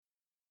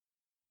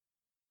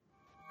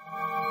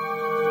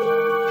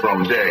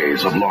From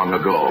days of long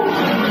ago,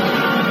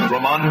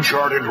 from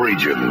uncharted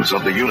regions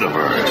of the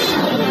universe,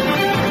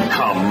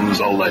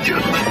 comes a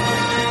legend.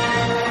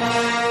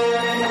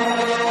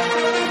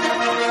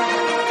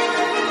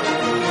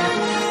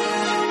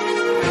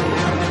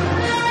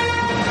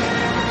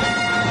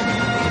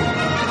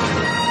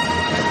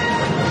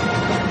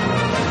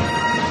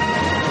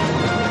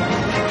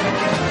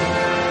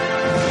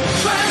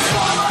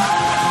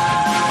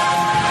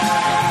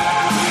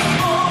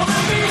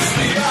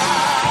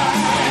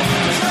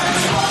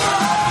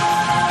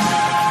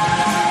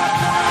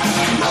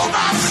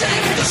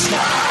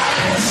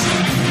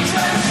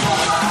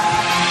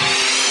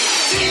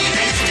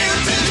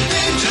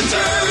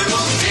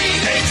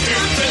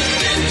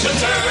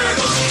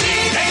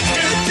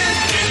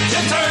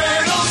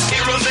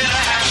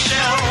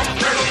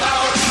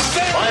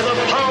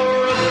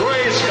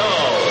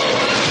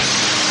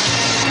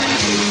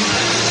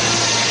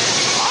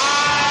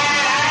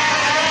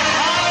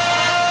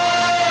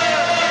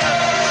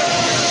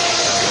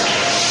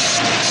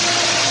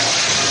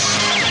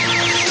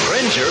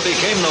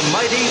 Became the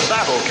mighty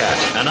Battle Cat,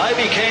 and I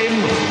became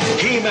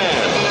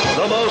He-Man,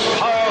 the most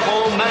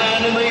powerful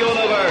man in the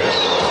universe.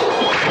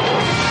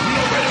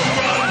 Nowhere to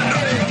run,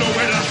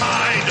 nowhere to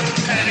hide,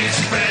 panic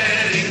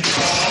spreading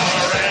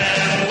far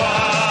and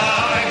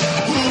wide.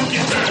 Who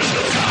can turn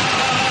the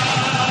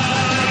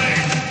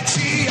tide?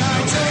 G.I.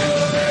 Joe!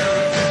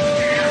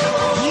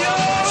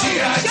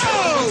 G.I.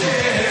 Joe!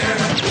 There,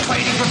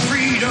 fighting for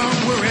freedom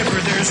wherever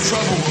there's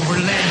trouble over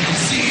land and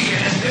sea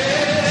and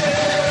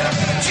air.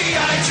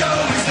 G.I.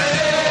 Joe is there.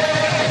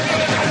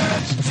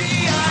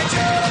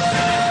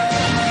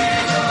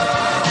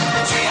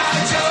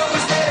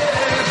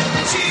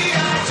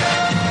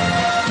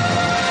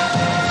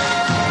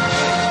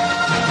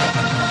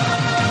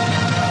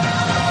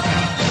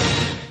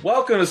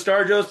 Welcome to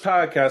Star Joe's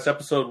Podcast,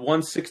 episode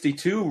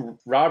 162,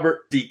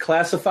 Robert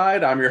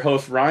Declassified. I'm your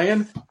host,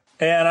 Ryan.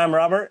 And I'm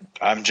Robert.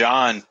 I'm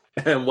John.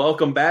 And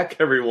welcome back,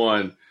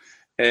 everyone.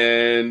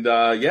 And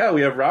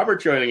we have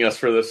Robert joining us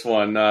for this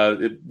one.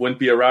 It wouldn't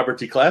be a Robert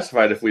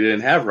Declassified if we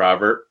didn't have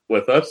Robert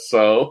with us.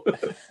 So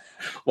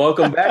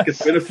welcome back.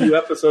 It's been a few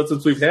episodes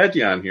since we've had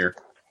you on here.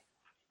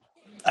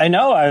 I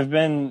know I've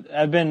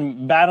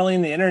been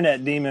battling the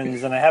internet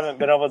demons, and I haven't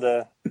been able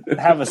to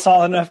have a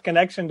solid enough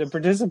connection to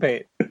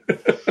participate.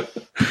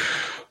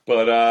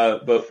 But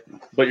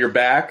you're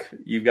back.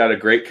 You've got a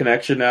great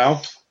connection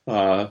now.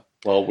 We're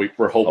hoping.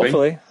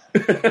 Hopefully.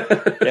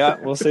 Yeah,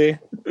 we'll see.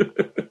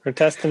 We're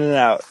testing it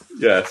out.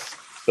 Yes.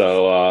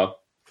 So,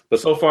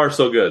 but so far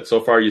so good. So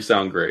far you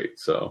sound great.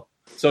 So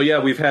yeah,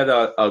 we've had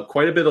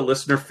quite a bit of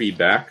listener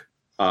feedback,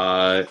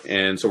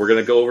 and so we're going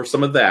to go over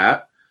some of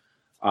that.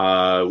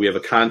 We have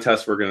a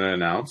contest we're going to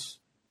announce,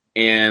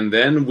 and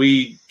then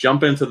we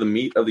jump into the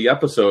meat of the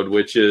episode,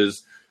 which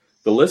is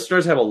the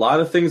listeners have a lot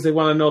of things they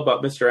want to know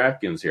about Mr.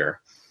 Atkins here.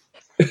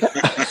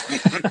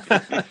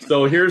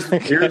 So here's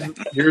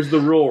the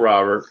rule,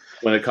 Robert.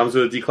 When it comes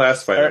to the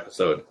Declassified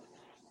episode,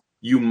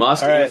 you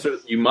must answer.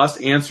 You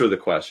must answer the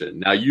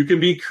question. Now you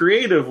can be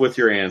creative with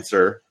your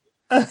answer,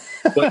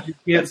 but you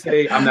can't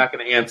say I'm not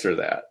going to answer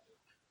that.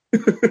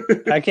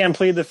 I can't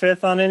plead the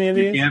fifth on any of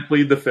these. You can't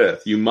plead the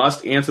fifth. You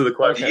must answer the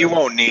question. You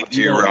won't need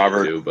to,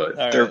 Robert. But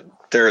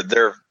they're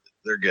good.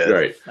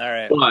 Right. All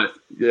right. But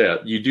yeah,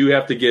 you do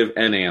have to give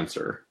an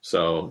answer.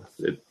 So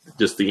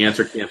the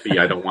answer can't be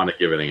I don't want to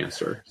give an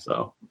answer.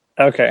 So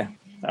okay.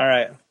 All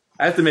right.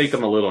 I have to make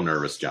them a little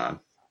nervous, John.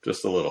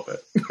 Just a little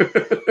bit.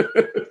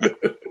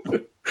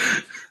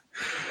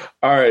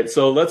 All right.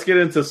 So let's get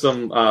into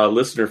some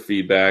listener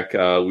feedback.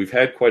 We've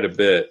had quite a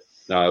bit.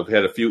 We've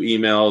had a few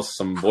emails,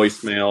 some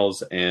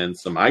voicemails, and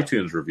some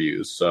iTunes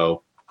reviews.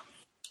 So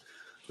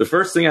the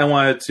first thing I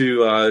wanted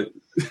to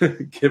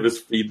give us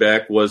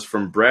feedback was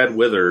from Brad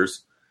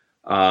Withers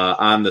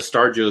on the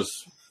Star Joe's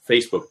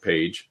Facebook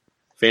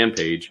fan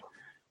page.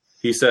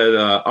 He said,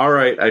 all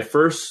right, I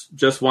first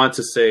just want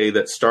to say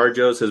that Star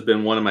Joe's has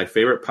been one of my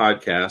favorite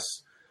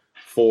podcasts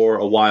for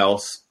a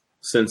while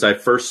since I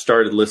first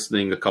started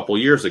listening a couple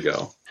years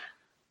ago.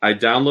 I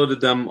downloaded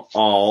them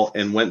all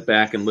and went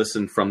back and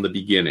listened from the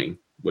beginning,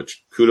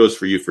 which kudos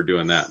for you for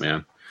doing that,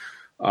 man.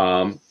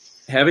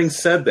 Having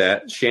said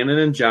that, Shannon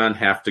and John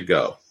have to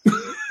go.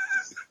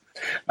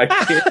 I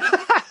can't.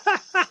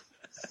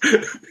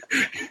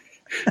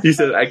 He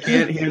said, I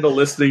can't handle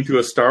listening to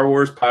a Star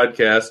Wars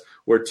podcast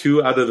where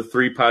 2 out of the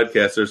 3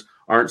 podcasters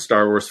aren't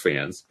Star Wars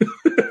fans.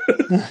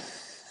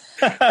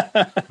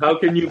 How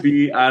can you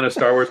be on a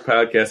Star Wars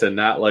podcast and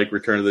not like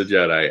Return of the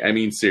Jedi? I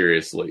mean,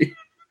 seriously.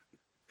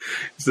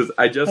 He says,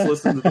 I just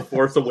listened to the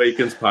Force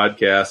Awakens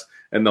podcast,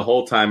 and the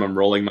whole time I'm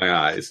rolling my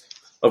eyes.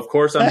 Of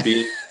course I'm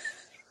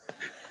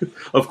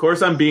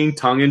being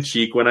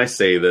tongue-in-cheek when I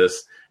say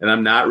this, and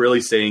I'm not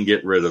really saying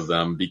get rid of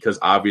them, because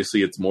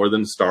obviously it's more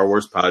than a Star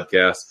Wars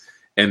podcast,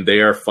 and they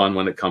are fun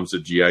when it comes to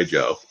G.I.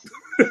 Joe.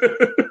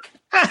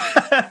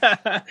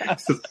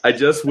 I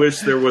just wish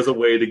there was a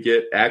way to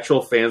get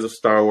actual fans of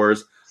Star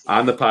Wars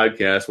on the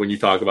podcast when you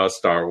talk about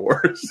Star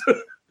Wars.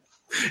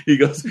 He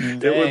goes,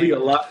 it would be a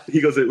lot.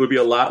 He goes, it would be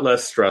a lot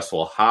less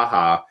stressful. Ha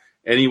ha.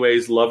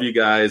 Anyways, love you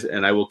guys,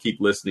 and I will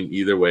keep listening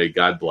either way.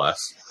 God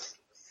bless.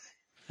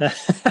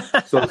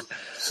 So,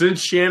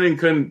 since Shannon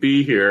couldn't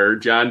be here,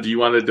 John, do you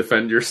want to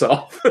defend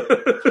yourself?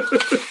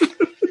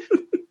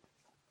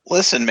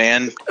 Listen,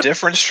 man,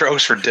 different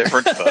strokes for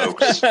different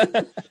folks.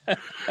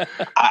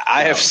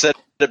 I have said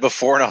it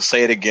before, and I'll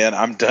say it again.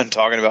 I'm done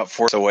talking about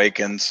Force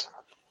Awakens.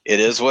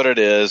 It is what it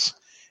is.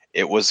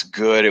 It was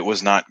good. It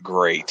was not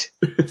great.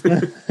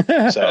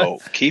 So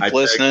keep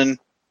listening.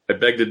 I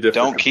beg to differ.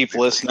 Don't keep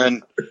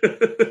listening.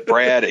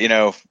 Brad,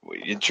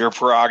 it's your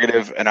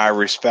prerogative, and I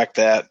respect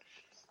that.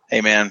 Hey,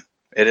 man,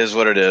 it is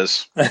what it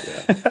is. Yeah.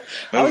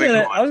 I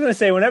was going to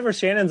say, whenever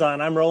Shannon's on,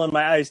 I'm rolling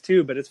my eyes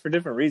too, but it's for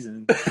different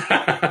reasons.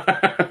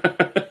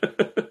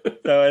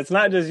 So it's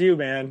not just you,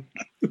 man.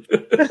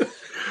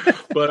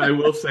 But I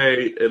will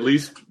say, at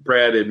least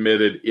Brad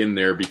admitted in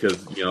there,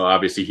 because,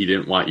 obviously he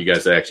didn't want you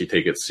guys to actually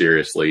take it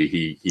seriously.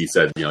 He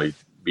said,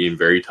 being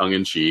very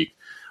tongue-in-cheek.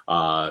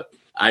 I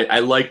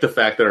like the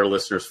fact that our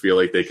listeners feel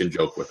like they can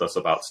joke with us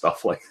about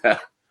stuff like that.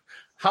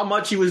 How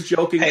much he was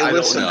joking, I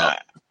don't know.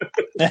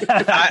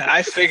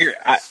 I figured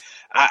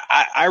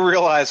I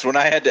realized when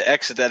I had to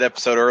exit that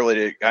episode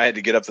early, I had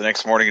to get up the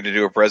next morning to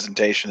do a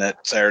presentation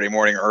that Saturday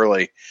morning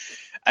early.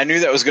 I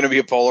knew that was going to be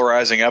a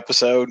polarizing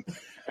episode,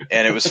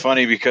 and it was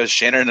funny because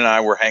Shannon and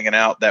I were hanging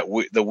out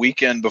the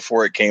weekend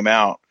before it came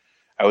out.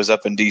 I was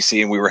up in D.C.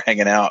 and we were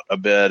hanging out a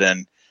bit,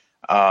 and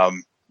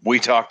we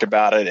talked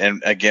about it.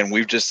 And again,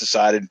 we've just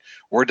decided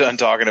we're done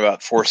talking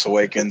about Force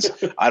Awakens.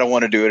 I don't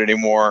want to do it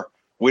anymore.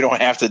 We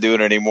don't have to do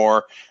it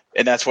anymore.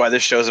 And that's why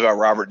this show's about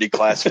Robert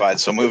Declassified.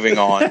 So moving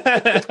on.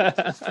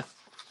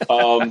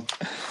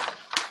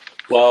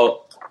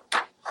 Well,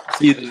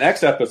 see, the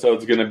next episode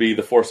is going to be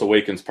The Force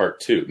Awakens Part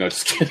 2. No,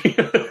 just kidding.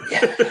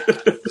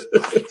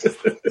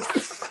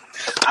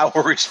 I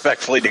will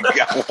respectfully,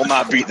 I will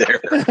not be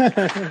there.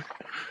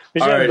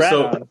 All right,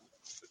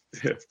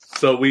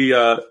 so we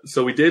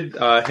did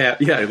have,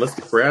 let's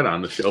get Brad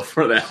on the show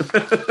for that.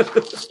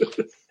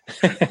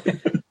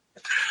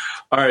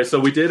 All right, so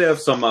we did have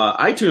some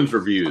iTunes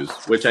reviews,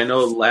 which I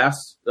know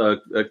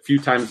a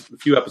few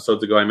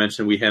episodes ago I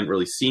mentioned we hadn't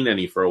really seen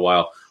any for a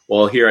while.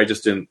 Well, here I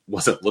just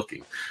wasn't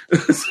looking.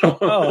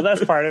 Oh,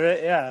 that's part of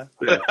it, yeah.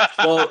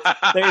 Well,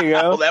 there you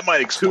go. Well, that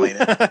might explain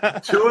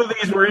it. 2 of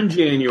these were in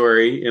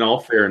January, in all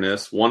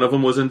fairness. 1 of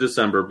them was in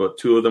December, but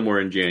 2 of them were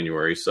in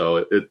January,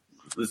 so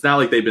it's not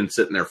like they've been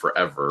sitting there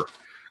forever.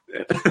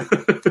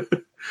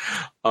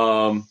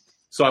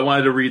 So I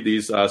wanted to read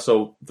these.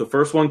 So the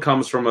first one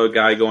comes from a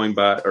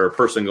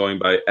person going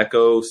by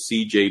Echo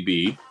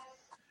CJB.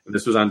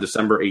 This was on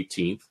December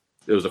 18th.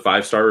 It was a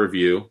 5-star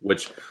review,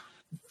 which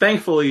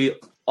thankfully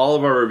all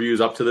of our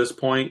reviews up to this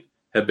point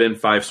have been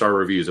 5-star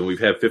reviews, and we've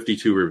had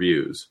 52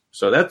 reviews.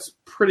 So that's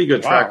pretty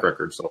good track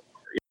record so far.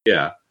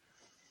 Yeah.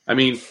 I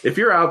mean, if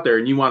you're out there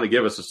and you want to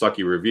give us a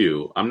sucky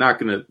review, I'm not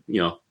going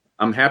to,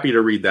 I'm happy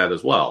to read that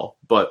as well.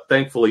 But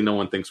thankfully no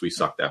one thinks we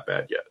suck that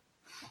bad yet.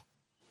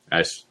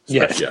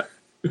 Yet.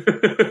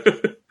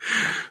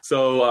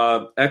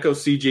 So Echo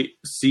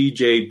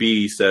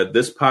CJB said,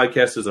 this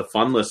podcast is a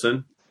fun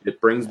listen. It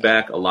brings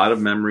back a lot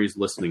of memories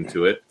listening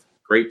to it.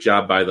 Great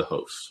job by the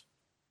hosts.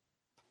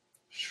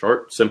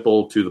 Short,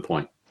 simple, to the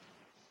point.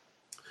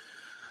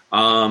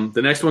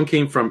 The next one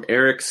came from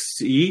Eric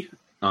C.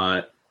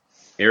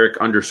 Eric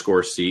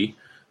 _C.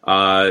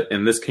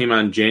 And this came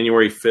on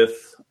January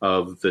 5th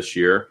of this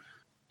year.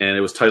 And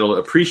it was titled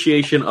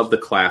Appreciation of the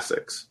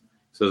Classics.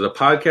 So the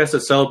podcast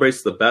that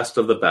celebrates the best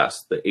of the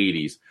best, the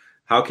 80s.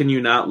 How can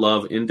you not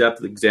love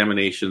in-depth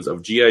examinations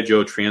of G.I.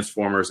 Joe,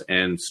 Transformers,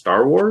 and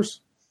Star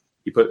Wars?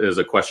 He put it as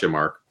a question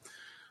mark.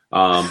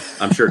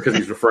 I'm sure because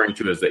he's referring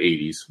to it as the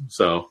 80s.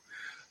 So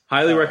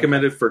highly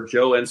recommended for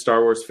Joe and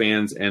Star Wars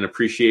fans and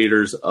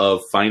appreciators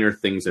of finer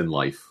things in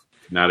life.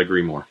 Not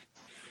agree more.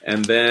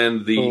 And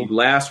then the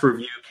last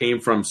review came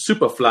from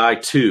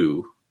Superfly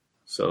 2.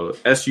 So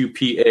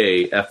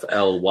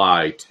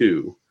SUPAFLY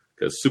 2.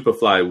 Because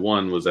Superfly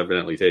 1 was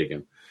evidently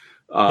taken.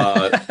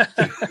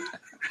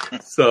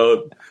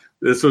 So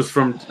this was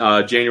from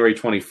January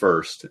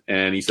 21st.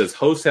 And he says,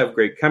 hosts have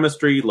great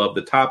chemistry, love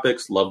the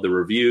topics, love the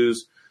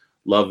reviews,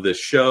 love this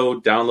show.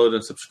 Download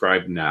and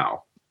subscribe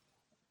now.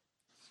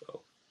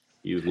 So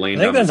he was laying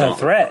down. I think that's a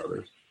threat.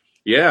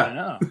 Yeah. I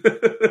know.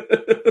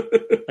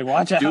 Like,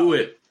 watch out. Do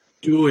it.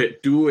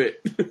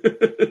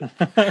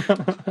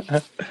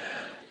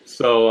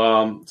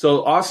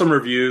 So awesome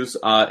reviews.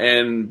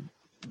 And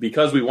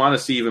because we want to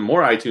see even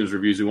more iTunes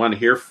reviews, we want to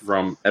hear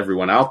from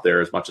everyone out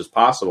there as much as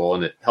possible,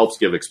 and it helps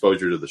give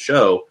exposure to the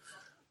show.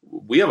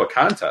 We have a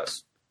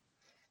contest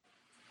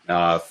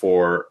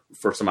for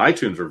some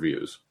iTunes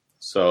reviews.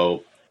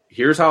 So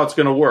here's how it's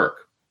going to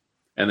work.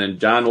 And then,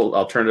 John,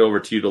 I'll turn it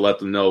over to you to let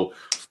them know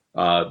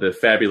the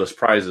fabulous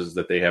prizes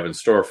that they have in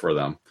store for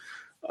them.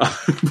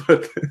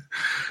 But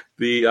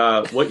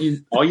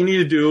all you need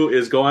to do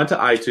is go onto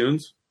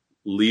iTunes,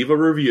 leave a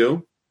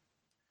review,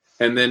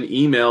 and then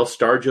email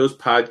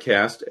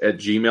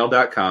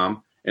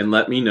starjoespodcast@gmail.com and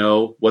let me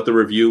know what the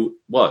review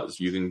was.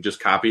 You can just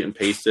copy it and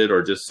paste it,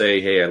 or just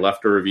say, hey, I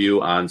left a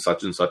review on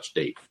such and such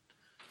date.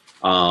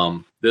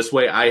 This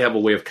way, I have a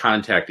way of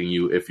contacting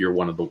you if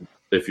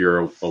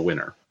you're a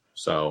winner.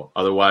 So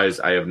otherwise,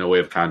 I have no way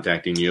of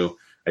contacting you.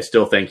 I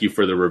still thank you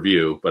for the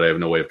review, but I have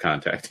no way of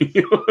contacting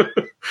you.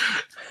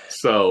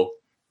 So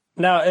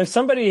now, if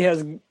somebody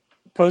has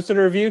posted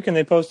a review, can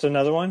they post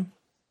another one?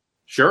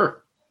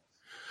 Sure.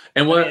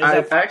 And what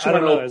I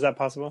don't know, is that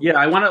possible? Yeah,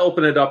 I want to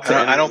open it up to.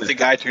 I don't think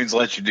iTunes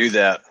lets you do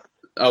that.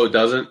 Oh, it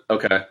doesn't?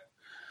 Okay.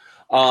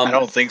 I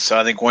don't think so.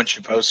 I think once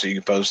you post it, you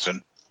can post it.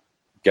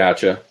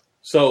 Gotcha.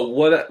 So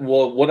what I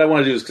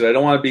want to do is, because I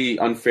don't want to be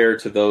unfair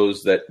to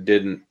those that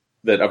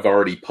have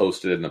already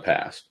posted in the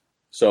past.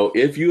 So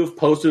if you have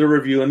posted a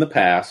review in the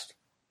past,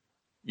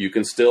 you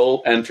can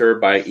still enter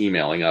by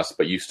emailing us,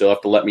 but you still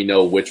have to let me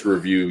know which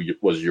review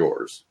was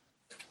yours.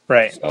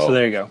 Right. So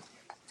there you go.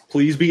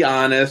 Please be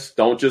honest.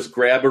 Don't just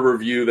grab a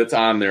review that's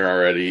on there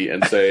already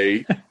and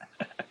say,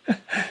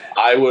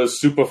 I was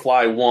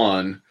Superfly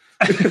 1.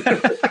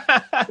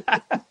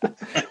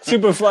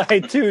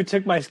 Superfly 2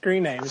 took my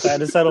screen name, so I had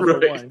to settle for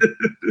 1.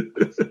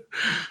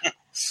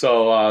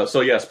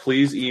 So yes,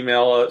 please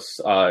email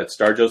us at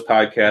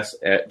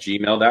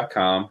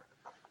starjoespodcast@gmail.com.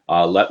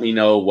 Let me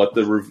know what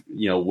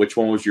which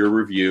one was your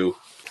review.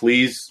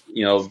 Please,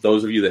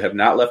 those of you that have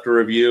not left a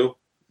review,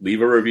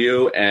 leave a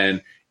review.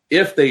 And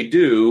if they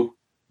do,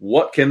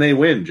 what can they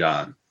win,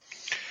 John?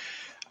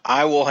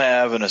 I will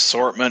have an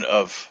assortment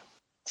of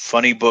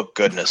funny book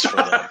goodness for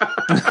them.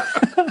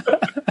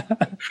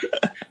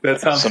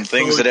 Some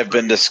things that have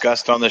been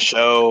discussed on the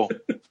show.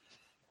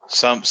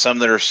 Some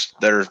that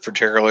are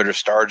particular to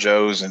Star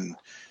Joe's and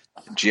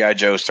G.I.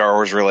 Joe, Star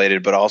Wars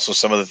related, but also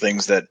some of the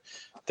things that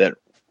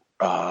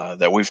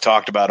we've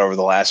talked about over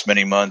the last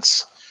many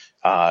months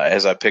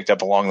as I picked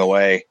up along the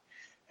way.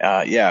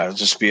 It'll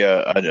just be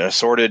an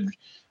assorted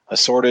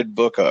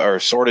book or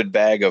assorted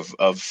bag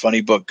of funny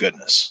book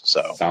goodness.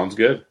 So sounds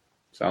good.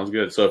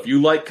 So if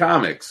you like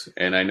comics,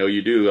 and I know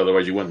you do,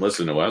 otherwise you wouldn't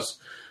listen to us.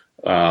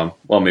 Well,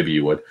 maybe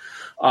you would.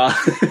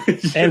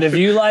 And if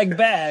you like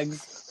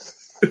bags.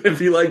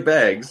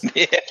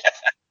 Yeah.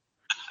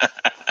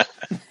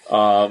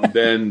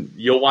 Then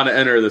you'll want to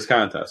enter this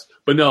contest.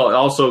 But no,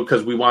 also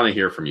because we want to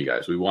hear from you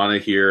guys. We want to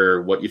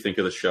hear what you think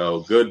of the show,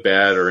 good,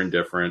 bad, or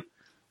indifferent.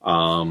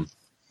 And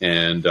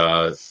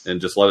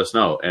just let us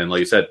know. And like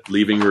you said,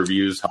 leaving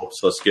reviews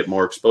helps us get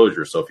more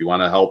exposure. So if you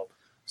want to help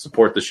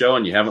support the show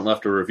and you haven't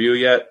left a review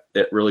yet,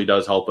 it really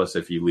does help us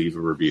if you leave a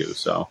review.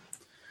 So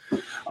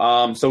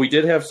we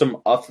did have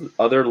some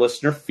other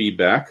listener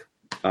feedback.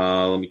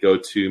 Let me go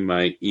to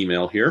my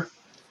email here.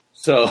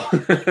 So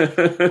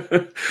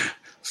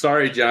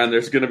sorry, John,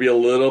 there's going to be a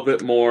little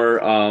bit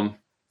more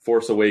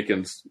Force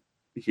Awakens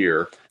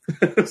here.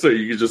 So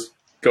you can just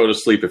go to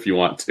sleep if you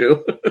want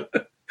to.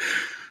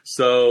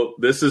 So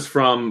this is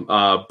from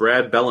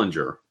Brad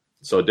Bellinger.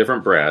 So a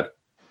different Brad,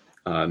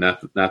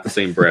 not the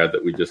same Brad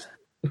that we just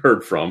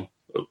heard from.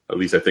 At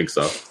least I think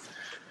so.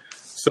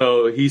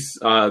 So he's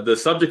the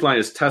subject line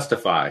is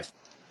testify.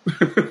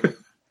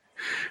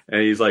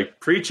 And he's like,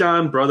 preach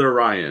on, Brother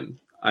Ryan.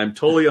 I'm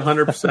totally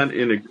 100%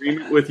 in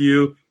agreement with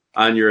you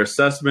on your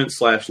assessment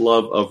 /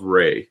 love of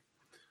Rey.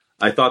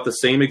 I thought the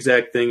same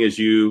exact thing as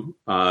you,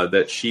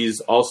 that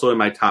she's also in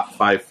my top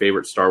 5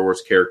 favorite Star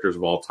Wars characters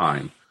of all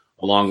time,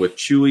 along with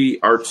Chewie,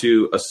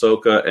 R2,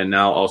 Ahsoka, and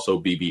now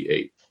also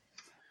BB-8.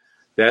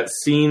 That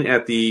scene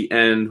at the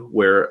end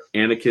where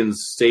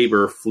Anakin's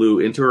saber flew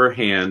into her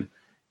hand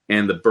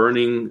and the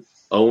burning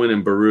Owen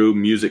and Beru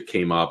music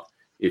came up,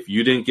 if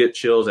you didn't get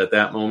chills at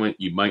that moment,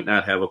 you might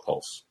not have a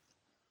pulse.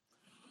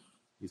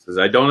 He says,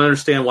 I don't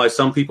understand why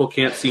some people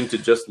can't seem to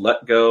just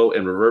let go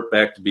and revert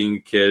back to being a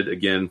kid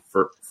again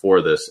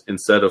for this,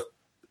 instead of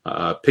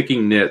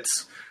picking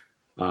nits,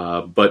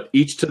 but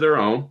each to their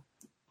own.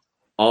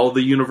 All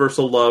the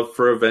universal love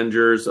for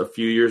Avengers a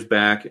few years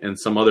back and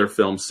some other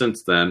films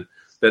since then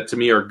that to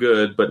me are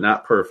good but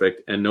not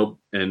perfect and no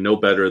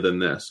better than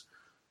this.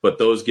 But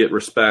those get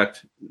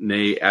respect,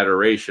 nay,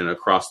 adoration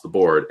across the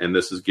board, and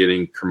this is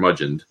getting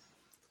curmudgeoned.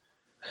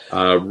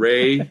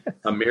 Rey,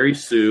 Mary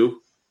Sue,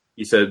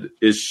 he said,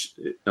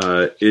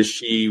 if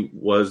she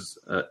was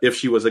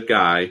a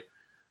guy,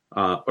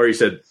 or he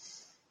said,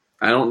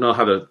 I don't know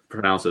how to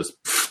pronounce this.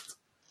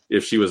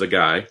 If she was a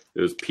guy,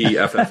 it was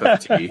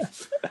PFFFT.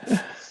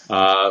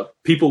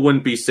 People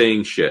wouldn't be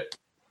saying shit.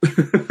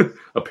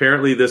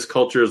 Apparently, this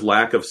culture's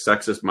lack of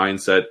sexist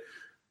mindset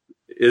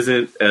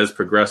isn't as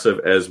progressive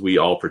as we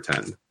all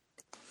pretend.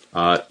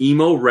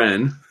 Emo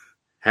Ren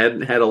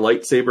hadn't had a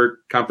lightsaber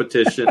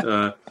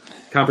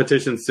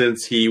competition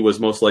since he was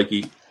most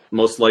likely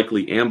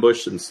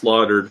ambushed and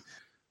slaughtered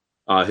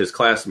his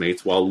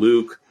classmates while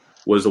Luke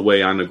was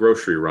away on a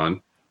grocery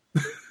run.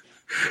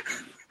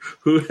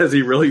 Who has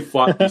he really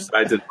fought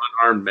besides an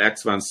unarmed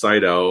Max von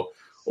Sydow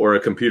or a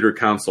computer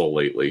console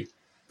lately?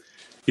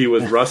 He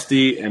was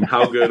rusty, and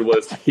how good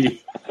was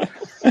he?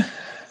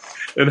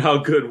 And how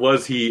good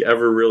was he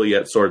ever really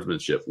at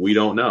swordsmanship? We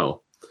don't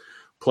know.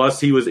 Plus,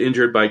 he was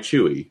injured by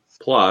Chewie.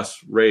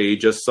 Plus, Rey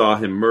just saw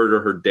him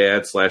murder her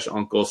dad /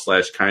 uncle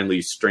 /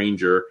 kindly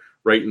stranger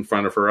right in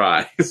front of her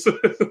eyes.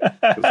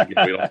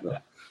 Again,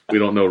 we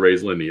don't know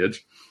Rey's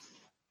lineage.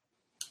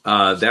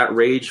 That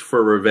rage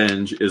for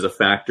revenge is a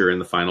factor in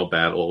the final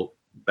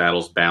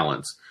battle's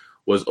balance.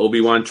 Was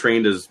Obi-Wan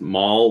trained as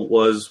Maul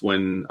was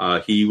when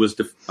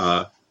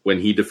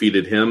he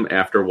defeated him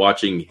after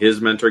watching his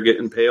mentor get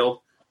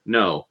impaled?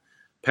 No.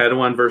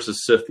 Padawan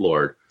versus Sith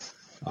Lord.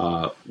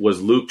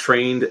 Was Luke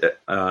trained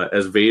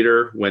as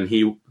Vader when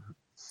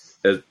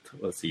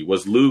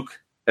was Luke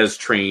as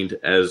trained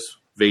as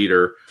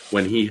Vader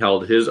when he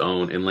held his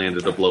own and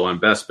landed a blow on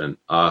Bespin?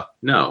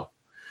 No.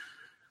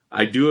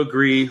 I do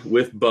agree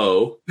with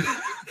Bo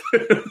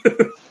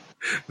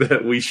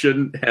that we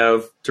shouldn't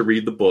have to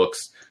read the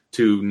books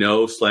to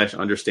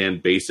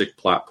know/understand basic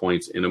plot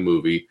points in a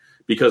movie,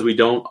 because we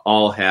don't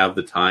all have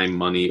the time,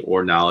 money,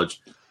 or knowledge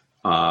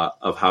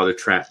of how to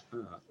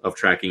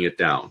tracking it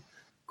down.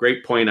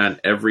 Great point on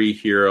every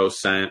hero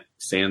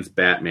sans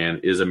Batman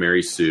is a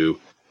Mary Sue.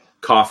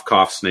 Cough,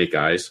 cough, Snake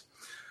Eyes.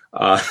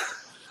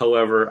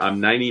 However, I'm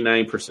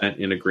 99%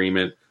 in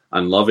agreement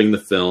on loving the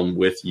film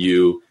with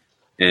you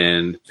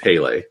and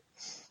Pele.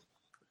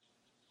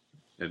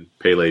 And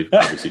Pele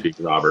obviously being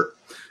Robert.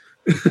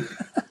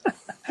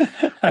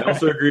 I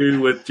also agree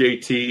with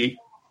JT,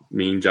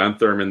 John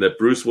Thurman, that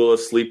Bruce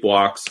Willis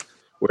sleepwalks,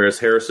 whereas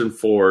Harrison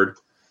Ford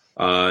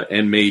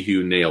and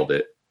Mayhew nailed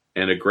it.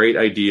 And a great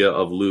idea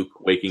of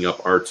Luke waking up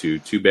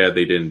R2. Too bad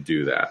they didn't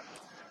do that.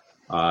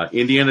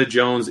 Indiana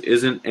Jones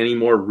isn't any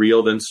more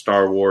real than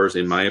Star Wars,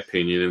 in my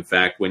opinion. In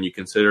fact, when you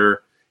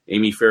consider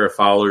Amy Farrah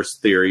Fowler's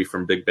theory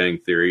from Big Bang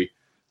Theory,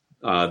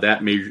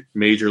 that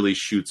majorly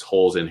shoots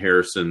holes in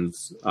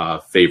Harrison's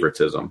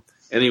favoritism.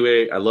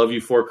 Anyway, I love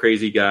you four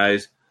crazy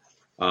guys.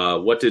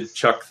 What did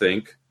Chuck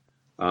think?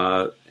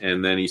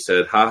 And then he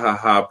said, ha ha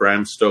ha,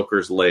 Bram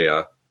Stoker's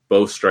Leia.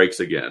 Bo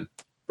strikes again.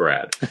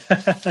 Brad.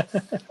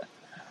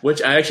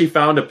 Which I actually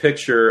found a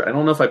picture. I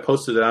don't know if I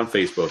posted it on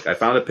Facebook. I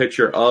found a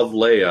picture of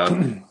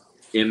Leia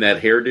in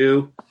that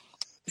hairdo.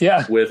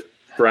 Yeah. With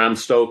Bram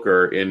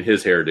Stoker in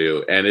his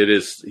hairdo. And it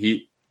is,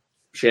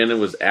 Shannon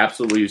was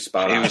absolutely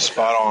spot on. He was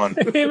spot on.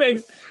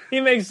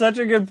 He makes such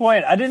a good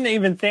point. I didn't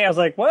even think, I was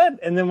like, what?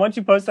 And then once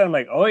you post that, I'm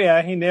like, oh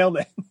yeah, he nailed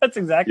it. That's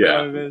exactly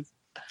what it is.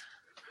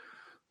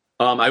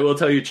 I will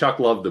tell you, Chuck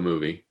loved the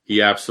movie. He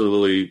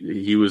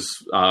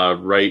was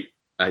right.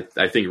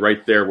 I think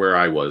right there where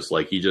I was.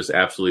 Like, he just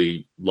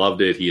absolutely loved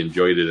it. He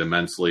enjoyed it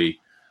immensely.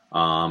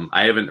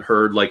 I haven't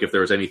heard if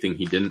there was anything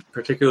he didn't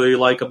particularly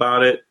like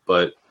about it,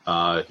 but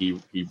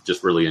he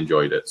just really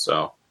enjoyed it.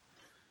 So,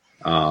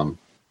 and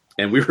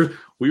we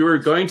were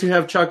going to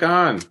have Chuck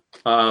on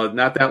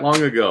not that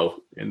long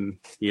ago, and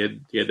he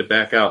had to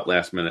back out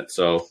last minute.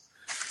 So,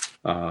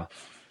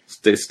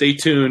 stay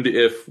tuned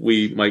if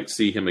we might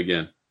see him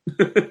again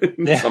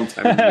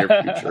sometime in the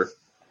near future.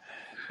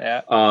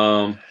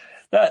 Yeah.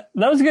 That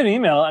was a good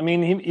email. I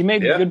mean, he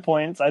made good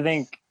points. I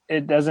think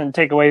it doesn't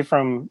take away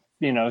from,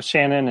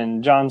 Shannon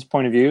and John's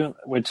point of view,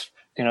 which,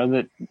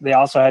 that they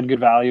also had good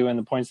value in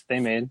the points that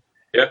they made.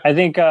 Yeah. I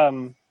think,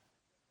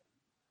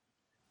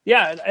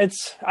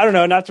 it's, I don't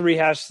know, not to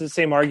rehash the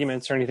same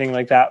arguments or anything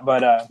like that,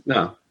 but,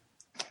 no.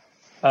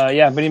 But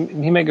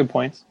he made good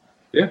points.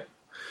 Yeah.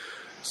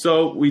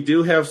 So we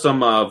do have some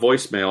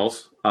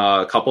voicemails.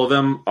 A couple of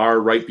them are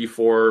right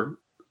before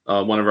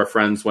one of our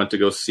friends went to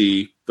go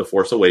see The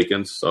Force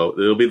Awakens, so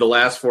it'll be the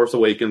last Force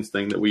Awakens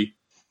thing that we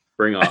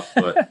bring up,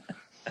 but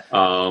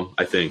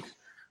I think.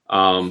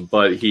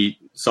 But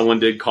someone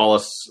did call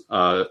us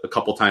a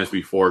couple times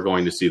before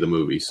going to see the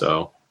movie,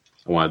 so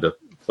I wanted to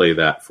play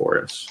that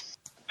for us.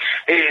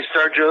 Hey,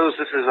 Star Joes,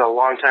 this is a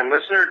longtime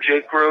listener,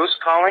 Jake Rose,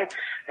 calling,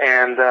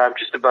 and I'm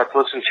just about to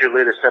listen to your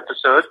latest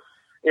episode.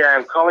 Yeah,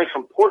 I'm calling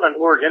from Portland,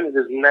 Oregon. It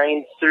is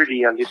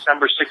 9:30 on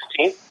December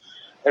 16th.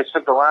 I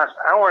spent the last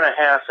hour and a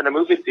half in a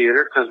movie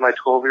theater because my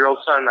 12-year-old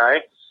son and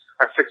I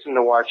are fixing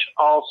to watch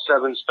all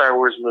 7 Star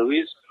Wars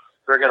movies.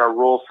 We're going to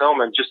roll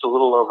film in just a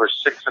little over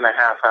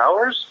 6.5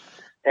 hours.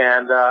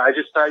 And I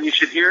just thought you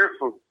should hear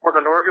from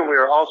Portland, Oregon. We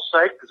are all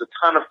psyched. There's a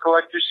ton of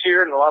collectors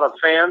here and a lot of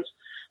fans.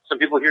 Some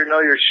people here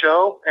know your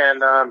show,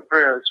 and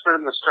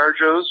spreading the Star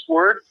Joes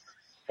word.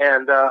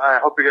 And I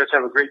hope you guys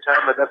have a great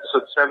time at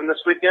episode 7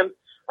 this weekend.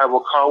 I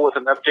will call with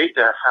an update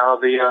to how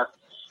the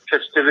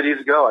festivities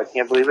go. I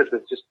can't believe it.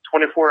 It's just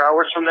 24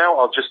 hours from now.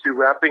 I'll just be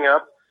wrapping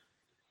up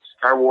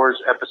Star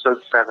Wars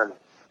Episode 7.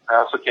 I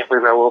also can't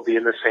believe I will be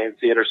in the same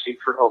theater seat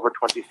for over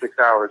 26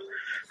 hours.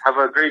 Have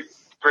a great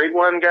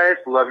one, guys.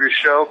 Love your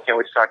show. Can't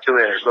wait to talk to you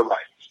later. Bye-bye.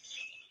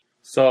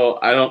 So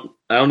I don't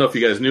know if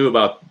you guys knew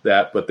about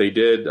that, but they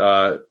did.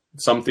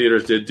 Some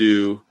theaters did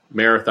do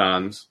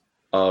marathons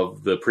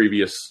of the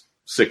previous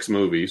 6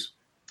 movies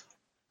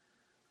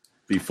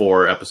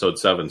before Episode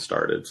 7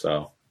 started.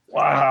 So.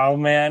 Wow,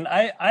 man.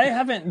 I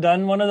haven't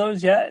done one of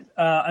those yet.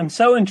 I'm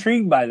so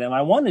intrigued by them.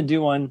 I want to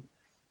do one,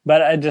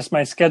 but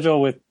my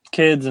schedule with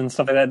kids and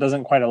stuff like that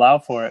doesn't quite allow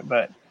for it.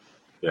 But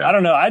yeah. I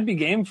don't know. I'd be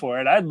game for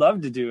it. I'd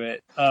love to do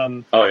it.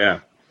 Oh, yeah.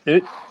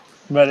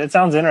 But it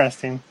sounds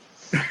interesting.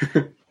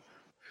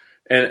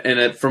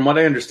 from what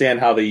I understand,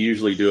 how they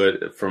usually do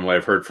it, from what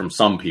I've heard from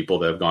some people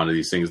that have gone to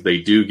these things, they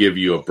do give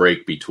you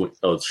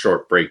a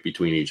short break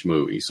between each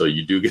movie. So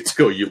you do get to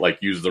go,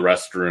 use the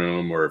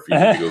restroom, or if you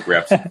need to go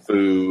grab some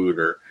food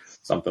or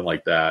something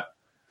like that.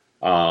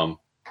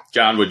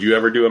 John, would you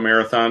ever do a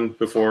marathon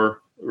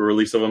before the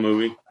release of a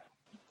movie?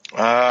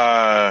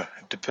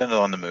 Depending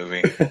on the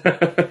movie.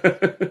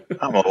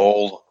 I'm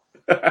old.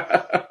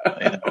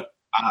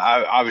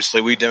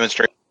 Obviously, we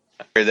demonstrate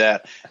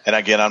that, and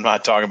again, I'm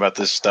not talking about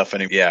this stuff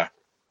anymore. Yeah,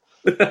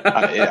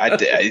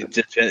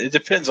 it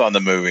depends on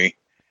the movie,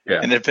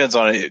 and it depends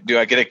on do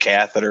I get a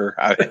catheter?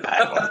 I don't know.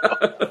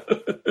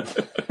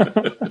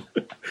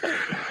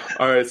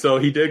 All right, so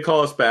he did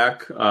call us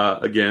back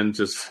again,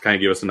 just kind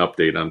of give us an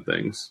update on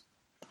things.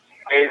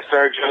 Hey,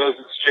 Star Joe's,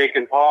 it's Jake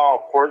and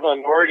Paul,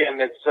 Portland, Oregon.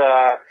 It's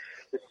the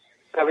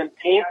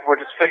 17th. We're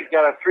just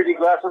got our 3D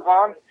glasses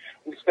on.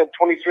 We spent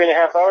 23 and a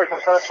half hours in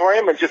the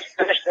sanatorium and just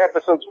finished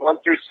episodes 1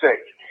 through 6.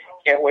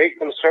 Can't wait.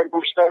 We're starting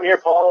here.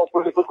 Paul,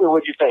 really quickly,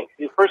 what did you think?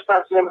 Your first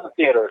time seeing them in the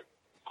theater?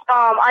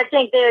 I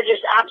think they're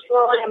just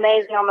absolutely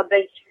amazing on the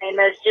big screen.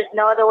 There's just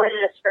no other way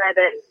to describe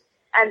it.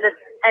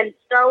 And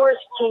Star Wars,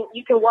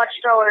 you can watch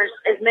Star Wars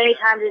as many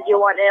times as you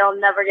want. It'll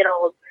never get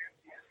old.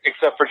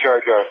 Except for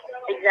Jar Jar.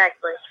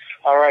 Exactly.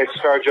 All right,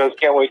 Star Joes,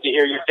 can't wait to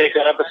hear your take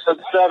on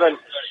episode 7.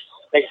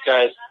 Thanks,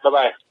 guys.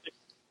 Bye-bye.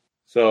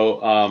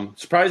 So,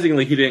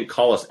 surprisingly, he didn't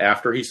call us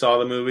after he saw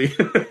the movie,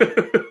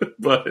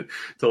 but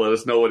to let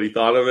us know what he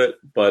thought of it.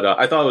 But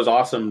I thought it was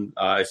awesome.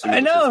 I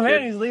know,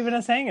 man. He's leaving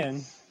us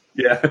hanging.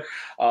 Yeah.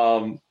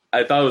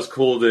 I thought it was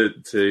cool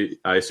to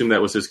I assume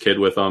that was his kid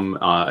with him.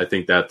 I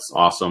think that's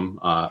awesome.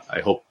 I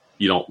hope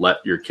you don't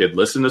let your kid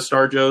listen to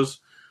Star Joes,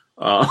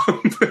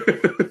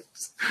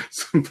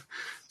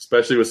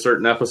 especially with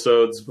certain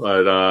episodes,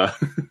 but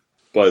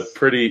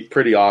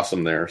pretty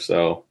awesome there.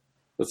 So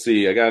let's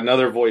see. I got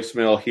another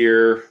voicemail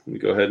here. Let me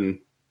go ahead and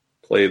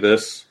play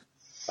this.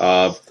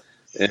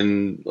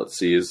 And let's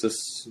see, is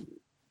this,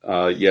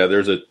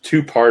 there's a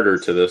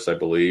 2-parter to this, I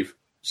believe.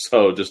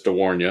 So just to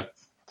warn you.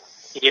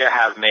 You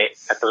have me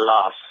at the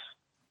loss.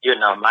 You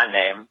know my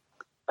name,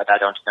 but I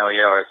don't know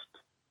yours.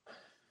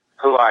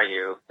 Who are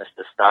you,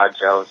 Mr. Star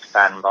Joe's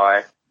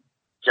fanboy?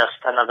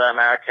 Just another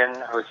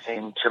American who's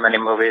seen too many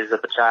movies as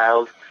a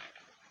child?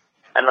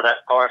 Another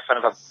orphan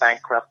of a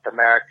bankrupt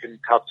American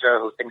culture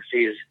who thinks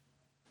he's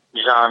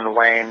John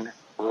Wayne,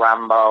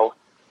 Rambo,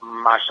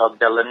 Marshall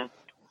Dillon?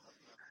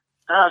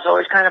 I was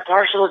always kind of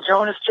partial to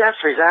Jonas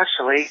Jeffries,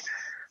 actually.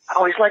 I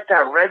always liked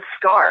that red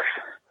scarf.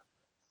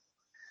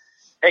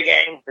 Hey,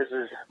 gang, this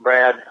is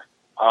Brad.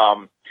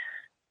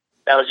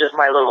 That was just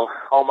my little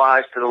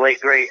homage to the late,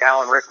 great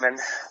Alan Rickman.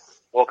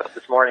 Woke up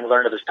this morning,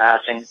 learned of his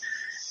passing.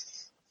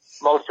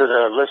 Most of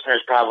the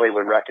listeners probably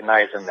would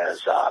recognize him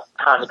as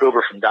Hans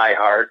Gruber from Die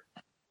Hard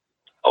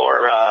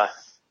or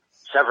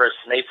Severus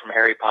Snape from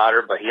Harry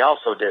Potter, but he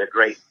also did a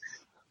great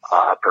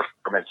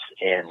performance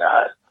in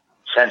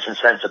Sense and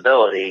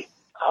Sensibility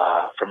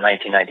from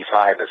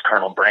 1995 as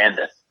Colonel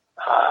Brandon.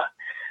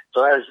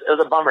 So it was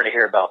a bummer to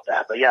hear about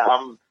that. But yeah,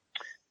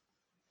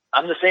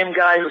 I'm the same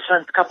guy who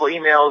sent a couple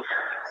emails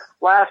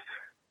last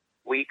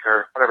week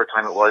or whatever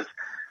time it was.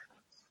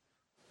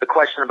 The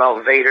question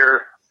about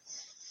Vader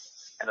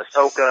and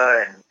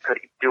Ahsoka and could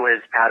he do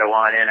his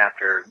Padawan in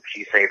after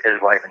she saved his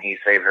life and he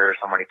saved her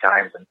so many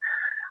times. And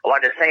I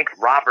wanted to thank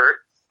Robert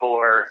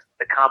for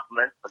the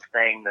compliment of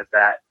saying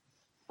that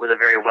was a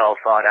very well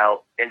thought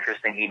out,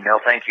 interesting email.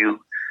 Thank you,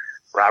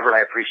 Robert.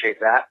 I appreciate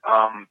that.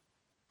 And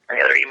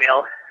the other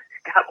email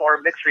got more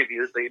mixed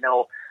reviews, but you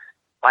know,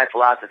 my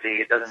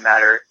philosophy, it doesn't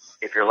matter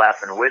if you're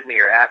laughing with me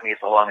or at me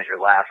so long as you're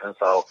laughing.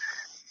 So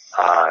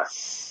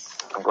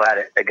I'm glad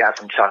it got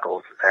some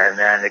chuckles. And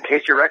then in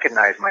case you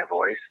recognize my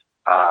voice,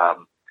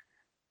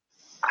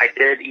 I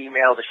did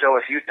email the show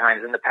a few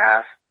times in the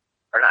past.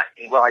 Or not,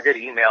 well, I did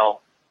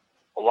email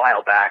a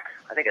while back.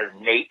 I think it was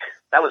Nate.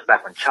 That was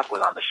back when Chuck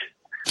was on the show.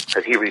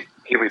 Because he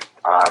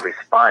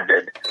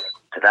responded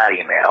to that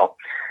email.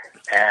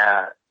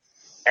 And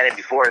then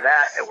before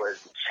that, it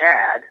was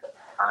Chad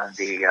on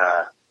the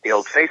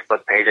old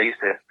Facebook page. I used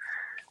to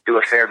do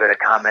a fair bit of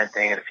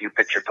commenting and a few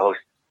picture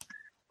posts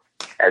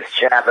as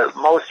Chad, but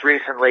most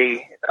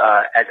recently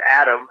as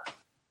Adam,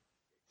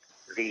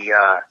 the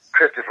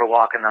Christopher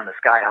Walken on the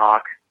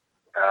Skyhawk.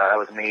 That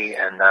was me,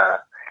 and the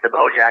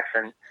Bo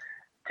Jackson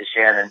to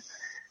Shannon,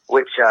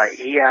 which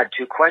he had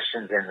 2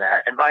 questions in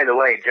that. And by the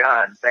way,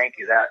 John, thank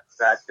you. That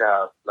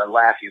the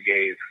laugh you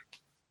gave.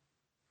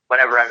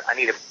 Whenever I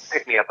need to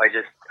pick me up,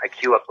 I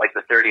queue up like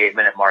the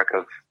 38-minute mark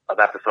of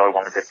episode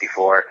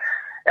 154.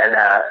 And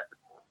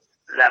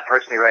that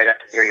perks me right up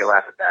to hear you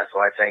laugh at that. So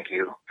I thank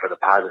you for the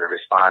positive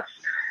response.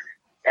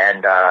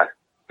 And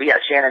but yeah,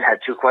 Shannon had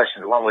 2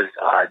 questions. One was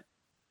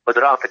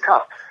it off the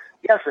cuff?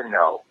 Yes and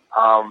no.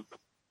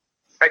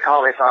 I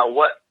call this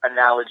what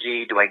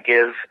analogy do I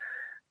give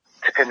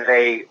to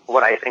convey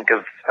what I think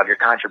of your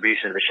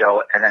contribution to the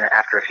show? And then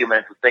after a few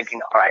minutes of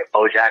thinking, all right,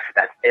 Bo Jackson,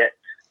 that's it.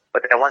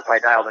 But then once I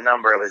dialed the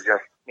number, it was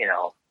just,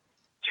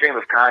 stream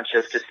of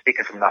conscious, just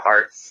speaking from the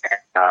heart.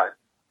 And,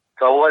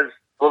 so it was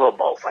a little of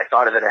both. I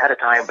thought of it ahead of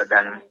time, but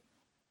then.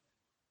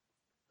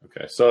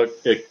 Okay, so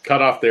it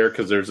cut off there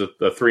because there's a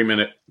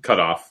 3-minute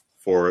cutoff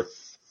for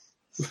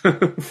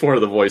for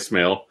the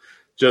voicemail.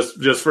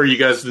 Just for you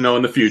guys to know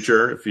in the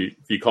future, if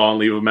you call and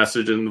leave a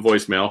message in the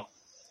voicemail,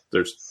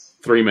 there's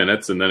 3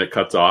 minutes and then it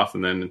cuts off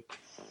and then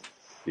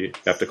you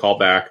have to call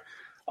back.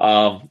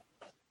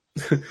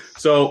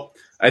 So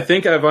I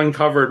think I've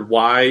uncovered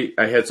why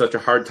I had such a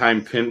hard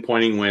time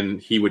pinpointing when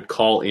he would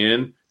call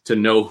in to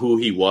know who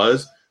he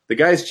was. The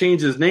guy's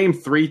changed his name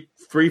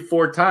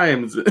 4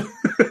 times.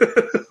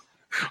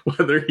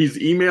 Whether he's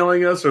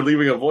emailing us or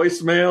leaving a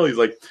voicemail, he's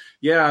like,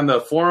 yeah, on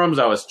the forums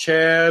I was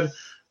Chad.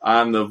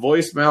 On the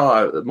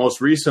voicemail, most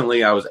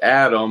recently I was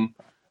Adam.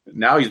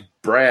 Now he's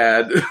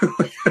Brad.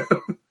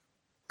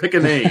 Pick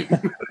a name.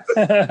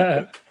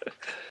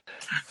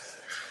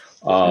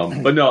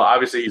 But no,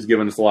 obviously he's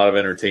given us a lot of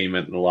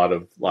entertainment and a lot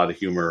of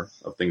humor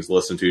of things to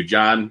listen to.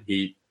 John,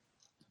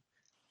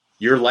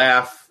 your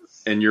laugh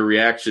and your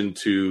reaction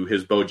to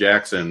his Bo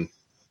Jackson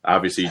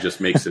obviously just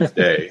makes his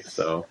day.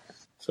 So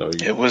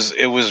it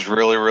was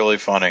really, really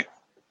funny.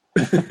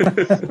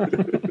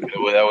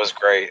 That was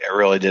great. It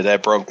really did.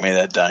 That broke me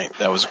that night.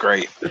 That was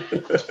great.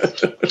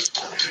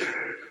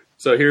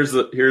 So here's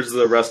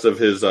the rest of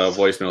his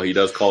voicemail. He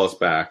does call us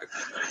back.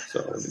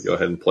 So let me go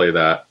ahead and play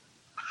that.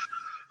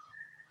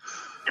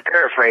 To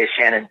paraphrase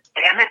Shannon,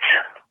 damn it.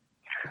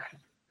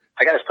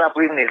 I got to stop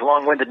leaving these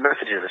long-winded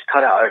messages. It's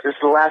cut out. This is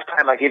the last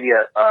time I give you,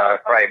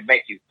 or I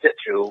make you sit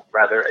through,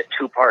 rather, a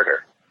two-parter.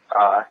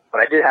 But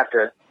I did have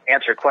to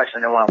answer a question.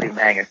 I didn't want to leave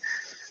them hanging.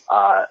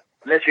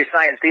 Mystery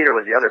Science Theater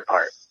was the other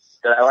part.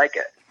 Did I like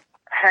it?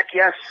 Heck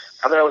yes.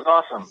 I thought it was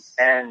awesome.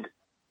 And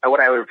what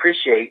I would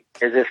appreciate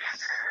is if,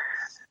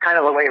 kind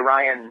of the way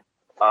Ryan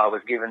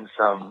was given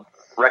some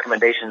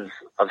recommendations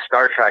of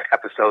Star Trek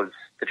episodes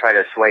to try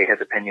to sway his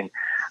opinion,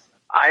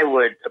 I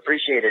would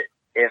appreciate it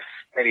if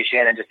maybe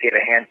Shannon just gave a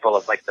handful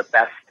of like the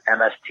best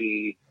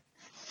MST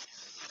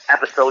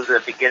episodes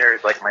that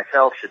beginners like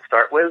myself should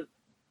start with.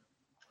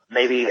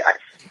 Maybe, I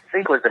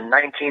think it was the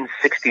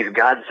 1960s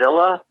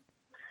Godzilla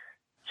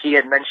he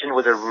had mentioned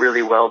was a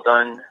really well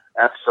done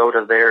episode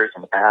of theirs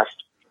in the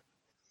past.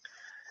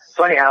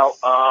 So anyhow,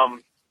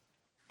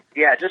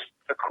 yeah, just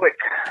a quick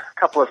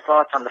couple of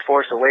thoughts on The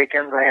Force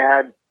Awakens I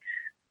had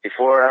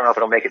before. I don't know if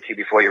it'll make it to you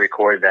before you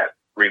record that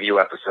review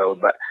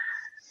episode, but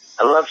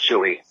I love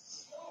Chewie.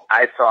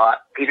 I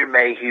thought Peter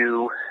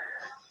Mayhew,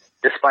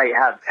 despite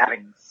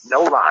having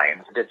no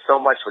lines, did so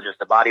much with just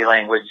the body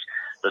language,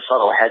 the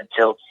subtle head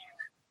tilts.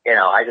 You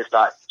know, I just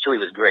thought Chewie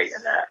was great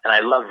in that. And I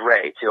love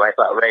Rey, too. I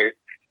thought Rey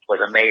was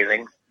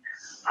amazing.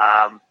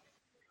 I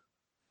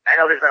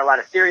know there's been a lot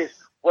of theories.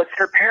 What's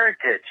her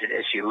parentage?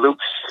 Is she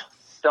Luke's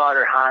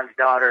daughter, Han's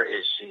daughter?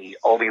 Is she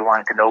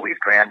Obi-Wan Kenobi's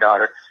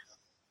granddaughter?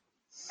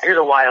 Here's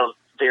a wild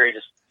theory.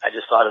 I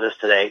just thought of this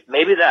today.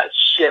 Maybe that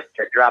ship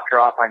that dropped her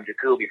off on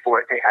Jakku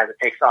before as it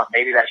takes off,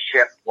 maybe that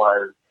ship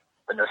was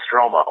the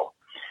Nostromo.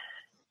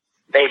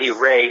 Maybe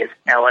Rey is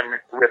Ellen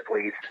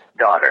Ripley's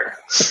daughter.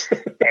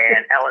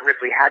 And Ellen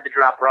Ripley had to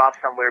drop her off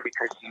somewhere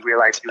because she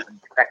realized she was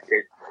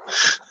infected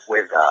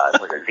with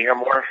a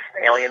xenomorph,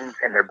 aliens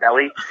in their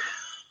belly.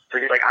 So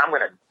she's like, I'm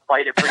going to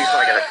fight it pretty soon.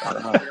 I got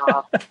to cut it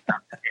off. Get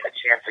a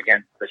chance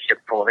against the ship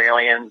full of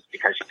aliens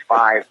because she's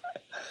 5.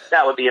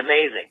 That would be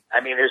amazing.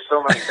 I mean, there's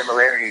so many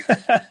similarities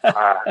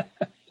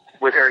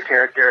with her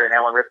character and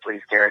Ellen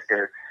Ripley's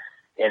character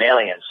in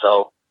Aliens.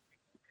 So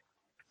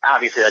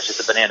obviously that's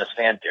just a bananas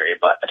fan theory,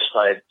 but I just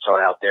thought I'd throw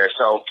it out there.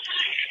 So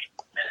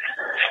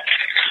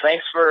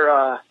thanks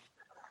for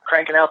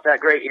cranking out that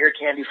great ear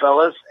candy,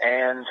 fellas,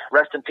 and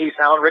rest in peace,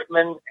 Alan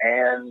Rickman,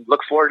 and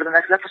look forward to the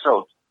next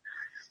episode.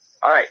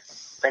 All right.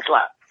 Thanks a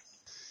lot.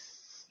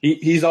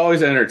 He's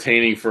always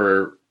entertaining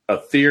for a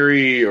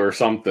theory or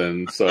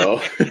something, so.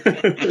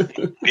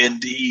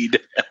 Indeed.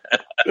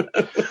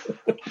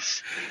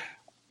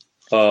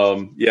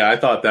 Yeah, I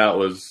thought that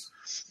was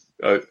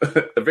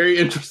a very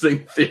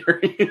interesting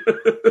theory.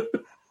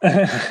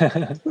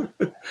 I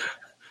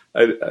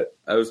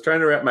was trying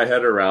to wrap my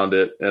head around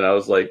it, and I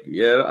was like,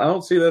 yeah, I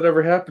don't see that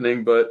ever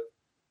happening, but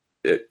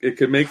it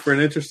could make for an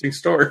interesting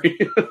story.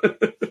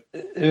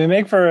 It would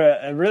make for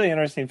a really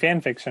interesting fan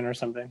fiction or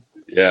something.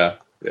 Yeah.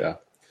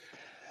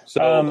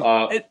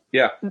 So,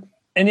 yeah.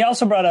 And you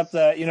also brought up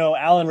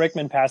Alan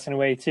Rickman passing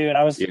away too. And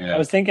I was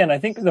thinking, I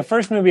think the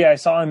first movie I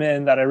saw him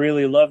in that I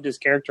really loved his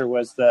character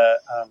was the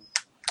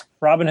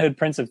Robin Hood,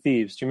 Prince of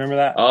Thieves. Do you remember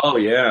that? Oh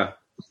yeah.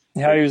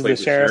 How he was the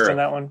sheriff in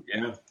that one.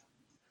 Yeah.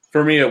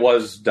 For me, it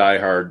was Die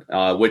Hard,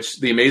 which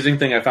the amazing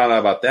thing I found out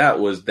about that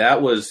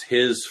was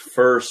his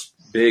first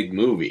big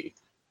movie.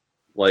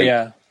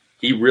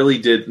 He really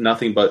did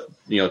nothing but,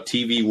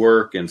 TV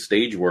work and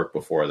stage work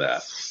before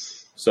that.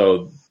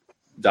 So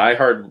Die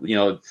Hard,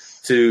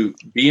 to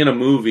be in a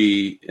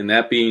movie and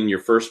that being your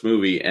first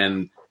movie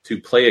and to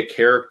play a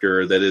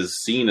character that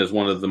is seen as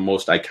one of the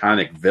most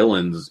iconic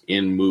villains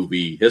in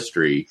movie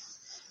history,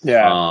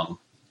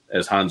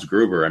 as Hans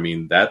Gruber. I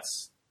mean,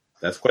 that's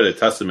quite a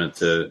testament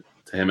to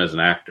him as an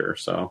actor.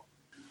 So,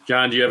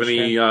 John, do you have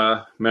any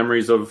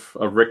memories of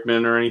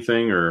Rickman or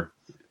anything? Or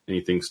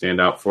Anything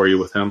stand out for you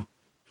with him?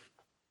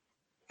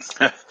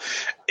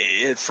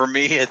 For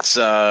me,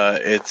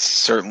 it's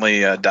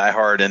certainly Die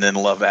Hard and then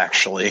Love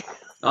Actually.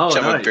 Oh, which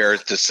I'm nice.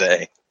 embarrassed to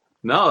say.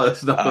 No,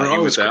 that's nothing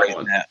wrong with that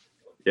one.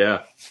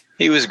 Yeah,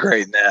 he was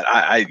great in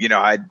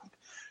that.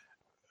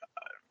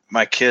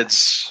 My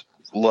kids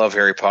love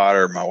Harry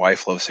Potter. My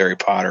wife loves Harry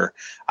Potter.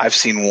 I've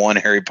seen one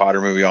Harry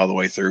Potter movie all the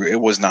way through. It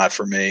was not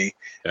for me,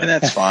 and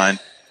that's fine.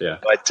 Yeah,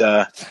 but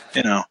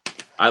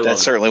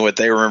that's certainly what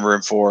they remember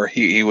him for.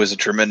 He was a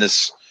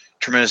tremendous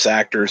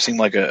actor. Seemed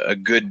like a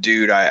good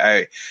dude.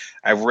 I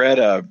read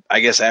I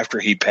guess after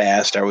he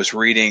passed, I was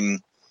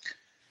reading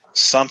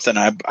something.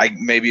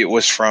 Maybe it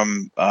was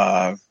from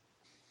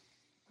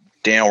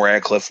Daniel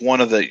Radcliffe.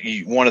 One of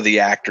the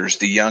actors,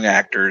 the young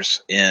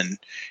actors in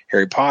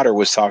Harry Potter,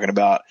 was talking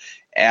about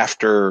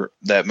after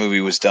that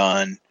movie was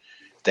done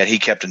that he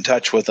kept in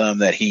touch with them,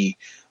 that he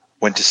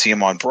went to see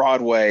him on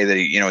Broadway, that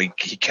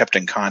he kept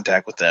in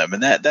contact with them,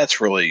 and that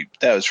was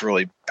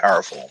really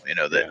powerful. He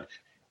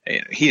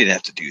didn't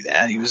have to do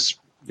that. He was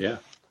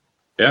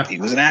he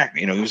was an actor.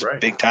 He was a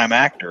big time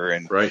actor,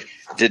 and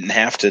didn't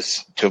have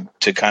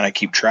to kind of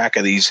keep track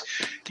of these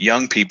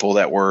young people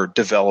that were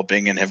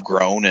developing and have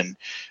grown and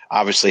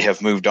obviously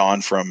have moved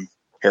on from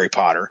Harry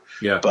Potter.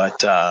 Yeah.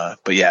 But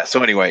yeah.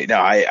 So anyway, no,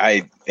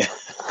 I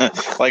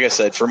like I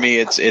said, for me,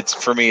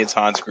 it's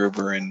Hans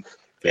Gruber and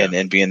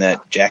being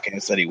that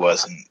jackass that he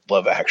was in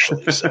Love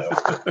Actually. So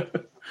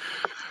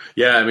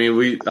yeah, I mean,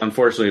 we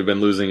unfortunately have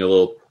been losing a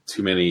little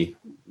too many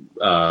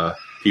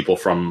people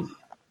from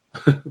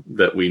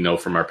that we know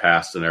from our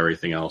past and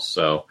everything else.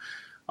 So,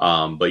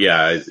 but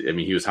yeah, I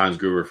mean, he was Hans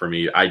Gruber for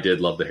me. I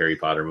did love the Harry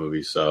Potter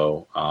movies,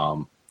 so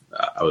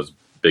I was a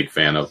big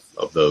fan of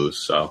those.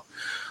 So,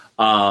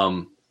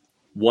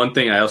 one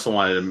thing I also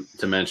wanted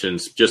to mention,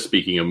 just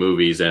speaking of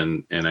movies,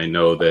 and I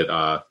know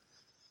that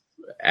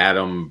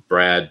Adam,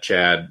 Brad,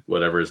 Chad,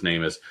 whatever his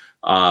name is,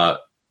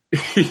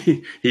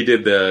 he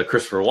did the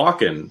Christopher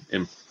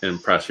Walken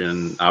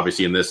impression.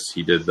 Obviously, in this,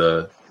 he did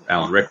the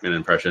Alan Rickman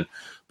impression,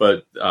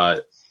 but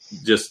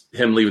just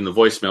him leaving the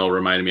voicemail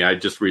reminded me, I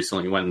just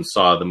recently went and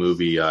saw the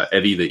movie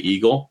Eddie the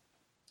Eagle,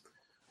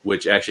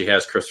 which actually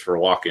has Christopher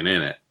Walken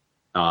in it.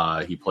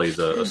 He plays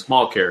a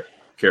small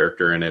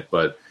character in it,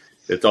 but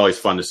it's always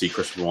fun to see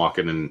Christopher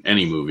Walken in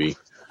any movie.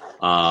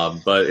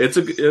 But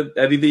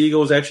Eddie the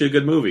Eagle is actually a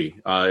good movie.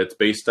 It's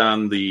based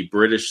on the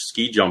British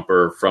ski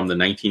jumper from the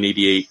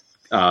 1988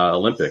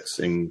 Olympics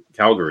in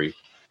Calgary,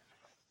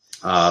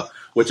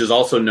 which is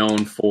also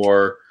known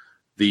for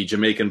the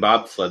Jamaican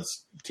bobsled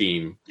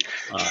team.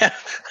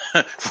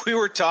 We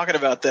were talking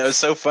about that. It was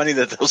so funny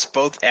that those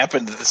both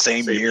happened the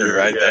same year.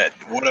 Right? Yeah.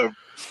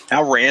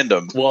 How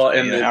random. Well,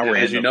 and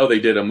as you know, they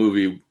did a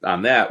movie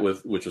on that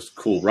which was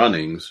Cool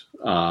Runnings.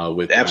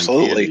 With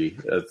absolutely,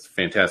 it's a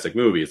fantastic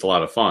movie. It's a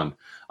lot of fun.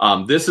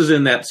 This is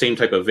in that same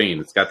type of vein.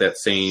 It's got that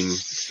same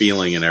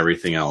feeling and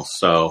everything else.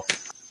 So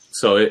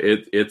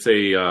it's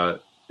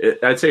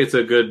I'd say it's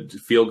a good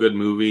feel good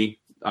movie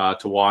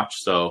to watch.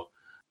 So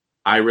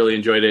I really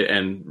enjoyed it.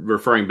 And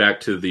referring back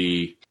to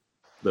the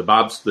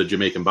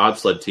Jamaican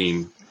bobsled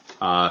team,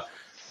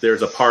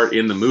 there's a part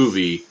in the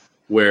movie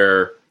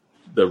where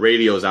the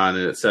radio's on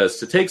and it says,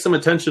 to take some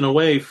attention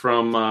away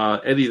from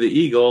Eddie the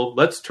Eagle,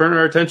 let's turn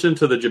our attention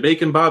to the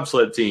Jamaican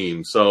bobsled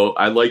team. So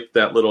I like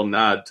that little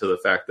nod to the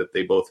fact that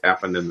they both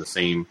happened in the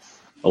same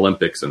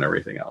Olympics and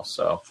everything else.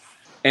 So,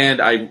 and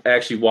I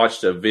actually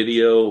watched a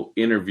video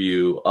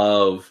interview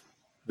of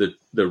the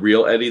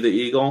real Eddie the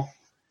Eagle.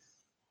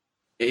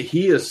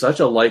 He is such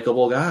a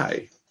likable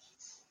guy.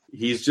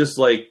 He's just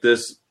like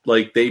this,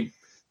 like they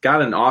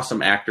got an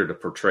awesome actor to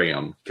portray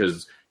him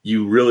because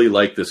you really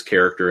like this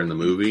character in the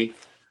movie.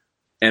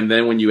 And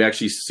then when you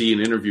actually see an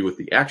interview with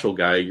the actual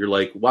guy, you're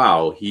like,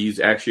 wow,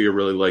 he's actually a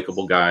really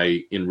likable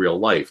guy in real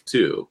life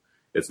too.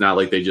 It's not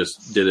like they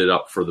just did it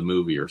up for the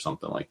movie or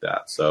something like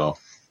that. So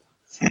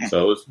it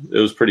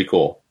was pretty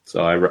cool.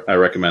 So I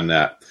recommend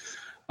that.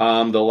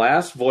 The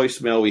last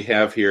voicemail we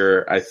have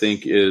here, I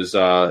think is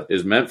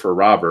meant for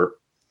Robert.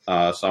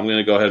 So I'm going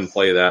to go ahead and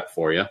play that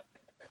for you.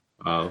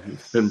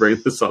 And bring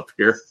this up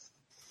here.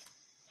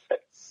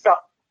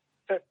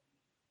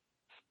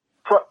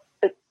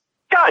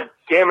 God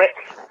damn it!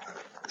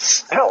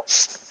 Hell,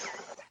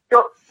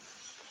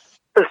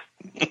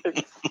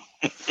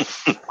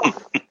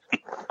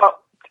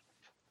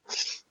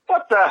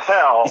 what the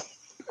hell?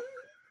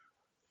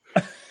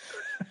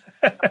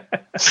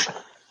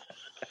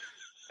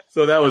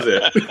 So that was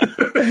it.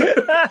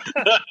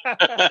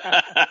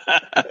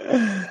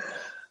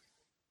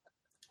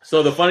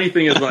 So the funny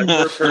thing is, when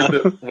I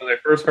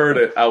first heard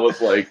it, I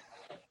was like,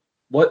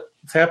 what's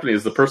happening?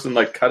 Is the person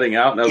like cutting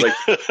out? And I was like,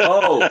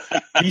 oh,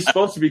 he's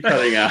supposed to be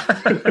cutting out.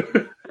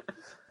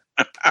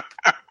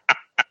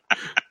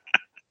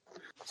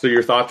 So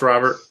your thoughts,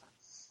 Robert?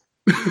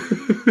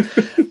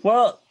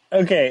 Well,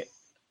 okay.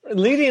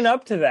 Leading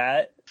up to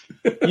that,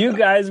 you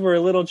guys were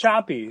a little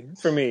choppy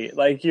for me.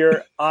 Like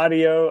your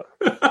audio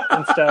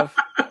and stuff.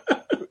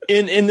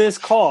 In this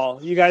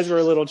call, you guys were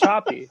a little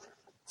choppy.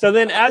 So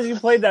then as you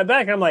played that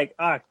back, I'm like,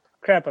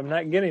 crap, I'm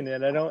not getting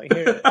it. I don't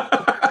hear it.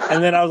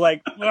 And then I was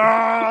like,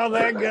 oh,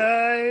 that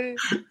guy.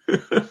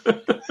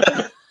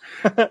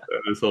 That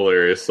is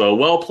hilarious. So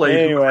well played.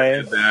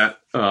 Anyway. Did that.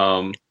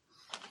 All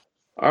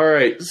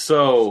right.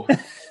 So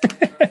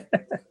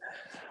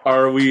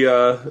are we,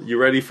 you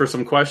ready for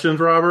some questions,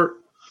 Robert?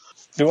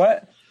 Do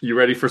what? You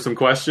ready for some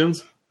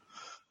questions?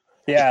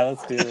 Yeah,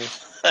 let's do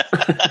this.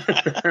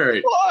 All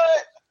right.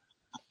 What?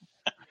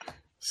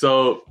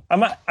 So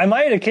I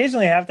might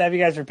occasionally have to have you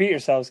guys repeat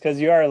yourselves because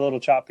you are a little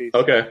choppy.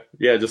 okay,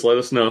 yeah, just let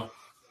us know.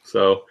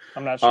 So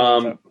I'm not sure.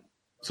 What's up.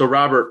 so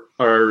Robert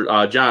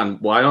or John,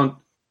 what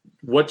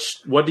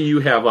do you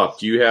have up?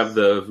 Do you have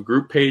the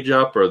group page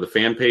up or the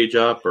fan page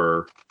up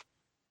or?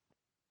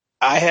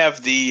 I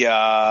have the.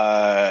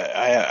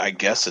 I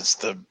guess it's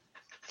the.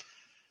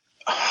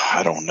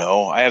 I don't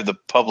know. I have the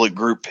public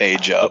group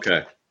page up.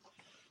 Okay.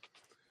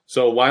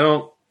 So why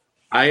don't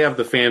I have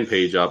the fan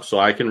page up so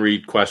I can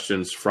read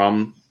questions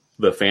from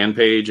the fan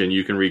page and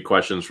you can read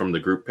questions from the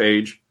group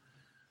page.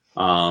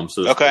 So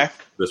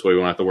this way we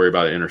don't have to worry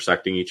about it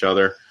intersecting each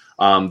other.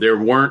 There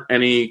weren't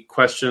any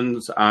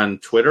questions on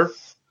Twitter,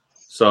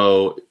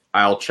 so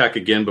I'll check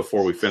again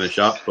before we finish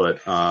up,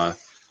 but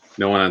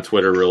no one on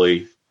Twitter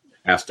really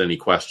asked any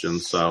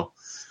questions. So,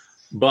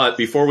 but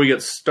before we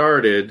get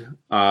started,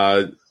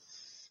 I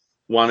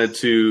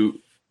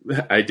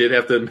did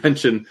have to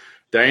mention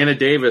Diana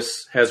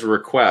Davis has a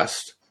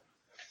request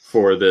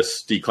for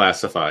this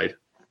declassified.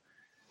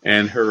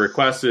 And her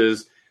request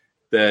is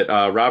that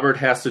Robert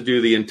has to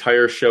do the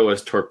entire show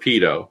as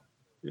Torpedo.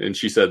 And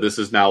she said, this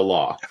is now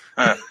law.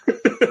 I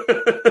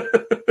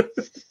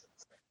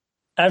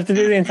have to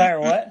do the entire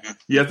what?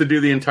 You have to do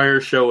the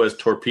entire show as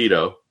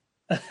Torpedo.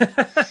 I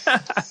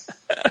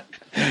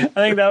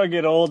think that would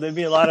get old. It'd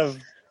be a lot of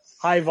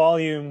high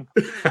volume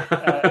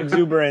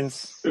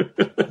exuberance.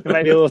 It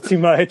might be a little too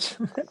much.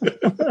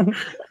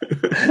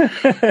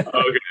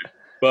 Okay.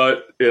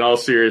 But in all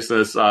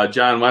seriousness,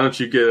 John, why don't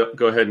you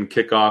go ahead and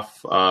kick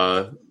off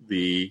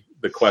the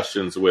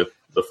questions with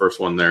the first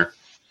one there?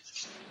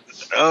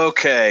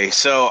 Okay,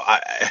 so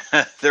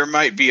there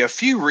might be a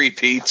few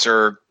repeats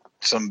or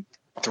some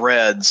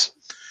threads.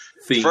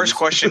 The first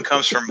question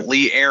comes from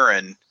Lee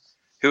Aaron,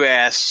 who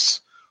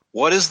asks,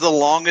 what is the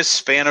longest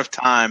span of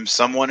time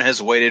someone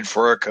has waited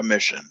for a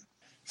commission?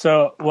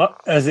 So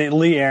what is it?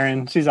 Lee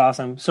Aaron, she's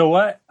awesome. So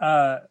what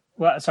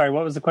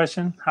was the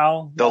question?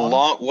 How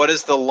long? What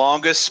is the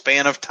longest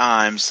span of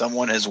time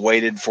someone has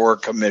waited for a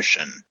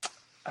commission?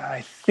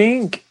 I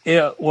think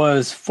it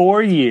was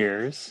 4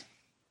 years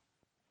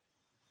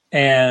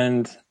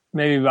and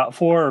maybe about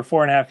 4 or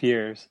 4.5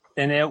 years.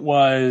 And it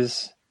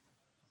was,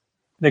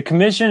 the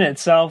commission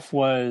itself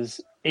was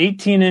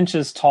 18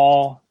 inches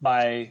tall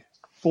by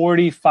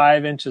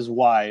 45 inches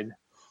wide.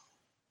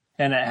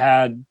 And it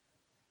had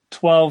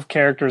 12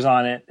 characters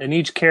on it. And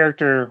each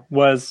character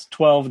was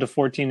 12 to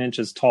 14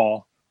 inches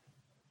tall.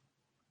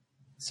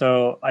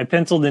 So I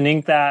penciled and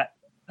inked that.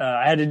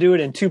 I had to do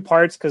it in 2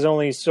 parts because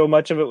only so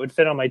much of it would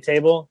fit on my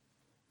table.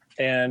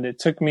 And it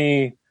took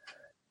me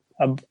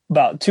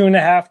about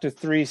 2.5 to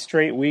 3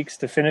 straight weeks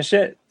to finish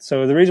it.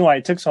 So the reason why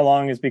it took so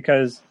long is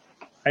because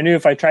I knew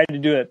if I tried to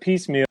do it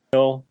piecemeal,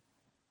 a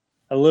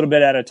little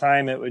bit at a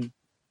time, it would,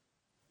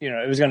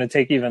 it was going to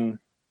take even,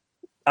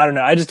 I don't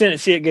know. I just didn't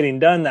see it getting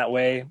done that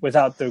way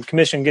without the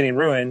commission getting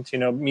ruined,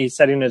 me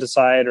setting it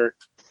aside or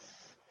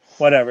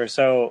whatever.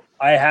 So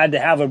I had to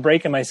have a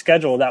break in my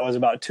schedule that was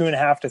about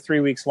 2.5 to 3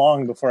 weeks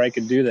long before I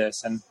could do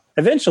this. And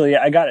eventually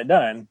I got it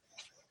done,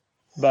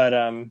 but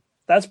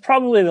that's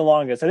probably the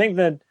longest. I think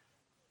that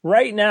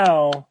right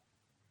now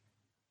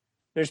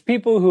there's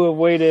people who have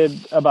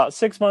waited about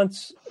 6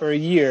 months or a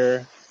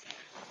year.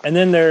 And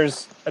then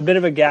there's a bit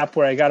of a gap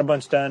where I got a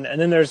bunch done. And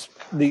then there's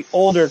the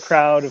older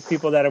crowd of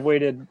people that have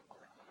waited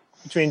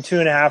between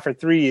 2.5 or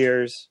 3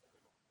 years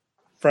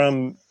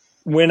from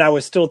when I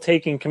was still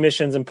taking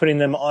commissions and putting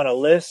them on a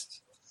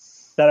list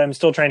that I'm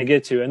still trying to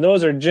get to. And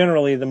those are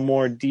generally the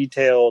more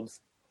detailed,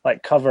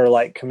 like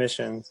cover-like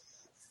commissions.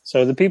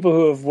 So the people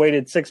who have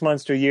waited 6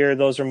 months to a year,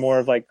 those are more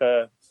of like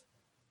the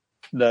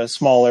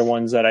smaller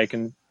ones that I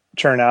can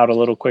churn out a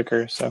little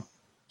quicker. So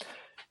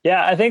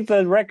yeah, I think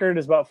the record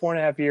is about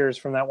 4.5 years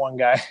from that one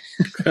guy.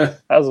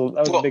 that was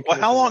a big. Well,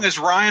 how long has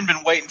Ryan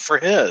been waiting for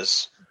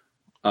his?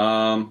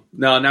 No,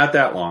 not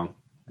that long.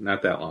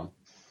 Not that long.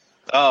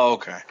 Oh,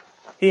 okay.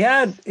 He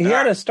had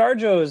a Star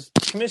Joe's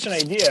commission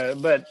idea,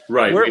 but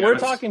right, we're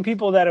talking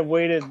people that have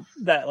waited,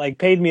 that like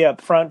paid me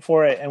up front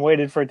for it and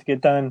waited for it to get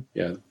done.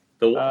 Yeah.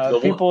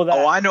 People that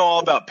I know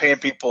all about paying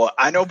people.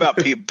 I know about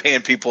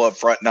paying people up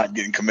front, not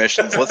getting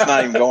commissions. Let's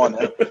not even go on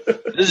that.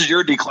 This is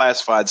your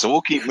declassified, so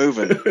we'll keep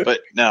moving.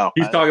 But no,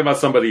 he's talking about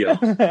somebody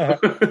else. No,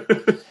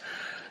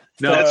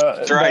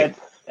 that's right.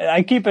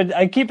 I keep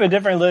a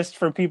different list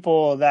for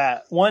people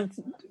that want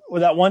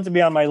to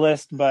be on my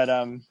list, but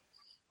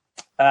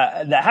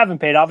that haven't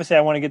paid. Obviously,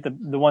 I want to get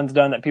the ones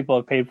done that people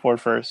have paid for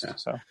first. Yeah.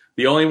 So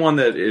the only one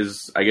that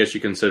is, I guess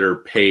you consider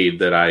paid,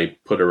 that I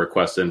put a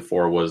request in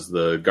for was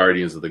the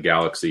Guardians of the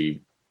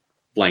Galaxy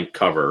blank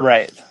cover.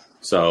 Right.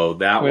 So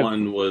that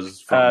one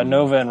was from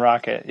Nova and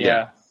Rocket.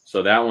 Yeah.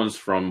 So that one's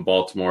from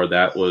Baltimore.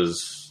 That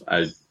was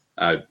months.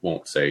 I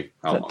won't say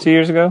how long. 2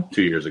 years ago?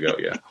 2 years ago,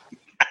 yeah.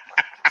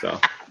 So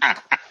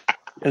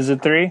is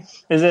it 3?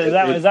 Is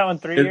that one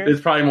 3 years?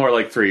 It's probably more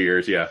like 3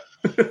 years, yeah.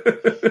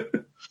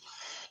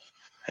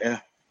 Yeah.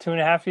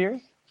 2.5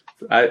 years?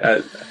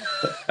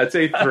 I'd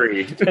say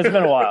 3. It's been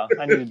a while.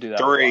 I need to do that.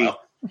 3.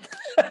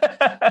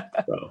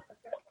 So.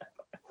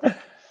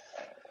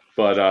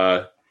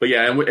 But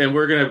yeah, and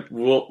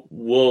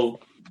we'll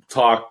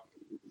talk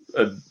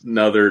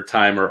another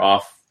time or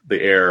off the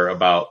air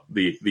about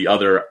the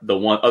other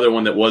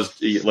one that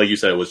was, like you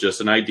said, it was just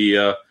an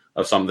idea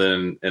of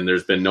something, and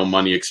there's been no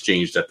money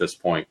exchanged at this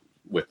point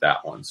with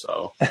that one.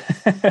 So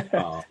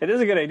it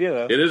is a good idea,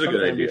 though. It is a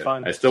good idea.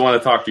 I still want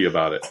to talk to you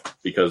about it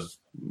because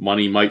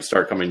money might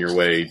start coming your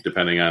way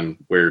depending on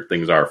where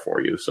things are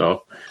for you.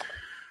 So,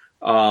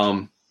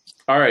 all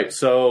right.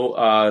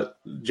 So,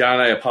 John,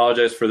 I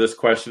apologize for this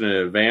question in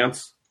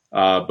advance,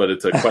 but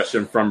it's a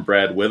question from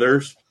Brad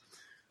Withers,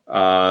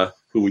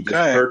 who we just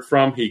heard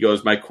from. He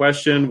goes, my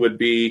question would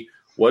be,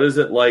 what is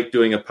it like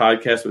doing a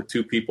podcast with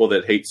two people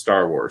that hate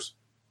Star Wars?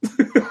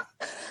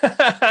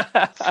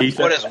 He said,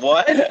 what is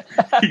what?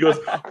 He goes,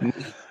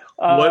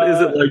 what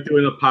is it like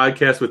doing a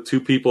podcast with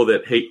two people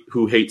that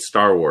hate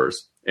Star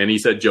Wars? And he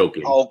said,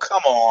 joking. Oh,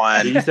 come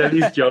on. He said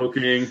he's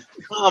joking.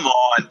 Come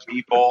on,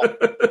 people.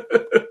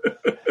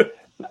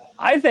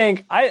 I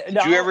think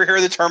Did you ever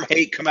hear the term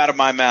hate come out of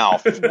my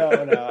mouth?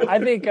 No. I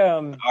think.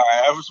 All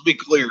right, I was to be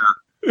clear.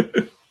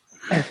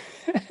 I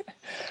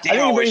think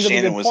it brings up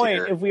a good point.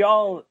 Here.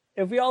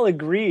 If we all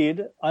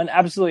agreed on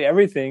absolutely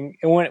everything,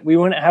 we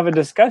wouldn't have a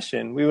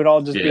discussion. We would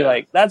all just be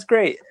like, "That's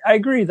great. I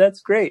agree.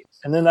 That's great."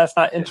 And then that's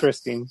not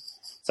interesting.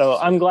 So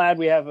I'm glad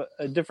we have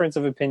a difference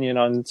of opinion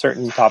on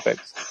certain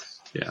topics.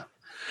 Yeah,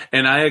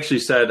 and I actually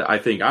said, I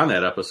think on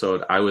that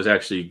episode, I was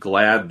actually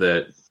glad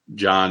that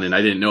John, and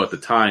I didn't know at the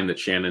time that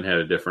Shannon had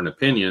a different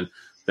opinion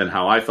than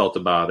how I felt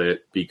about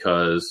it,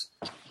 because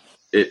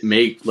it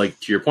to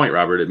your point,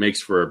 Robert, it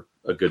makes for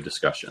a good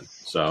discussion.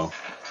 So,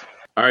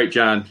 all right,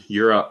 John,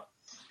 you're up.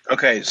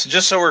 Okay, so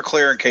just so we're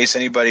clear, in case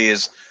anybody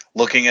is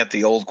looking at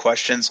the old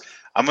questions,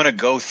 I'm going to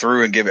go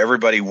through and give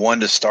everybody one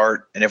to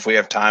start, and if we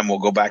have time, we'll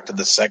go back to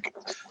the second.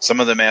 Some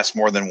of them ask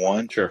more than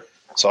one. Sure.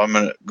 So I'm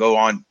going to go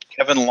on.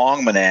 Kevin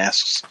Longman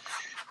asks,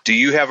 do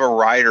you have a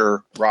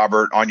writer,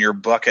 Robert, on your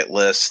bucket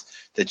list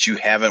that you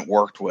haven't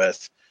worked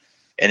with?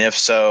 And if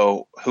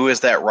so, who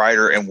is that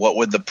writer and what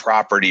would the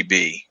property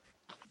be?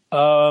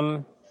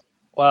 Wow,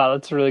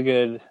 that's a really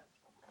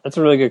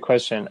good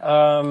question.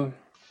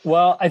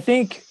 Well, I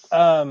think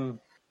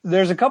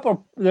there's a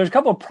couple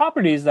of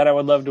properties that I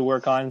would love to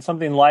work on.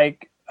 Something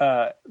like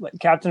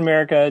Captain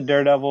America,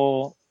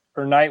 Daredevil,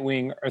 or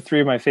Nightwing are three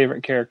of my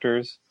favorite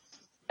characters.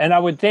 And I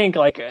would think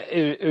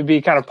it would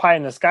be kind of pie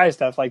in the sky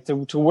stuff, like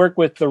to work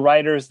with the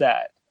writers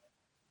that,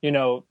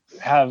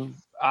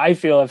 I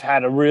feel have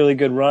had a really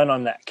good run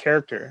on that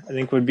character. I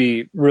think would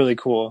be really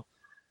cool.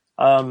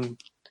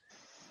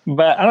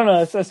 But I don't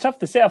know. It's tough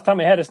to say off the top of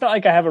my head. It's not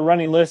like I have a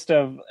running list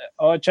of,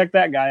 check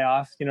that guy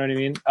off. You know what I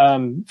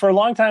mean? For a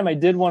long time, I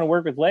did want to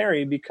work with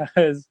Larry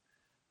because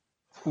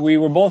we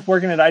were both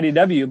working at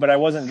IDW, but I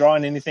wasn't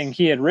drawing anything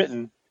he had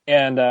written.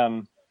 And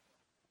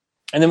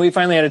then we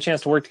finally had a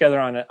chance to work together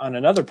on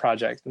another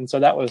project. And so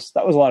that was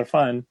a lot of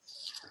fun.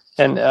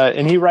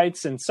 And he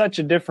writes in such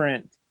a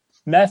different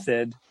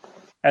method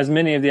as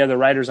many of the other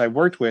writers I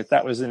worked with.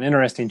 That was an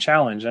interesting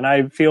challenge. And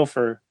I feel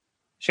for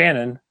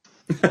Shannon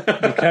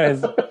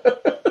because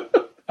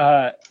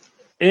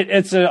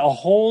it's a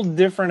whole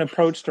different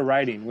approach to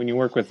writing when you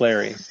work with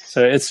Larry.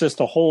 So it's just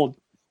a whole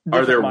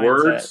different Are there mindset.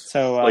 words?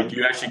 So do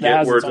you actually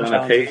get words on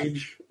a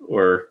page?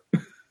 Or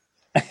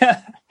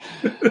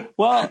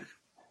well,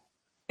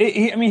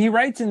 he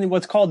writes in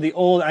what's called the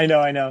old. I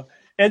know.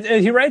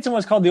 He writes in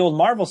what's called the old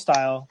Marvel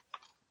style,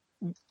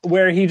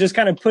 where he just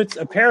kind of puts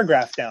a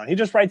paragraph down. He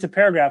just writes a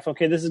paragraph.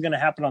 Okay, this is going to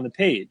happen on the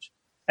page,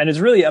 and it's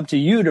really up to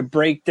you to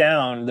break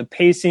down the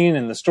pacing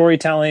and the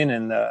storytelling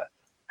and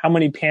how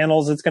many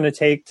panels it's going to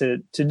take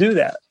to do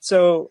that.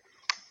 So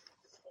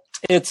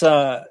it's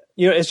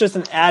it's just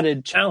an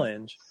added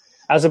challenge,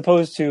 as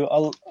opposed to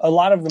a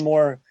lot of the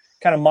more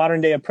kind of modern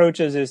day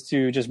approaches is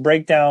to just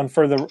break down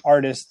for the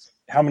artist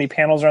how many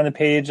panels are on the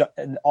page,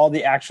 all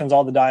the actions,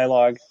 all the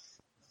dialogue.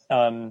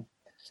 And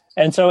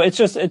so it's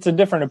a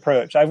different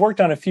approach. I've worked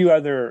on a few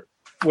other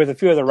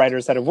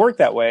writers that have worked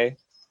that way.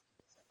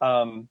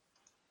 But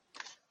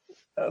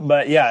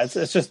yeah,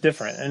 it's just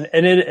different.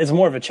 And it's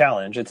more of a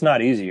challenge. It's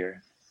not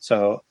easier.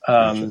 So,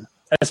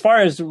 as far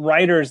as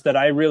writers that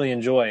I really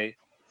enjoy,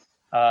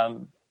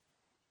 they're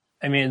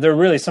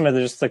really some of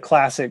the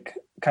classic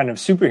kind of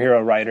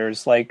superhero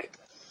writers like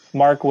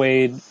Mark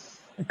Waid,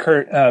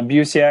 Kurt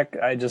Busiek.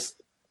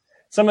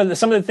 Some of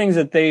the things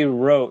that they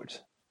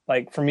wrote,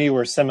 like for me,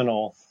 were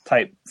seminal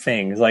type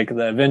things, like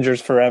the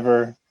Avengers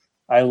Forever.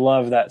 I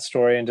love that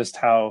story and just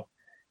how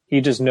he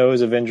just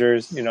knows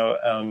Avengers. I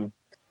don't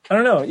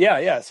know.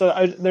 Yeah. So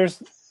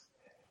there's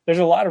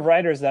a lot of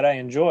writers that I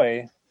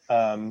enjoy.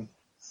 I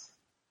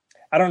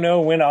don't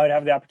know when I would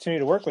have the opportunity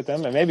to work with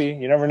them, and maybe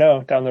you never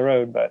know down the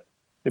road, but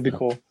it'd be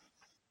cool.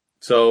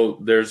 So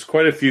there's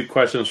quite a few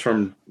questions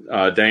from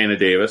Diana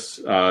Davis.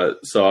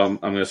 So I'm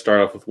going to start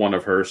off with one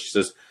of hers. She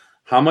says,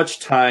 how much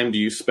time do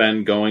you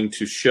spend going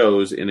to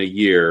shows in a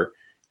year?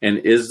 And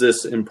is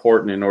this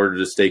important in order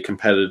to stay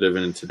competitive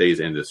in today's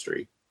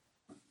industry?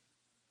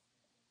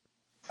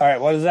 All right.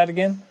 What is that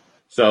again?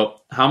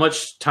 So how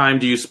much time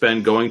do you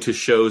spend going to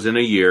shows in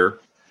a year?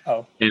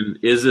 Oh. And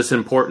is this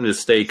important to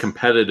stay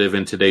competitive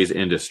in today's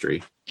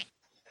industry?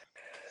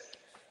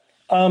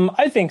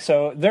 I think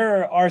so.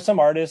 There are some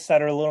artists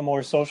that are a little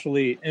more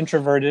socially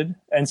introverted,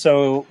 and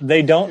so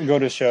they don't go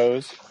to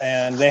shows,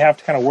 and they have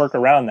to kind of work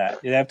around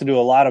that. They have to do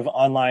a lot of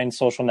online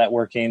social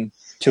networking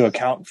to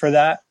account for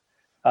that.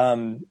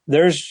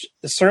 There's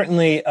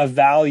certainly a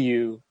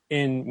value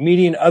in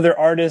meeting other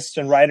artists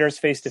and writers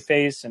face to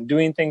face and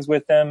doing things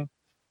with them,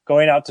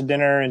 going out to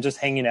dinner and just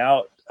hanging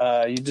out.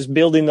 You just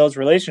building those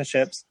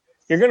relationships.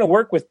 You're going to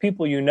work with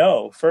people you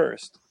know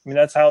first. I mean,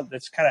 that's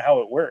kind of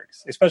how it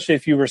works, especially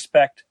if you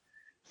respect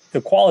the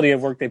quality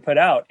of work they put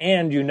out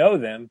and you know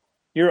them,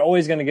 you're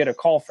always going to get a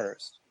call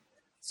first.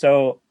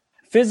 So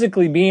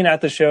physically being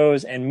at the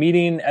shows and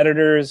meeting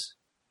editors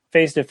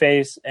face to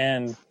face,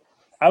 and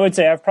I would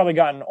say I've probably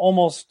gotten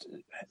almost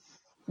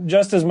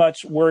just as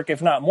much work, if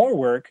not more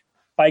work,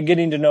 by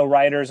getting to know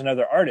writers and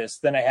other artists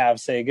than I have,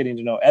 say, getting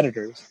to know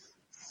editors.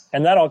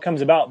 And that all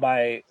comes about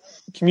by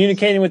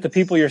communicating with the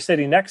people you're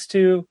sitting next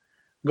to,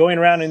 going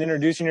around and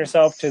introducing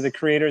yourself to the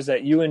creators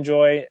that you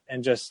enjoy,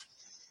 and just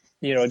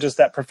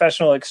that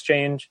professional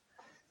exchange.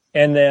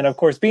 And then, of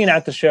course, being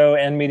at the show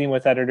and meeting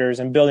with editors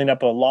and building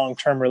up a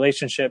long-term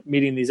relationship,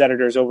 meeting these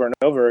editors over and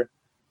over,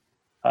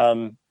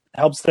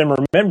 helps them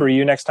remember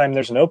you next time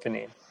there's an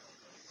opening.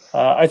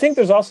 I think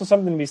there's also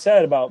something to be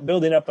said about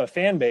building up a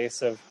fan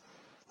base of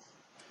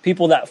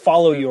people that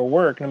follow your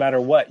work no matter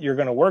what you're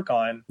going to work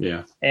on.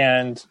 Yeah.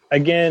 And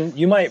again,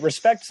 you might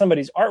respect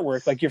somebody's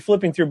artwork. Like you're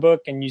flipping through a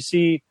book and you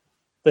see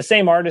the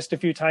same artist a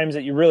few times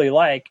that you really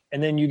like,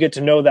 and then you get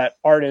to know that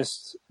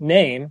artist's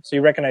name, so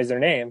you recognize their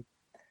name.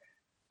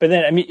 But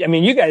then, I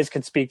mean, you guys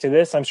could speak to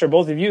this. I'm sure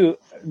both of you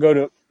go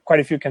to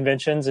quite a few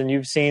conventions, and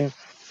you've seen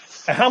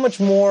how much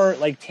more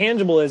like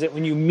tangible is it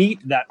when you meet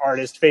that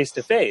artist face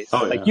to face.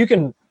 Like you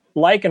can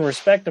like and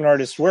respect an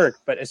artist's work,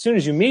 but as soon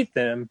as you meet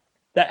them,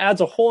 that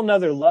adds a whole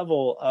nother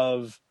level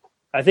of,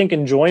 I think,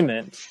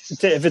 enjoyment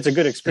if it's a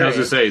good experience. I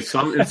was going to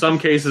say, in some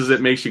cases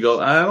it makes you go,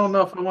 I don't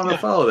know if I want to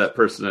follow that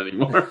person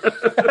anymore.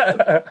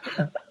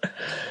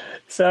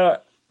 So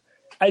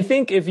I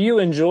think if you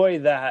enjoy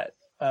that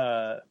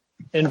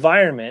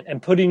environment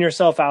and putting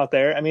yourself out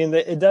there, I mean,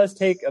 it does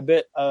take a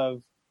bit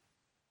of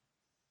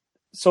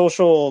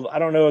social, I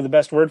don't know the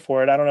best word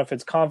for it. I don't know if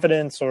it's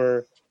confidence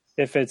or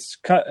if it's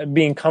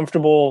being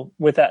comfortable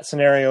with that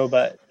scenario,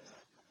 but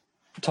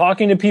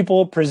talking to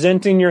people,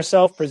 presenting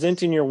yourself,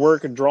 presenting your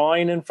work,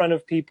 drawing in front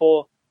of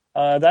people,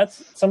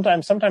 that's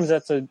sometimes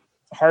that's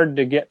hard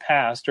to get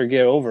past or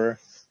get over.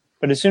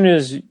 But as soon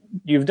as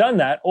you've done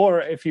that,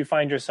 or if you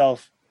find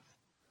yourself,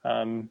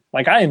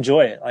 like I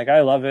enjoy it, like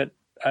I love it.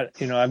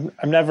 I'm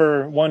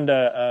never one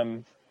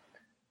to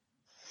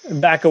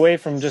back away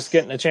from just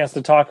getting a chance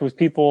to talk with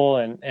people,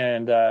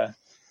 and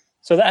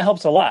so that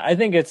helps a lot. I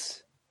think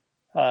it's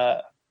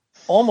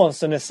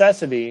almost a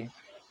necessity.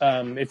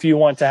 If you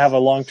want to have a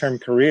long-term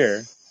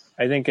career,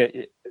 I think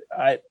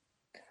I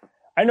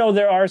know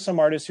there are some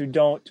artists who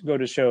don't go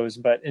to shows,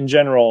 but in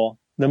general,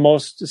 the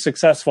most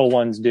successful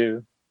ones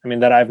do. I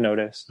mean, that I've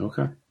noticed.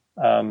 Okay.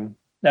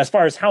 As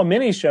far as how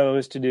many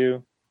shows to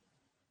do,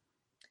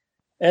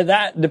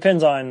 that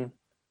depends on,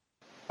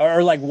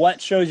 or like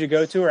what shows you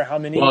go to or how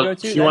many you go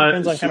to. That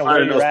depends on kind of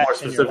where you're at. More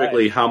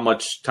specifically, how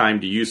much time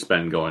do you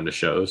spend going to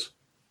shows?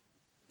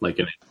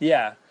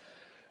 Yeah.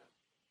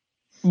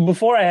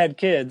 Before I had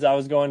kids, I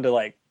was going to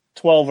like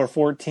 12 or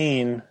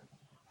 14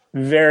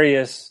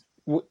 various.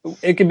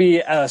 It could be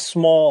a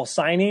small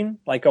signing,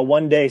 like a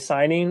one-day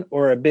signing,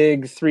 or a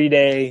big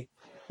 3-day,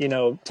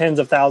 tens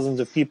of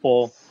thousands of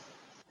people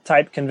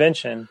type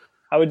convention.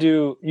 I would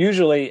do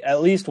usually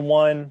at least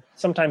one,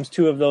 sometimes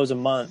two of those a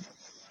month.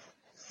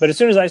 But as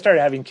soon as I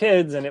started having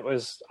kids, and it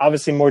was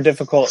obviously more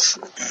difficult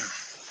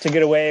to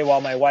get away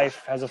while my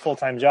wife has a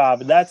full-time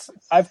job,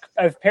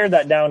 I've pared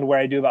that down to where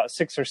I do about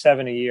 6 or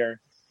 7 a year.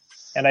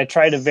 And I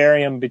try to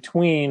vary them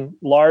between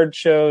large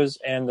shows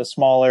and the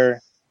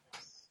smaller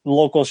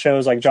local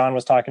shows like John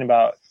was talking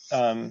about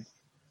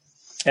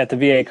at the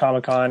VA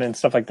Comic-Con and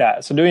stuff like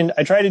that. So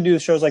I try to do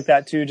shows like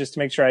that too, just to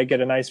make sure I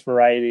get a nice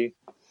variety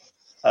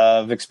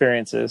of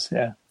experiences.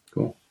 Yeah.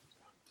 Cool.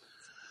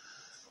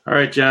 All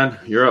right, John,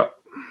 you're up.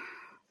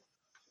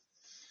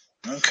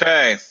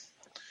 Okay.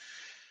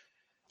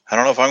 I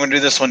don't know if I'm going to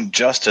do this one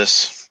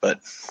justice, but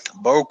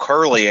Bo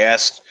Curley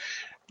asked,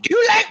 "Do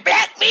you like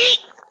black meat?"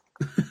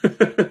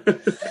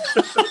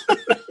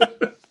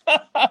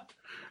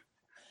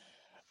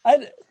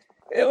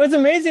 It was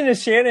amazing that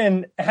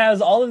Shannon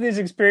has all of these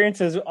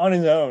experiences on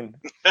his own.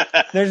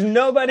 There's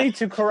nobody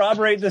to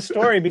corroborate the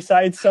story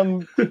besides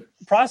some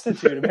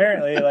prostitute,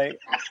 apparently. Like,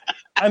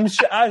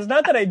 it's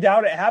not that I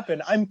doubt it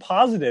happened. I'm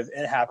positive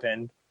it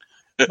happened.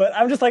 But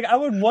I'm just like, I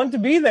would want to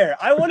be there.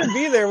 I want to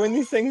be there when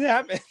these things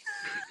happen.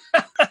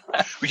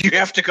 You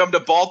have to come to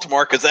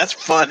Baltimore because that's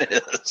fun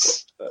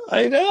is.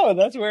 I know.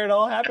 That's where it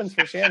all happens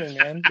for Shannon,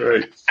 man.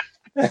 Right.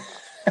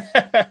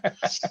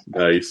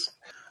 Nice.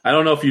 I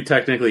don't know if you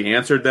technically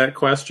answered that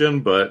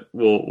question, but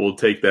we'll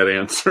take that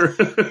answer.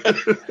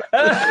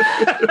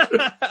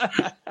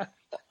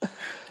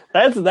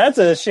 That's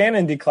a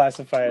Shannon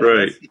declassifier.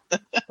 Right.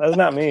 That's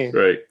not me.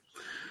 Right.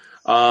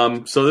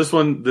 So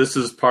this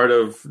is part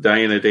of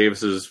Diana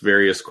Davis's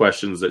various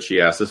questions that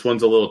she asked. This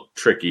one's a little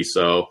tricky.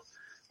 So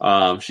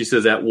she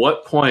says, at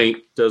what point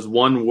does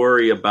one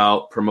worry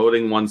about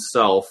promoting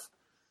oneself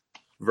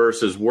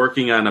versus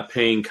working on a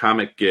paying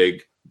comic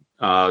gig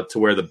to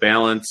where the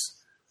balance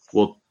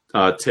will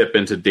tip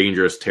into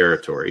dangerous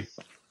territory?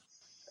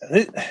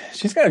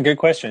 She's got a good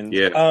question.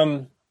 Yeah.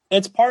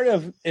 It's part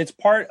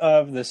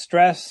of the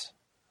stress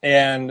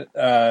and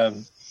the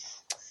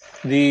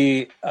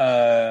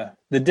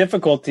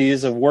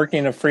difficulties of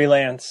working a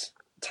freelance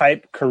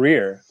type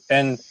career.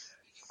 And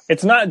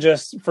it's not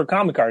just for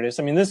comic artists.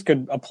 I mean, this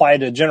could apply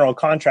to general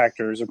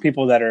contractors or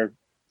people that are,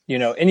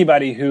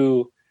 anybody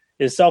who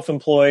is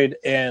self-employed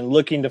and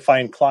looking to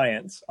find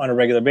clients on a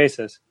regular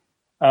basis.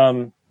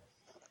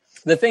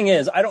 The thing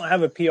is, I don't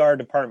have a PR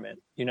department.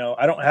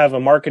 I don't have a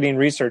marketing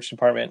research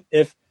department.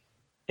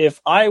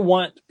 If I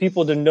want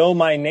people to know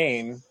my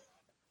name,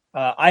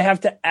 I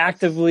have to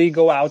actively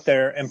go out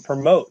there and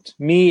promote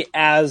me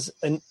as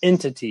an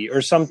entity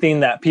or something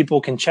that people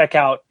can check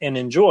out and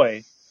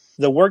enjoy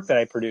the work that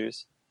I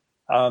produce.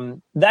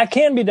 That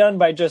can be done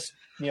by just,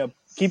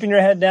 keeping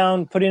your head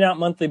down, putting out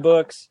monthly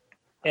books,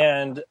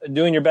 and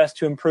doing your best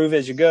to improve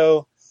as you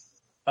go.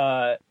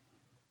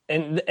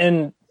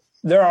 And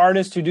there are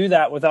artists who do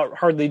that without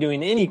hardly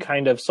doing any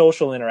kind of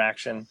social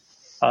interaction.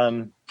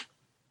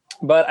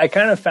 But I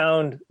kind of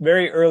found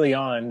very early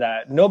on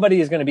that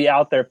nobody is going to be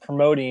out there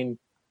promoting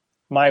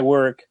my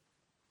work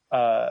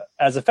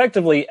as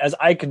effectively as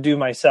I could do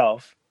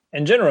myself.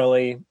 And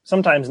generally,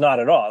 sometimes not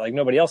at all. Like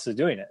nobody else is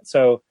doing it.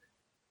 So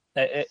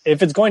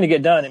if it's going to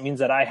get done, it means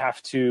that I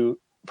have to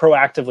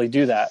proactively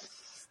do that.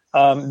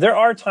 There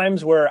are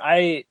times where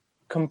I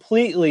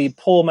completely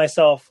pull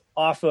myself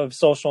off of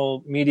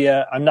social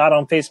media. I'm not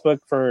on Facebook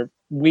for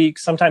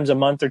weeks, sometimes a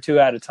month or two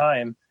at a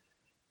time.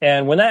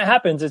 And when that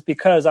happens, it's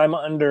because I'm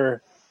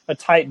under a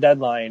tight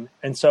deadline.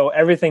 And so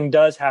everything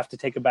does have to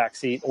take a back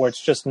seat or it's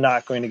just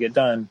not going to get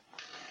done.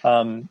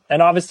 And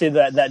obviously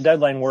that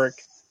deadline work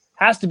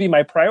has to be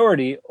my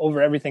priority over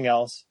everything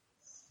else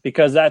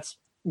because that's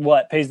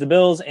what pays the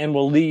bills and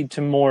will lead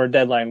to more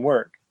deadline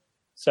work.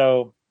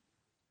 So,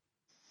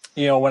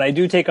 when I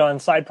do take on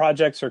side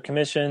projects or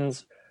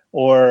commissions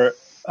or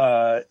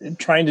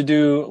trying to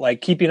do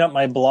like keeping up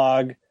my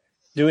blog,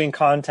 doing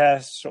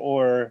contests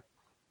or,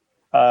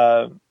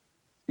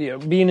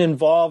 being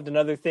involved in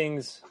other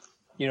things,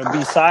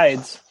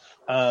 besides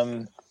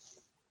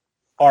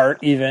art,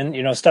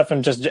 even, stuff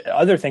and just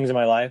other things in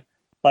my life.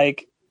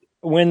 Like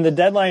when the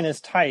deadline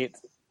is tight,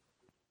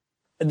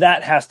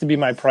 that has to be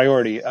my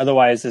priority.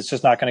 Otherwise, it's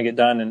just not going to get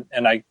done.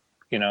 And I,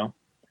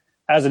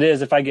 as it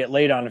is, if I get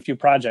late on a few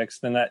projects,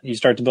 then that you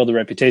start to build a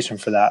reputation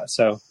for that.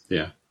 So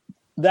yeah,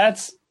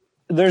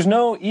 there's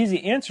no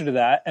easy answer to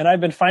that. And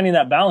I've been finding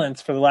that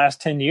balance for the last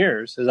 10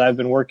 years as I've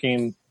been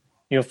working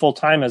full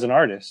time as an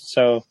artist.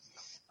 So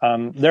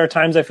there are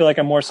times I feel like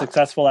I'm more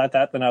successful at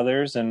that than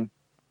others. And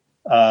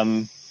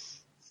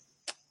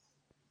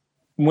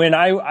when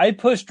I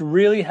pushed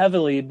really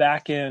heavily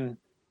back in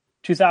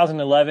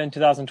 2011,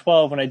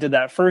 2012, when I did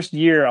that first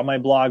year on my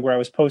blog where I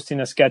was posting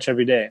a sketch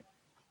every day,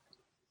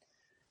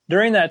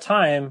 during that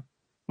time,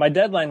 my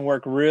deadline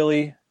work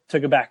really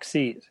took a back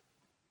seat.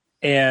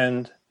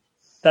 And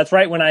that's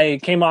right when I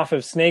came off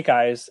of Snake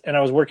Eyes and I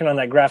was working on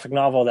that graphic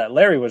novel that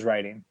Larry was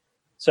writing.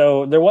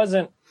 So there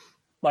wasn't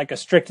like a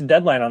strict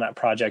deadline on that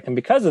project. And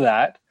because of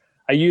that,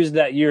 I used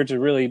that year to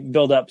really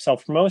build up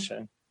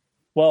self-promotion.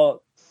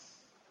 Well,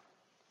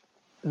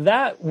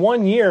 that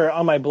 1 year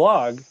on my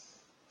blog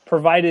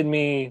provided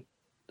me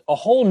a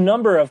whole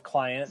number of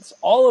clients.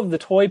 All of the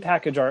toy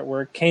package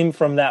artwork came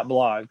from that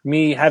blog,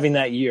 me having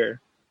that year.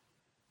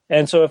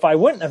 And so if I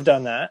wouldn't have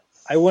done that,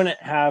 I wouldn't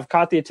have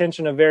caught the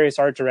attention of various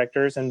art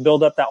directors and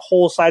build up that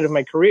whole side of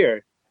my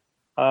career.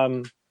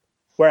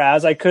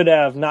 Whereas I could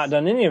have not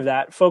done any of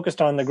that,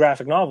 focused on the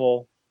graphic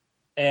novel,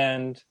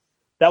 and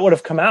that would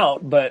have come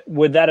out, but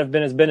would that have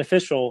been as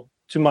beneficial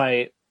to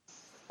my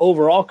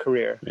overall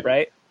career,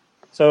 right?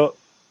 So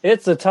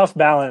it's a tough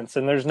balance,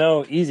 and there's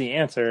no easy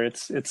answer.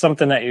 It's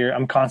something that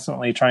I'm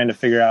constantly trying to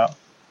figure out.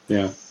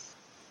 Yeah.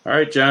 All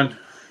right, John.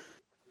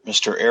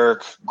 Mr.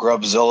 Eric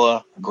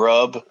Grubzilla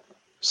Grub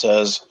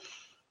says,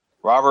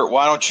 Robert,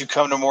 why don't you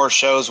come to more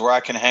shows where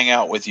I can hang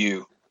out with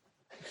you?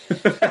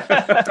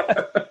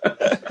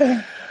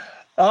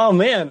 Oh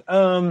man,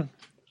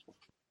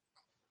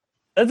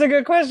 that's a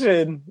good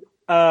question.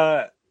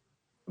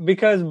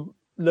 Because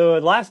the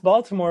last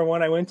Baltimore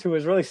one I went to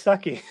was really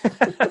sucky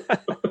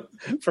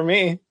for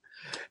me.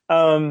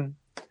 It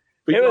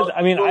was.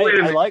 I mean,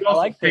 I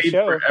like the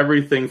show. For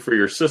everything for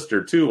your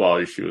sister too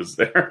while she was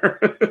there.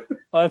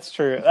 Well, that's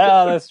true.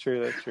 Oh, that's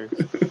true. That's true.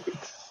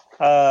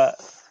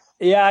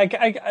 Yeah, I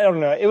don't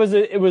know. It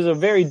was a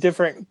very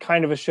different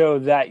kind of a show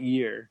that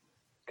year,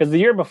 because the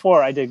year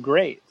before I did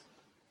great,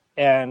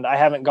 and I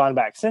haven't gone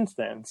back since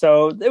then.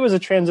 So it was a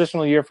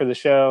transitional year for the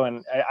show,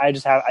 and I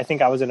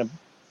think I was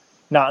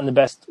not in the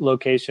best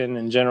location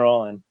in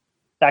general, and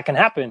that can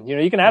happen. You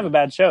know, you can have a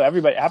bad show.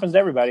 It happens to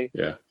everybody.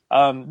 Yeah.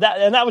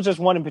 That was just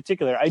one in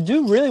particular. I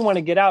do really want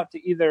to get out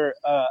to either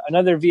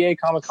another VA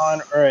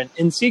Comic-Con or an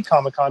NC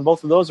Comic-Con.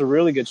 Both of those are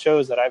really good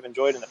shows that I've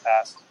enjoyed in the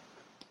past.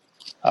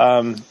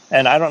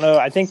 And I don't know.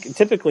 I think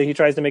typically he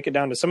tries to make it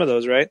down to some of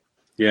those, right?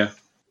 Yeah.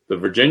 The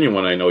Virginia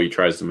one, I know he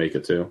tries to make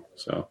it too.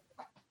 So.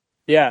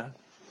 Yeah.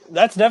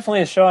 That's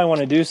definitely a show I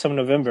want to do some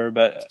November,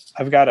 but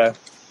I've got to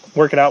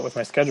work it out with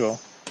my schedule.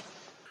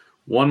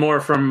 One more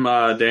from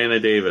Dana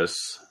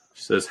Davis.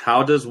 She says,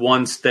 how does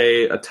one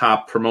stay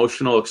atop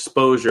promotional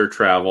exposure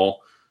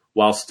travel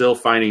while still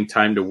finding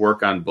time to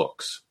work on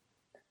books?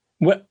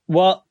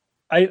 Well,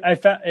 I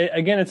found,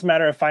 again, it's a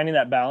matter of finding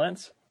that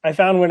balance. I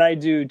found when I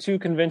do 2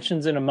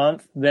 conventions in a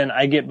month, then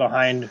I get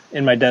behind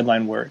in my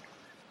deadline work.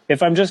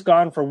 If I'm just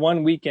gone for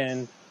one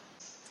weekend,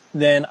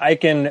 then I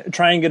can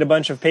try and get a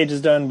bunch of pages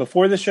done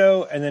before the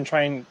show and then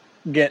try and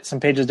get some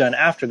pages done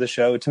after the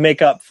show to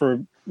make up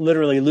for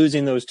literally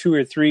losing those 2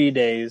 or 3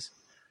 days.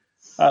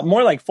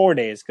 More like 4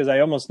 days, because I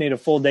almost need a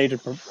full day to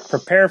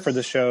prepare for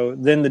the show,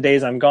 then the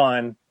days I'm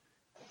gone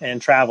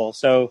and travel.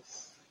 So,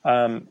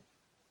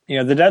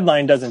 the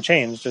deadline doesn't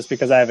change just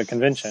because I have a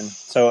convention.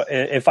 So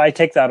if I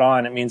take that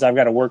on, it means I've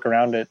got to work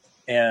around it.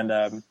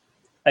 And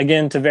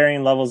again, to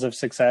varying levels of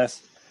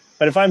success.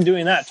 But if I'm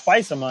doing that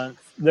twice a month,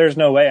 there's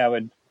no way I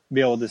would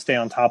be able to stay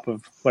on top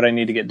of what I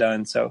need to get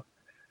done. So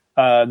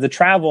the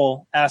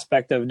travel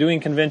aspect of doing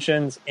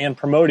conventions and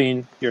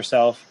promoting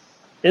yourself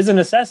is a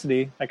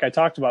necessity, like I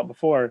talked about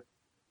before,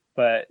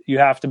 but you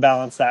have to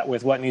balance that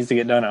with what needs to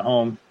get done at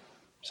home.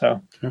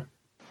 So, all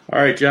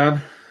right,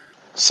 John.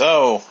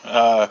 So,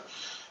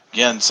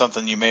 again,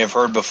 something you may have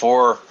heard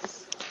before,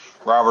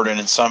 Robert, and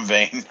in some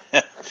vein,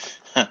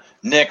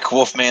 Nick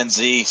Wolfman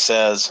Z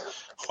says,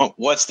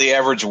 "What's the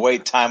average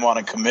wait time on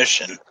a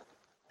commission?"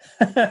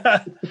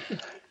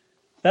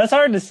 That's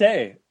hard to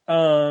say,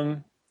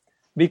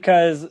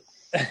 because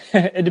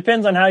it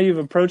depends on how you've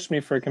approached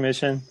me for a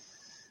commission.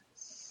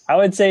 I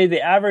would say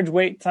the average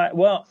wait time.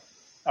 Well,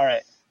 all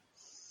right.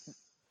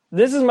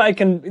 This is my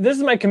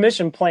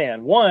commission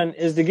plan. One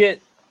is to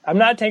get. I'm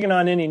not taking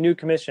on any new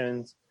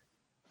commissions,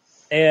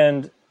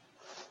 and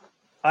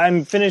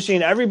I'm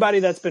finishing everybody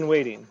that's been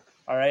waiting.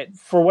 All right,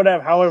 for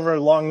however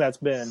long that's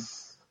been,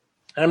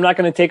 and I'm not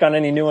going to take on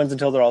any new ones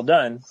until they're all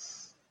done.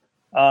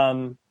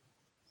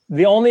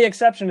 The only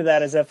exception to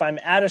that is if I'm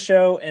at a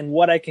show and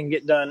what I can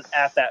get done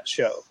at that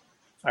show.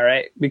 All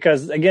right,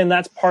 because again,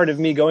 that's part of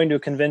me going to a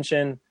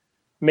convention,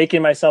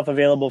 making myself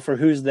available for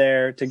who's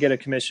there to get a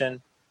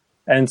commission.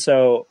 And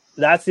so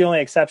that's the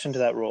only exception to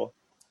that rule.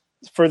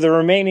 For the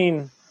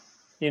remaining,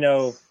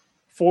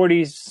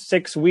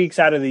 46 weeks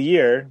out of the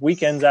year,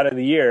 weekends out of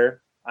the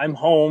year, I'm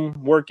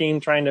home working,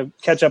 trying to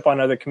catch up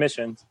on other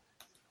commissions.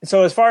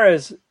 So as far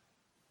as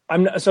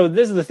so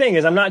this is the thing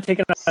is I'm not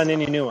taking on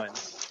any new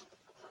ones.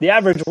 The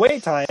average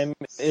wait time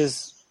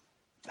is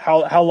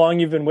how long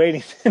you've been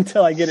waiting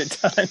until I get it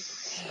done.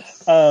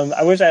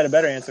 I wish I had a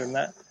better answer than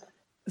that.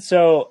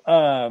 So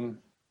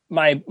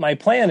my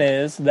plan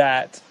is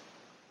that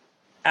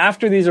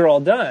after these are all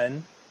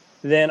done,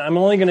 then I'm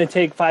only going to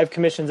take 5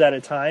 commissions at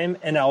a time,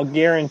 and I'll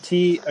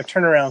guarantee a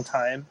turnaround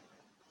time.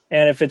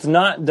 And if it's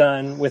not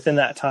done within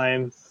that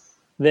time,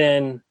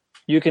 then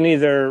you can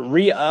either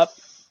re-up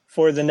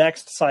for the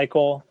next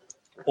cycle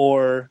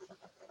or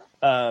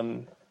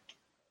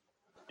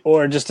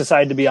just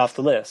decide to be off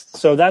the list.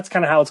 So that's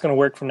kind of how it's going to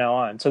work from now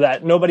on, so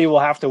that nobody will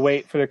have to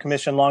wait for their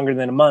commission longer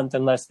than a month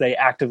unless they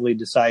actively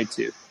decide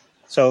to.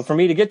 So for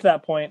me to get to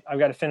that point, I've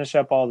got to finish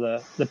up all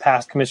the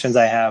past commissions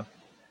I have.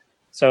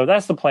 So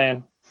that's the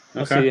plan.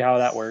 We'll see how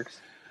that works.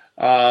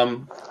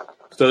 So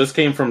this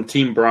came from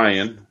Team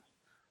Brian.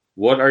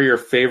 What are your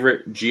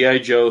favorite G.I.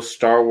 Joe,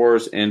 Star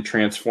Wars, and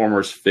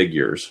Transformers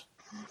figures?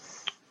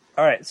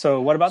 All right,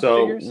 so what about the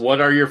figures?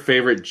 What are your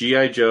favorite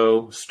G.I.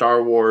 Joe,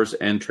 Star Wars,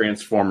 and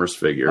Transformers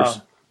figures?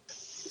 Oh.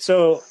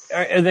 So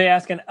are they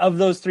asking of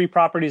those 3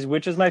 properties,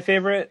 which is my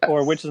favorite,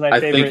 or which is my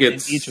favorite I think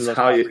it's in each of those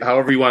properties?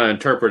 However you want to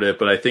interpret it,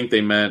 but I think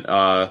they meant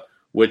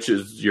which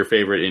is your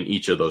favorite in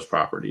each of those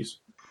properties.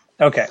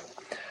 Okay.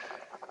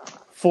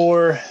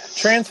 For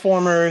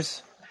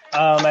Transformers,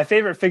 my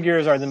favorite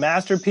figures are the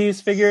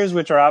Masterpiece figures,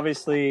 which are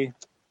obviously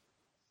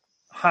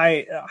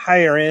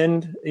higher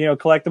end,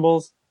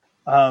 collectibles.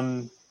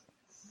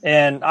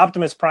 And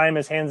Optimus Prime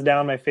is hands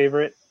down my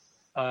favorite,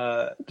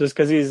 just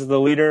because he's the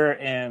leader,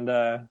 and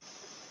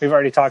we've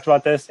already talked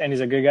about this, and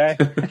he's a good guy.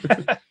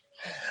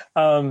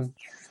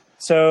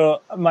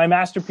 So my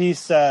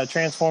Masterpiece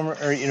Transformer,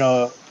 or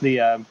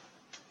the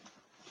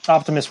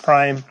Optimus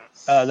Prime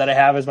that I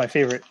have is my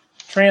favorite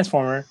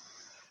Transformer.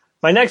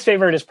 My next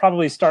favorite is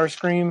probably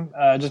Starscream,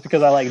 just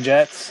because I like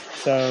jets.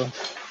 So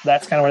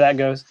that's kind of where that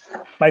goes.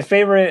 My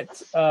favorite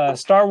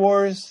Star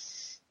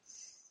Wars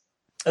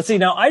let's see.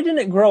 Now, I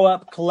didn't grow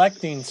up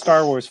collecting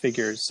Star Wars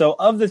figures, so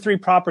of the 3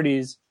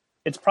 properties,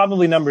 it's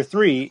probably number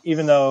 3,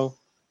 even though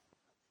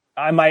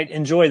I might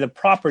enjoy the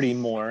property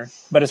more.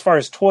 But as far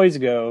as toys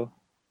go,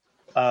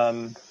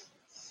 I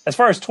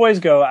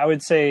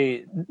would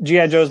say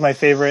G.I. Joe's my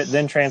favorite,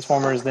 then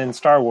Transformers, then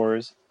Star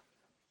Wars,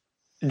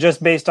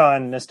 just based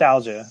on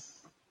nostalgia.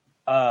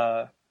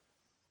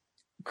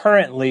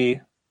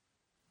 Currently,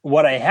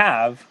 what I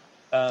have,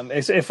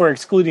 if we're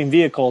excluding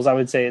vehicles, I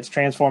would say it's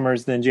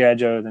Transformers, then G.I.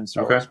 Joe, then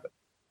Star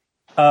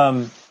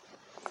Wars.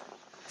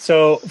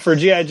 So for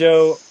G.I.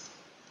 Joe,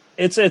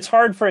 it's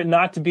hard for it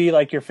not to be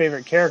like your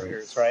favorite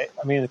characters, right?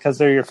 I mean, because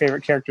they're your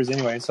favorite characters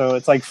anyway. So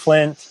it's like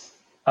Flint,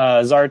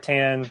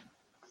 Zartan,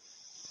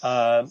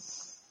 some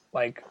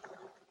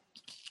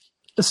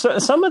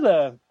of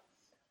the,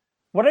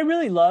 what I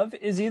really love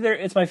is either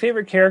it's my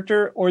favorite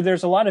character or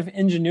there's a lot of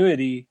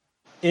ingenuity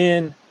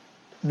in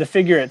the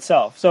figure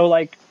itself. So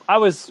like I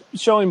was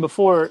showing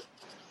before,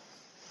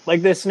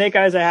 like the Snake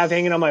Eyes I have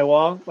hanging on my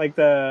wall, like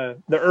the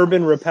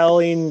urban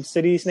repelling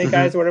city Snake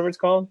Eyes or whatever it's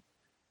called,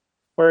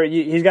 where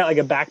he's got like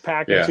a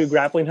backpack and 2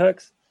 grappling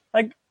hooks.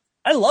 Like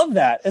I love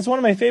that. It's one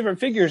of my favorite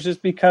figures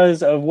just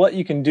because of what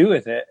you can do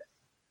with it.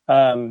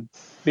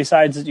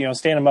 Besides,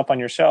 stand them up on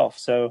your shelf.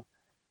 So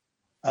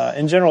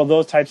in general,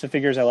 those types of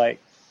figures I like.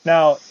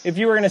 Now, if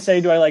you were going to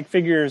say, do I like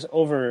figures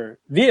over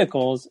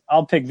vehicles?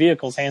 I'll pick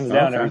vehicles hands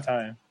down every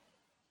time.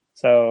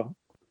 So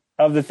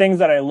of the things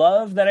that I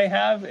love that I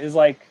have is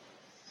like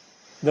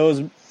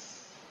those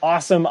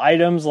awesome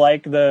items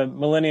like the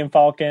Millennium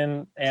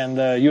Falcon and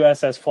the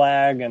USS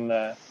Flag and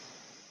the,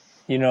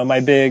 my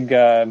big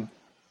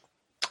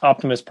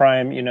Optimus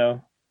Prime,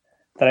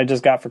 that I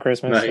just got for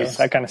Christmas. Nice.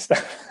 So that kind of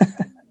stuff.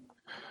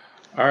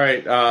 All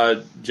right,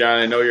 John,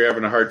 I know you're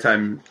having a hard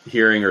time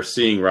hearing or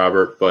seeing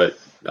Robert, but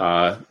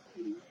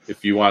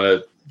if you want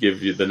to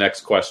give you the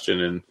next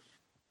question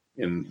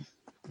in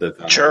the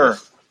sure.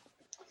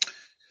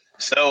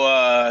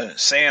 So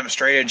Sam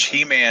Straight Edge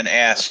He-Man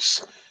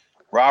asks,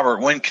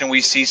 Robert, when can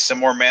we see some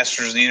more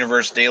Masters of the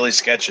Universe daily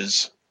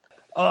sketches?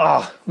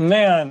 Oh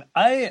man,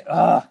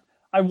 I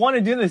want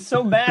to do this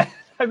so bad.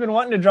 I've been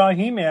wanting to draw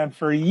He-Man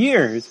for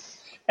years,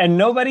 and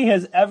nobody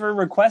has ever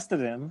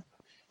requested him.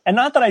 And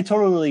not that I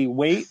totally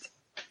wait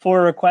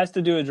for a request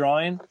to do a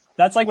drawing.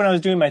 That's like when I was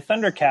doing my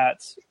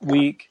Thundercats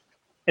week.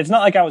 It's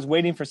not like I was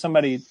waiting for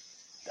somebody.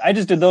 I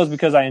just did those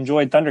because I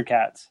enjoyed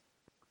Thundercats.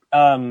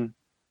 And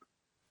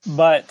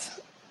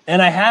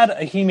I had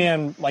a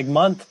He-Man like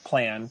month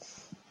planned.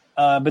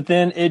 But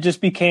then it just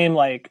became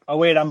like, oh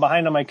wait, I'm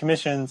behind on my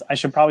commissions. I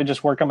should probably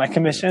just work on my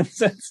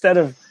commissions instead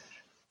of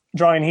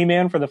drawing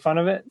He-Man for the fun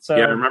of it. So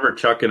yeah, I remember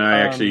Chuck and I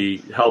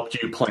actually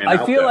helped you plan I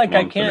out feel that like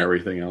I month can't, and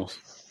everything else.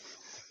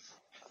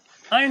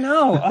 I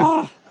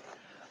know.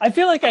 I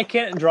feel like I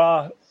can't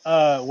draw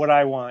what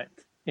I want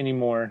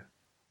anymore.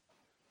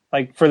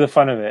 Like for the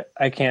fun of it,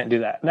 I can't do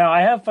that. Now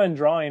I have fun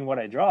drawing what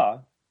I draw,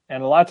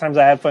 and a lot of times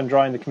I have fun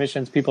drawing the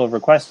commissions people have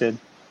requested.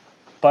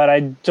 But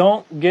I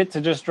don't get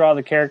to just draw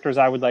the characters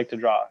I would like to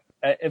draw.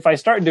 If I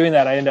start doing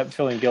that, I end up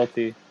feeling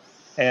guilty.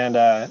 And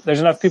there's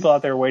enough people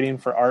out there waiting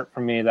for art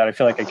from me that I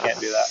feel like I can't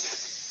do that.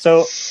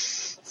 So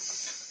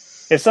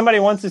if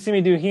somebody wants to see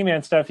me do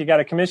He-Man stuff, you got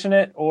to commission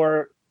it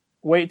or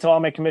wait till all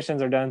my commissions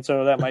are done.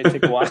 So that might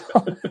take a while.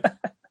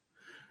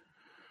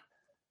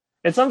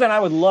 It's something I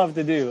would love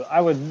to do.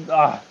 I would.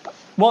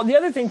 Well, the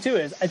other thing too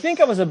is I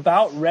think I was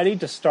about ready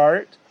to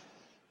start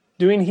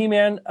doing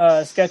He-Man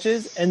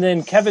sketches, and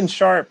then Kevin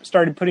Sharp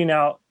started putting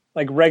out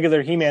like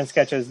regular He-Man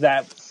sketches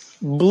that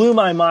blew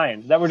my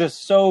mind, that were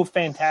just so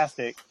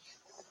fantastic.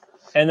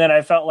 And then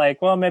I felt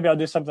like, well, maybe I'll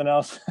do something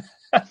else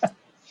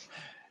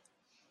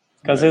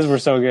because his were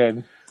so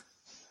good.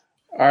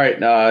 All right,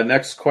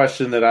 next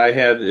question that I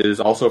had is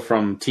also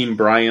from Team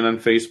Brian on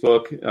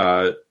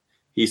Facebook.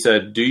 He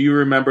said, do you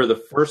remember the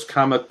first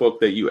comic book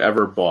that you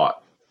ever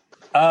bought?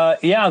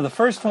 Yeah, the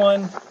first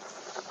one,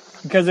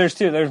 because there's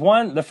two. There's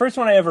one, the first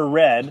one I ever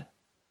read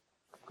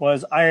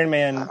was Iron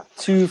Man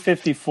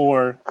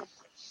 254,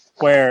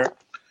 where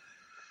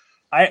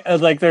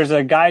there's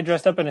a guy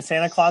dressed up in a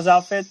Santa Claus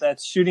outfit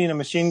that's shooting a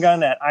machine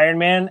gun at Iron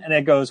Man, and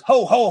it goes,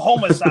 ho, ho,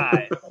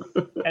 homicide.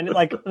 And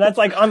that's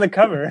like on the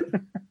cover.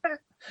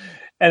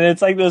 And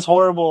it's like this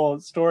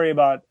horrible story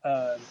about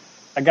a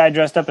guy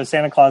dressed up as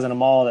Santa Claus in a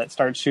mall that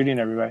starts shooting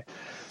everybody.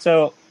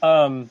 So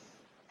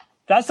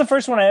that's the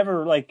first one I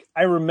ever,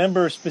 I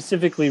remember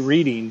specifically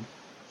reading.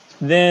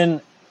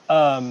 Then,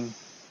 but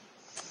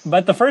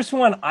the first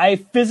one I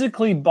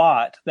physically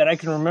bought that I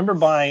can remember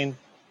buying,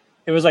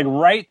 it was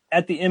right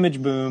at the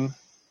Image Boom,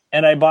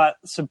 and I bought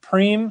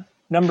Supreme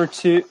number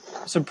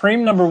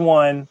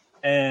 1,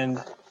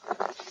 and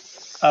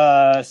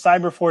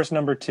Cyberforce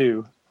number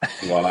 2.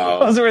 Wow.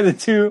 Those were the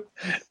two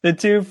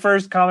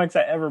first comics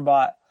I ever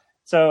bought.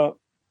 So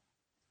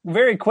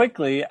very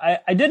quickly,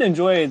 I did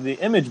enjoy the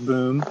Image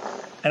Boom,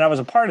 and I was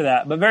a part of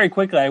that. But very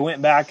quickly, I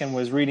went back and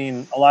was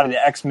reading a lot of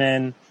the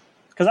X-Men,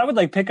 because I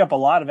would pick up a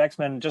lot of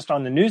X-Men just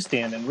on the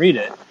newsstand and read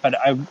it. But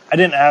I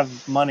didn't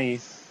have money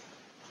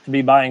to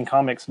be buying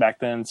comics back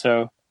then,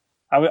 so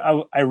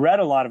I read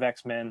a lot of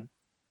X-Men.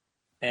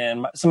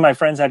 and some of my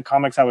friends had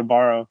comics I would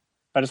borrow.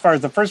 But as far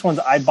as the first ones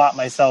I bought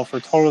myself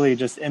were totally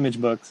just image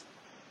books.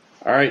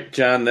 All right,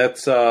 John,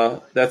 that's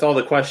all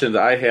the questions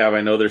I have.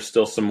 I know there's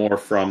still some more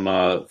from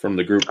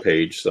the group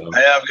page. So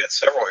yeah, I've got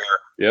several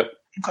here. Yep.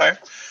 Okay.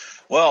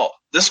 Well,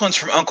 this one's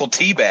from Uncle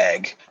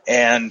Teabag,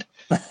 and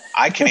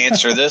I can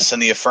answer this in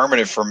the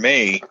affirmative for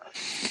me.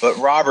 But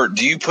Robert,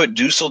 do you put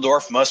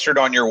Dusseldorf mustard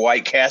on your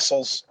White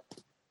Castles?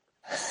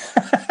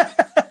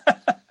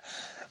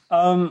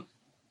 I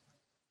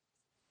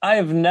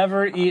have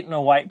never eaten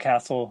a White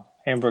Castle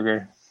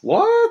hamburger.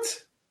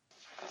 What?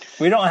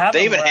 We don't have.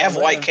 They even have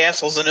White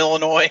Castles in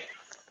Illinois.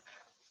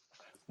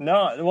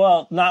 No,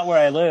 well, not where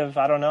I live.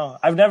 I don't know.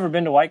 I've never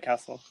been to White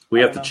Castle.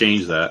 We have to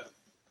change that.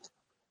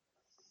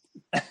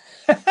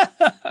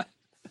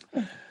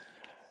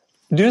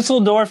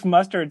 Dusseldorf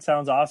mustard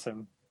sounds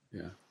awesome.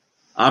 Yeah,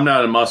 I'm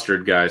not a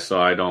mustard guy,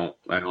 so I don't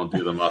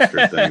do the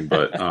mustard thing.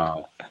 But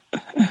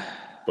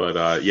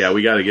yeah,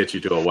 we got to get you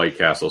to a White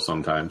Castle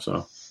sometime.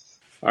 So,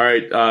 all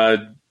right.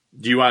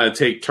 Do you want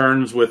to take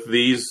turns with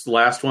these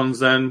last ones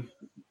then,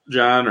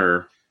 John?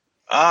 Or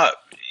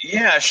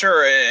yeah,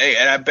 sure.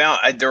 And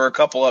there were a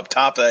couple up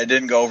top that I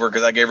didn't go over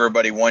because I gave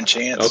everybody one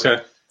chance.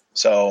 Okay.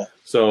 So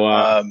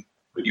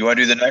you want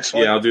to do the next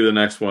one? Yeah, I'll do the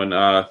next one.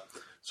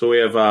 So we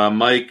have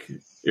Mike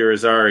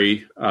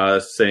Irizarry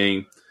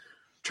saying,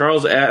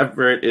 Charles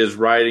Everett is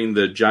riding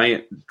the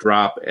giant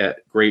drop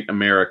at Great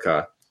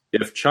America.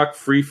 If Chuck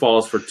free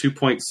falls for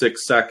 2.6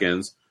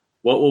 seconds,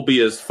 what will be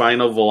his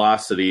final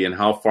velocity and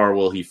how far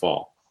will he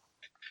fall?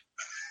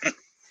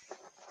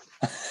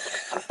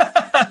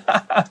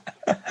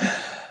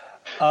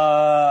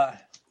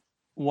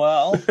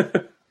 Well,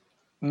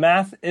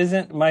 math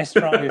isn't my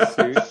strongest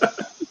suit,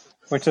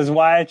 which is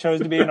why I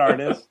chose to be an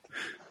artist.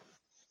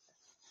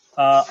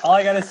 All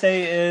I got to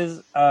say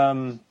is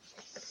I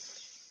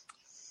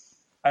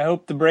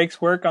hope the brakes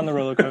work on the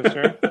roller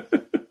coaster.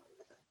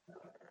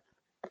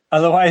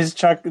 Otherwise,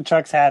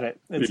 Chuck's had it.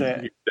 That's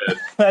it.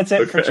 That's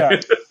it for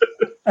Chuck.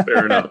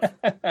 Fair enough.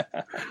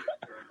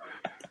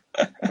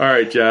 All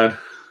right, John.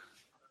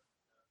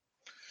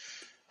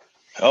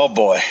 Oh,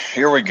 boy.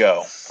 Here we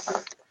go.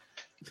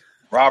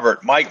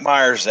 Robert, Mike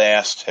Myers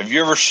asked, have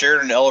you ever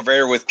shared an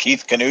elevator with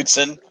Keith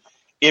Knudsen?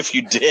 If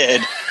you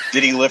did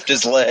he lift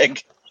his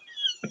leg?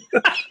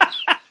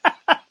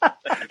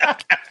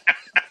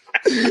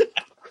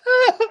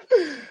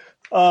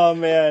 Oh,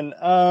 man.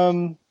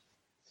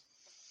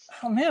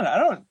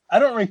 I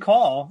don't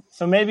recall.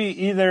 So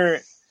maybe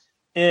either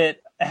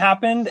it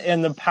happened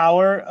and the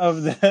power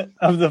of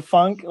the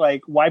funk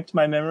like wiped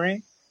my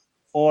memory,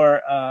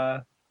 or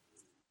I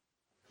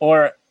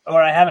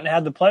haven't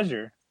had the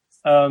pleasure.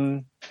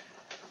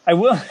 I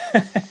will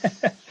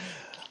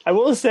I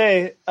will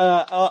say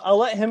I'll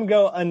let him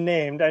go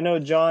unnamed. I know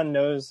John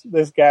knows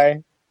this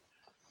guy.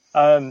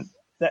 There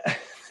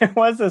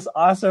was this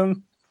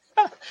awesome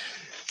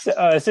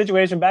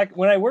situation back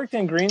when I worked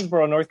in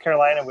Greensboro, North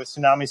Carolina with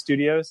Tsunami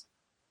Studios.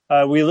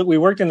 We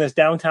worked in this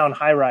downtown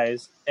high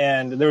rise,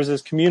 and there was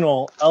this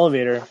communal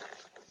elevator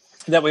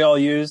that we all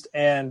used.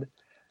 And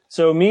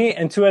so me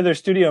and two other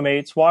studio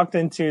mates walked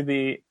into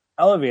the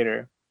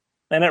elevator,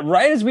 and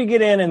right as we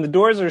get in and the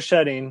doors are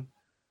shutting,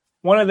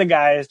 one of the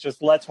guys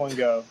just lets one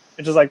go.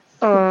 It's just like,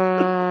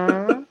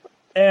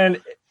 and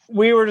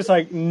we were just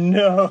like,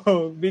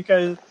 no,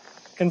 because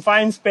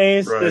confined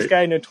space, right. This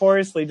guy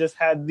notoriously just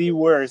had the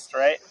worst,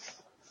 right?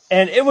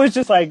 And it was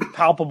just like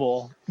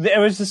palpable. It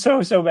was just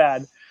so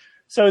bad.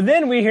 So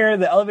then we hear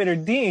the elevator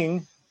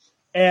ding,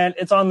 and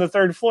it's on the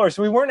third floor.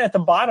 So we weren't at the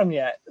bottom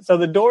yet. So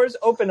the doors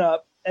open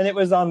up, and it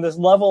was on this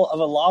level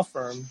of a law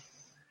firm.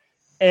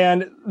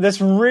 And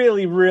this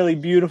really, really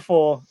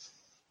beautiful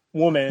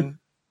woman,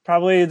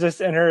 probably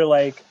just in her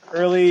like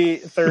early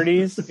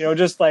 30s,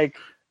 just like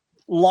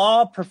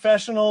law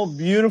professional,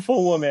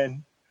 beautiful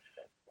woman,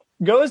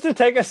 goes to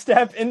take a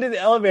step into the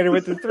elevator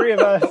with the three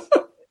of us.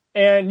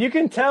 And you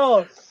can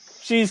tell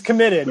she's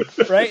committed,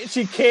 right?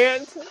 She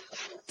can't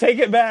take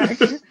it back,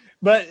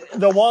 but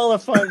the wall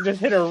of funk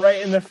just hit her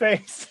right in the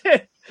face.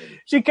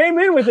 She came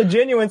in with a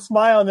genuine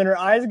smile, and then her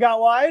eyes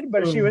got wide,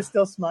 but she was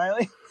still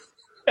smiling.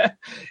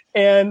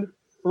 And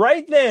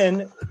right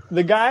then,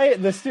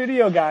 the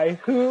studio guy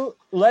who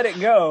let it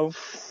go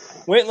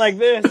went like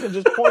this and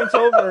just points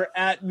over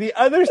at the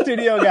other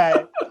studio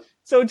guy.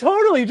 So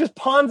totally just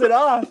pawns it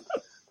off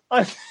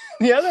on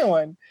the other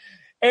one.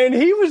 And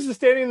he was just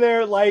standing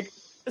there like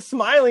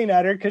smiling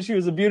at her because she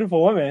was a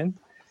beautiful woman.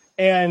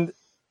 And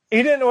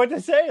he didn't know what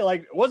to say.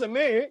 Like, it wasn't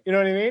me. You know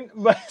what I mean?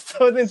 But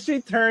so then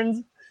she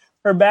turns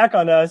her back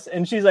on us,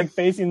 and she's like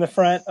facing the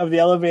front of the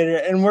elevator.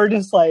 And we're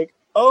just like,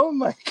 oh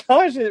my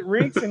gosh, it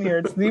reeks in here.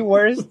 It's the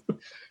worst.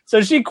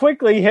 So she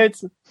quickly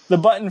hits the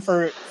button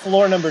for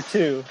floor number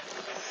 2.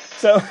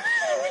 So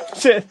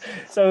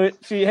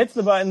she hits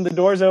the button, the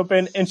doors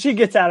open, and she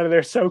gets out of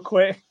there so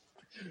quick.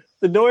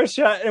 The door's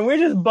shut, and we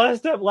just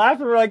bust up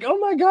laughing. We're like, oh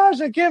my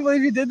gosh, I can't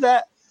believe you did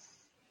that.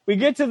 We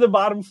get to the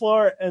bottom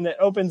floor, and it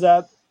opens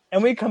up,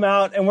 And we come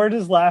out and we're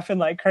just laughing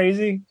like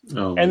crazy.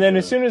 Oh, and then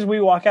as soon as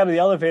we walk out of the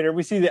elevator,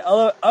 we see the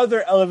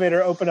other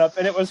elevator open up,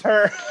 and it was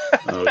her.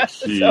 Oh,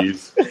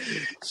 jeez. So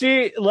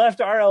she left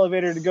our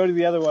elevator to go to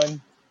the other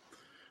one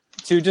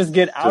to just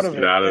get out of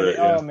it.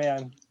 Yeah. Oh,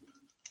 man.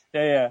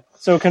 Yeah.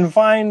 So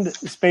confined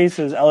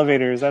spaces,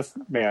 elevators, that's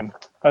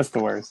the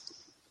worst.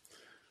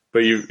 But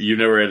you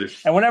never had to...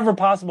 And whenever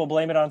possible,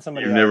 blame it on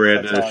somebody else. You never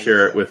had to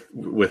share it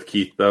with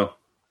Keith, though?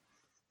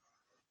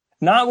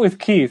 Not with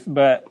Keith,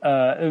 but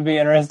it would be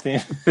interesting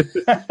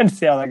to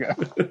see how that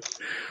goes.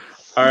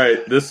 All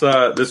right,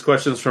 this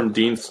question is from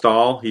Dean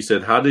Stahl. He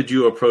said, "How did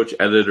you approach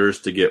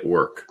editors to get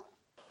work?"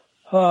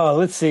 Oh,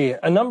 let's see.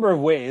 A number of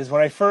ways. When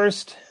I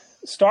first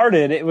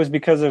started, it was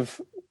because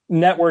of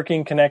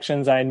networking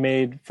connections I had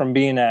made from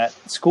being at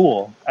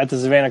school at the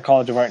Savannah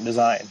College of Art and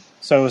Design.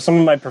 So some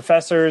of my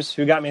professors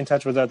who got me in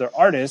touch with other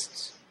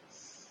artists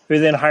who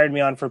then hired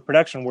me on for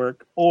production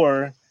work,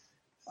 or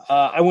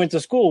I went to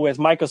school with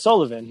Mike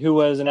O'Sullivan, who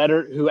was an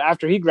editor who,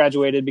 after he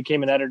graduated,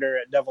 became an editor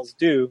at Devil's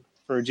Due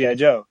for G.I.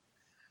 Joe.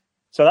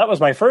 So that was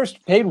my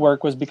first paid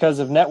work, was because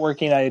of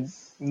networking I had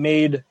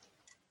made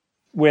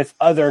with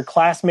other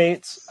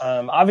classmates.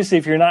 Obviously,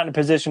 if you're not in a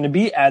position to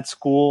be at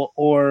school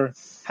or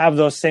have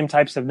those same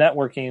types of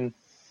networking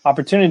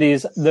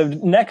opportunities, the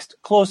next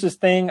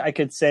closest thing I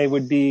could say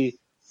would be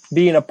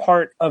being a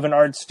part of an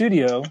art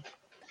studio.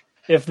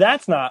 If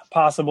that's not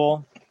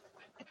possible,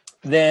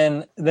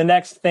 then the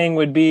next thing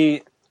would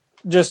be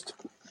just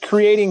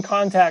creating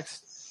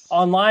contacts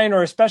online,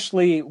 or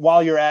especially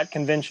while you're at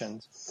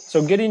conventions.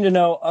 So getting to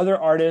know other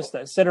artists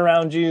that sit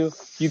around you,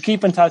 you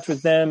keep in touch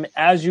with them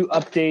as you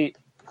update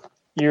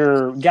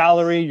your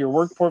gallery, your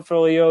work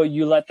portfolio,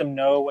 you let them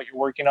know what you're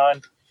working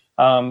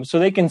on, so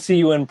they can see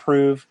you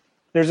improve.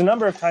 There's a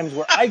number of times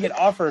where I get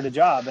offered a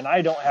job and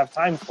I don't have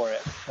time for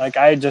it. Like,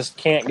 I just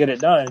can't get it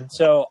done.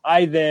 So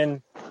I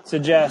then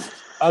suggest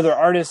other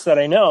artists that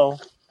I know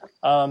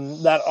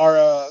that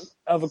are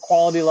of a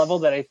quality level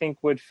that I think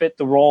would fit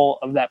the role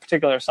of that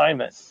particular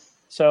assignment.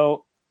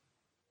 So,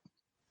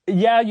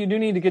 yeah, you do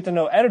need to get to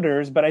know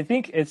editors, but I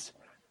think it's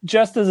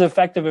just as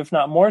effective, if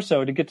not more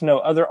so, to get to know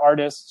other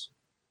artists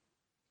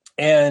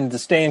and to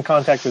stay in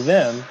contact with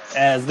them,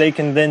 as they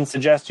can then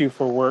suggest you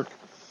for work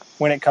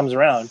when it comes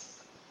around.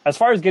 As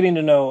far as getting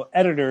to know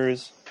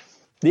editors,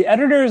 the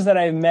editors that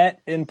I've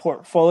met in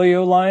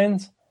portfolio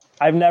lines,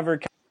 I've never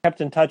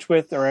kept in touch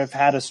with or have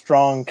had a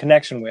strong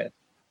connection with.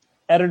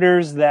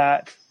 Editors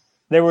that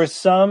there was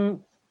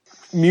some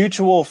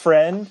mutual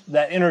friend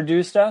that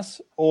introduced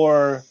us,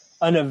 or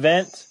an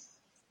event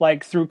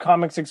like through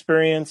Comics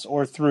Experience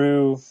or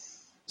through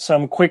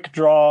some quick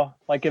draw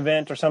like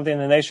event or something,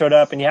 and they showed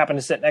up and you happened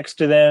to sit next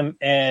to them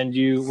and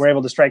you were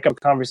able to strike up a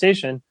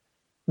conversation.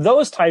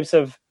 Those types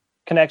of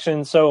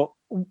connections. So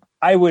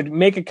I would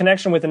make a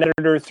connection with an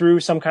editor through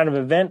some kind of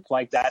event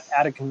like that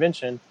at a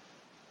convention,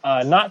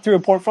 not through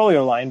a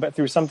portfolio line, but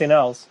through something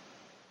else.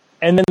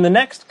 And then the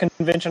next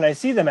convention I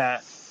see them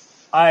at,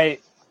 I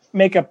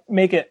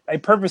I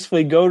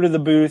purposefully go to the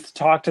booth,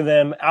 talk to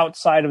them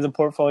outside of the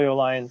portfolio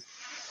lines,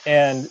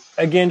 and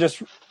again,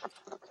 just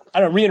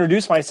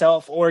reintroduce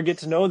myself or get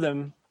to know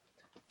them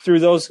through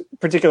those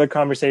particular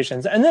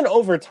conversations. And then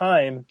over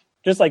time,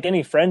 just like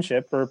any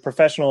friendship or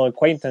professional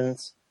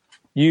acquaintance,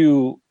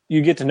 you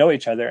get to know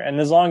each other. And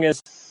as long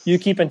as you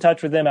keep in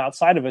touch with them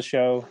outside of a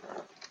show,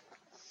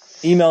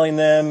 emailing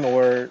them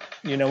or,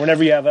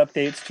 whenever you have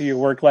updates to your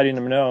work, letting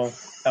them know,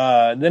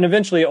 then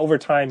eventually over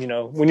time,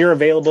 when you're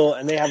available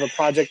and they have a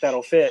project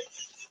that'll fit,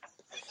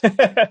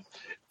 then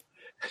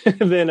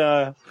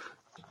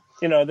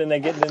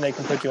they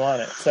can put you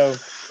on it. So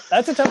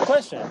that's a tough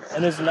question,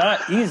 and it's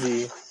not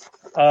easy.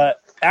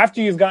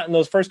 After you've gotten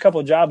those first couple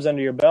of jobs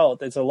under your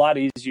belt, it's a lot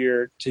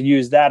easier to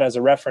use that as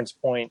a reference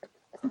point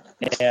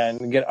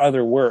and get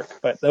other work.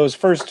 But those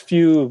first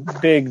few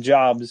big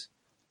jobs,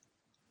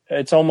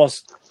 it's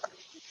almost,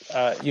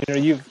 I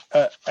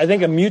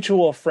think a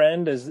mutual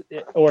friend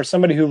or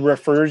somebody who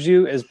refers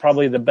you is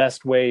probably the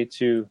best way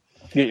to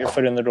get your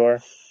foot in the door.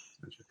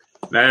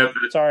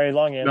 Sorry,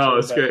 long answer. No,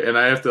 it's good. And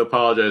I have to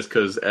apologize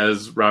because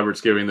as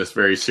Robert's giving this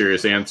very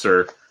serious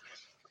answer,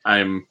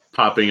 I'm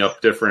popping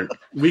up different.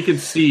 We can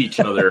see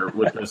each other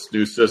with this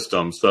new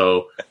system,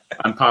 so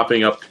I'm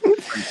popping up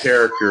different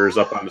characters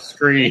up on the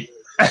screen.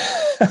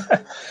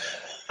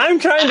 I'm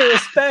trying to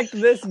respect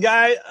this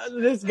guy's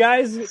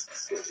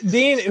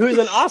Dean, who's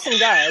an awesome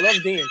guy. I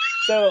love Dean.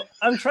 So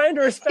I'm trying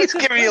to respect.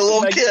 He's giving you a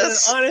little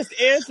kiss. An honest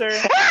answer.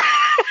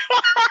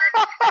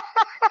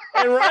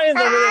 And Ryan's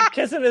over there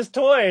kissing his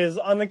toys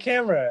on the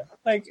camera.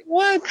 Like,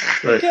 what?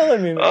 You're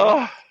killing me, man.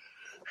 Oh.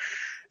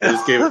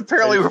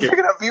 Apparently, we're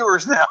picking up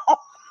viewers now.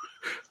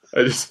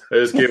 I just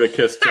gave a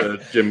kiss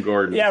to Jim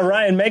Gordon. Yeah,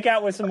 Ryan, make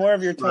out with some more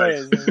of your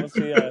toys, and we'll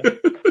see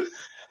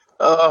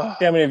how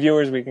many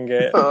viewers we can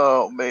get.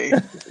 Oh,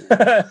 man.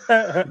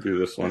 Do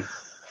this one.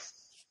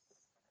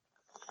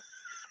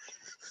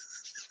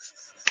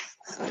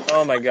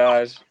 Oh my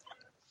gosh!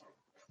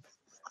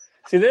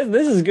 See,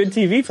 this is good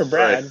TV for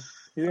Brad. Right.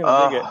 He's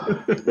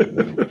gonna dig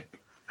it.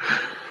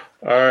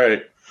 All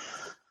right.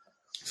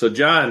 So,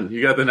 John,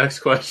 you got the next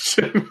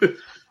question.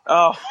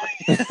 Oh,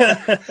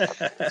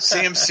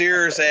 Sam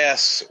Sears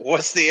asks,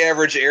 "What's the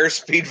average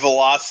airspeed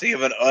velocity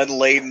of an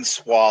unladen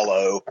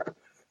swallow?"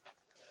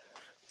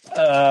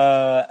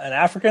 An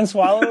African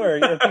swallow or a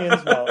European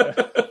swallow?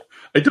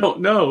 I don't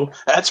know.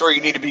 That's where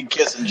you need to be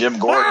kissing Jim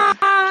Gordon.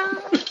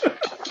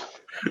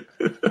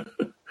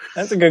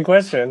 That's a good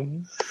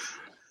question.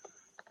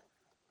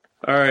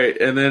 All right,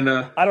 and then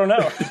I don't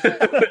know.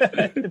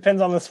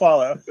 Depends on the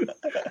swallow.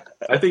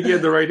 I think you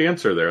had the right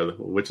answer there,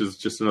 which is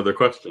just another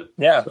question.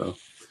 Yeah. So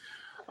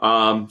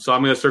I'm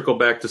going to circle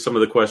back to some of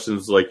the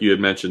questions like you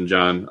had mentioned,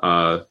 John.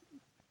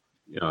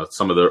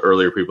 Some of the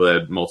earlier people that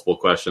had multiple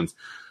questions.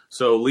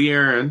 So Lee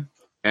Aaron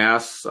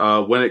asks,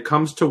 when it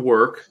comes to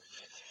work,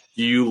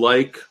 do you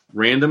like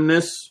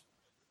randomness?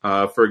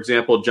 For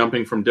example,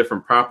 jumping from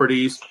different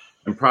properties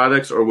and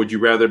products, or would you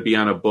rather be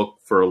on a book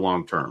for a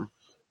long term?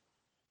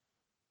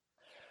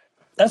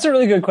 That's a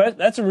really good question.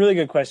 That's a really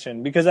good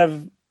question because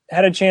I've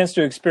had a chance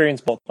to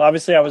experience both.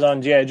 Obviously, I was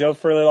on G.I. Joe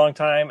for a really long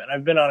time, and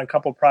I've been on a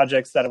couple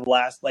projects that have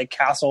lasted, like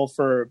Castle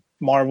for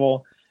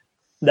Marvel,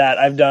 that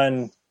I've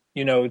done,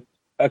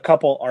 a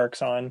couple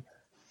arcs on.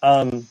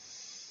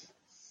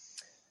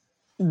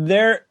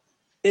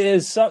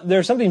 There's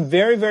something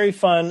very, very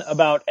fun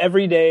about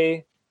every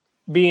day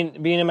being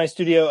in my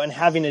studio and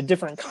having a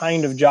different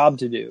kind of job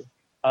to do,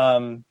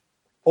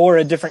 or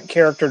a different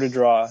character to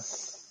draw.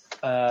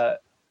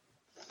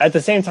 At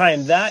the same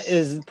time, that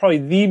is probably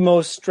the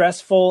most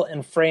stressful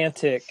and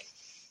frantic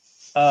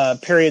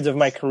periods of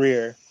my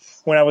career.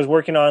 When I was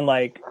working on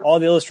like all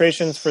the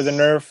illustrations for the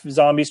Nerf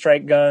Zombie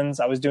Strike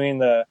guns, I was doing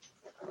the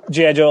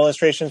G.I. Joe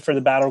illustrations for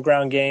the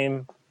Battleground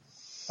game.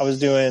 I was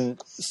doing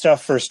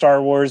stuff for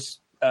Star Wars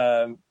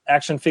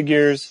action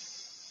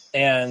figures,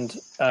 and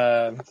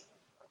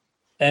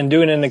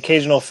doing an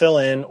occasional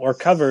fill-in or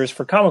covers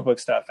for comic book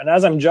stuff. And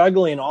as I'm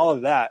juggling all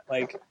of that,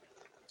 like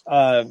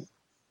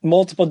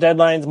multiple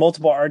deadlines,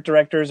 multiple art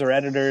directors or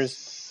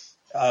editors,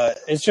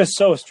 it's just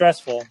so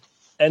stressful.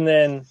 And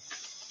then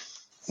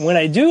when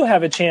I do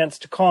have a chance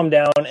to calm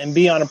down and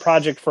be on a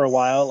project for a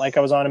while, like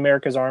I was on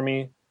America's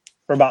Army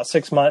for about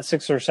 6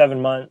 or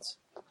 7 months,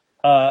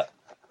 that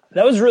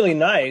was really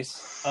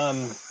nice.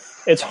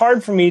 It's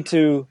hard for me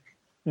to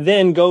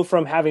then go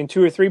from having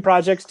 2 or 3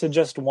 projects to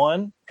just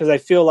one, because I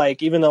feel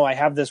like even though I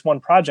have this one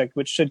project,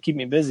 which should keep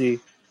me busy,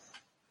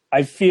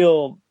 I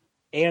feel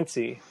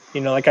antsy,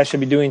 like I should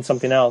be doing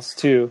something else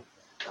too.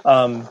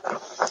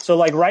 So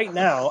like right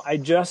now, I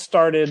just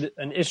started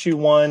an issue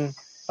 1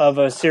 of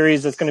a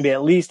series that's going to be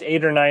at least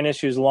 8 or 9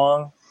 issues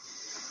long.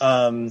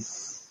 And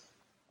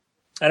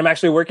I'm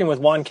actually working with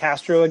Juan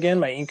Castro again,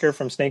 my inker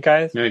from Snake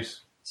Eyes.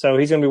 Nice. So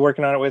he's going to be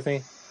working on it with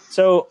me.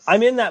 So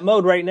I'm in that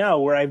mode right now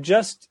where I've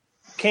just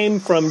came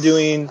from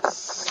doing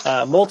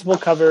multiple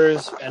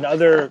covers and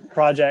other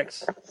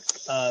projects.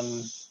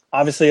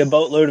 Obviously a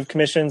boatload of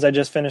commissions I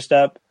just finished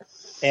up,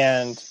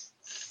 and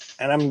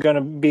I'm going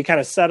to be kind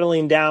of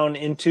settling down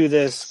into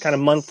this kind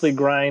of monthly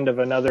grind of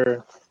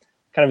another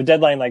kind of a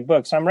deadline like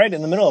book. So I'm right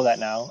in the middle of that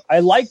now. I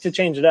like to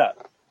change it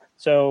up.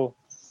 So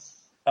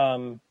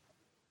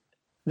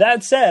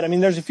that said, I mean,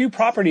 there's a few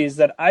properties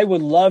that I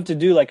would love to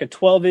do like a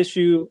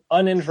 12-issue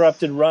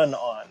uninterrupted run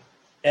on,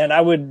 and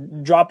I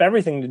would drop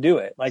everything to do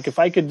it. Like if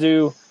I could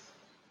do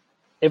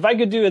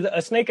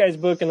a Snake Eyes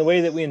book in the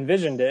way that we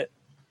envisioned it,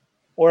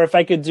 or if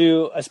I could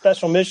do a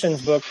Special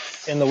Missions book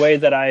in the way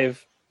that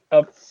I've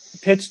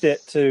pitched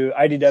it to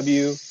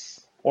IDW,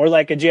 or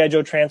like a G.I.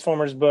 Joe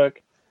Transformers book,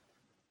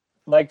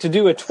 like to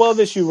do a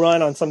 12-issue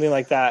run on something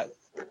like that,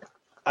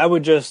 I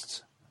would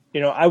just,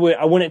 I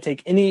wouldn't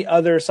take any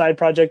other side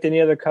project, any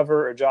other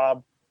cover or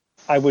job.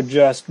 I would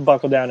just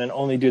buckle down and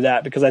only do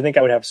that, because I think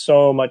I would have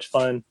so much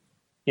fun,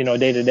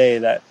 day to day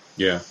that,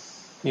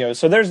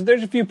 so there's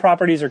a few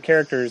properties or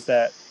characters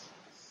that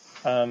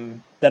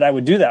I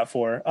would do that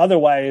for.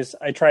 Otherwise,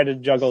 I try to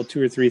juggle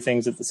 2 or 3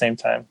 things at the same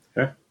time.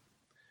 Okay.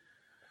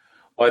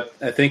 Well,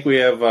 I think we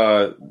have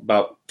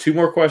about 2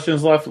 more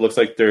questions left. It looks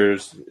like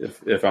there's,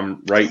 if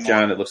I'm right,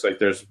 John, it looks like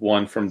there's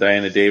one from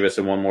Diana Davis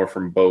and one more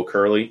from Bo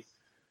Curley.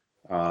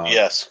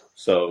 Yes.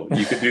 So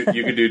you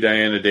could do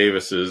Diana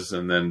Davis's,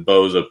 and then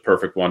Bo's a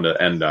perfect one to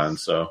end on.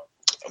 So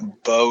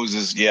Bo's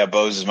is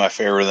my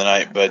favorite of the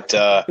night. But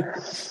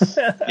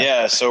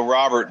so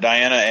Robert,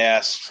 Diana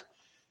asks,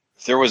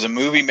 if there was a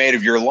movie made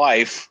of your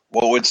life,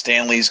 what would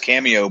Stan Lee's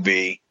cameo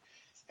be,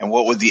 and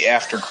what would the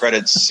after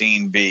credits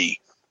scene be?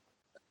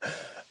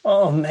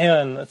 Oh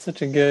man, that's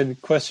such a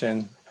good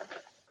question.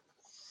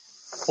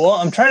 Well,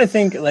 I'm trying to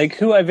think like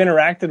who I've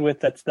interacted with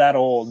that's that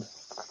old,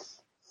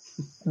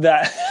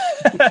 that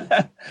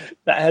that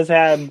has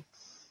had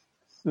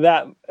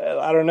that,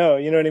 I don't know,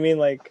 you know what I mean?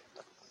 Like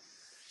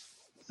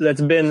that's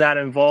been that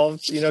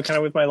involved, kind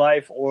of with my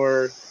life.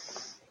 Or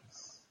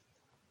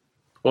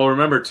well,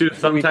 remember too,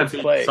 sometimes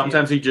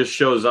he just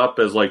shows up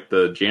as like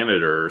the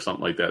janitor or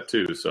something like that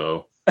too.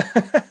 So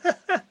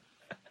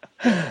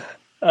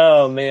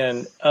oh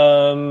man.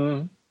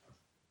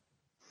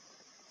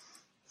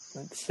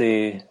 Let's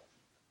see.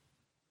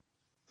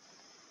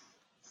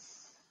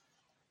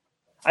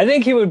 I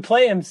think he would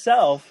play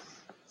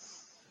himself,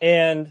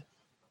 and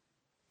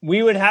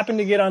we would happen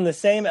to get on the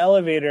same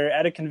elevator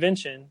at a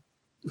convention.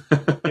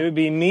 It would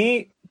be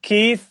me,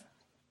 Keith,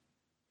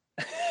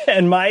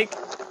 and Mike,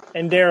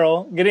 and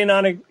Daryl getting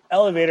on an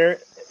elevator.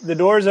 The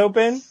doors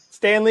open.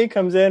 Stanley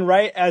comes in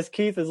right as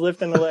Keith is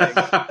lifting the leg.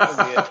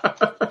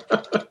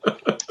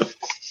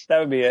 That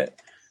would be it.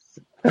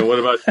 And what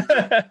about,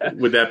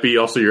 would that be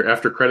also your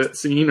after credit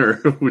scene,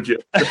 or would you?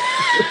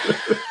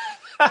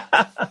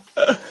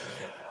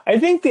 I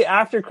think the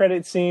after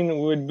credit scene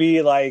would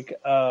be like,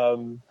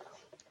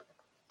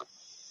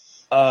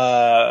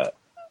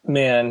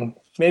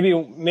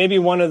 maybe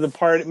one of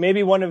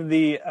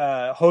the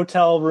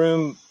hotel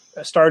room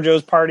Star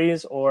Joe's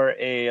parties, or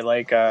a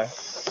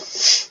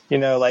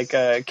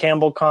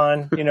Campbell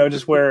Con,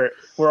 just where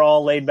we're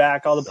all laid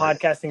back, all the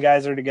podcasting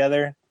guys are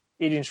together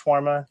eating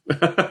shawarma,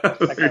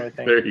 that kind of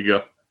thing. There you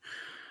go.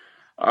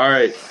 All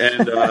right,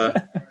 and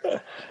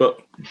Bo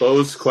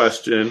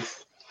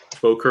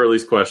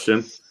Curley's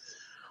question.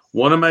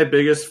 One of my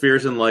biggest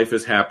fears in life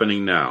is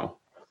happening now.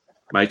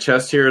 My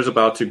chest hair is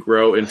about to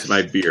grow into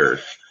my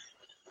beard.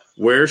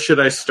 Where should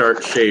I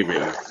start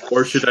shaving?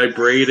 Or should I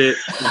braid it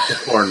into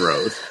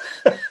cornrows?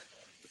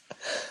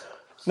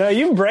 No,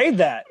 you braid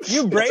that.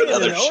 You braid That's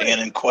it. another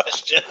Shannon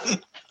question.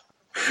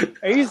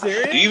 Are you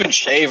serious? Do you even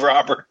shave,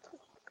 Robert?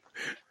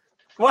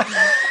 What?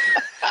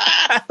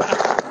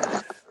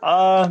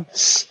 I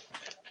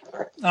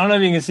don't know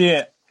if you can see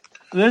it.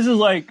 This is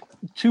like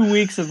 2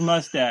 weeks of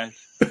mustache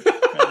right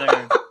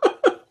there.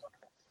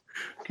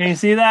 Can you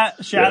see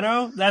that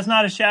shadow? Yeah. That's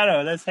not a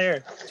shadow. That's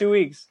hair. 2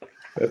 weeks.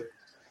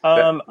 I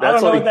don't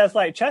know what that's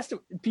like. Chest.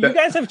 You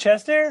guys have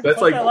chest hair?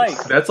 That's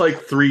What's that's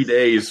like 3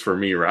 days for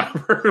me,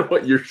 Robert.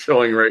 What you're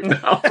showing right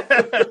now.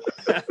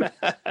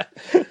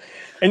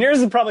 And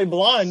yours is probably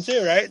blonde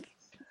too, right?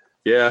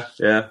 Yeah.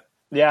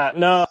 Yeah.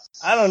 No,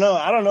 I don't know.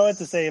 I don't know what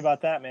to say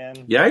about that,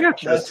 man. Yeah, I got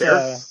chest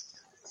hair.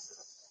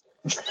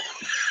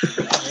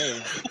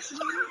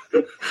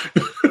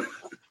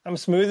 I'm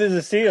smooth as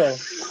a seal.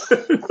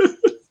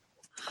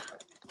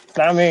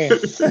 Not me.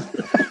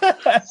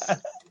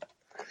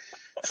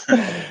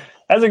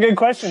 That's a good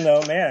question,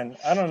 though, man.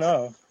 I don't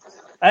know.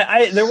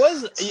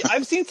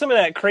 I've seen some of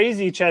that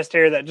crazy chest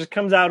hair that just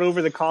comes out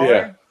over the collar.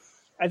 Yeah.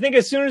 I think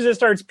as soon as it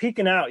starts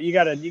peeking out, you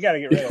gotta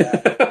get rid of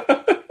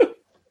that.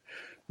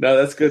 No,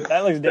 that's good.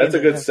 That looks dangerous.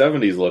 That's a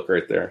good 70s look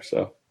right there.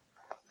 So.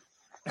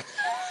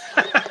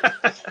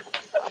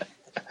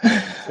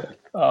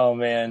 Oh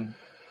man.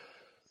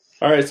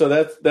 All right, so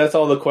that's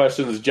all the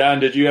questions. John,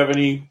 did you have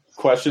any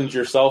questions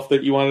yourself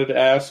that you wanted to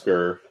ask,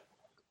 or?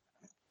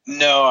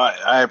 No,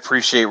 I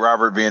appreciate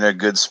Robert being a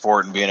good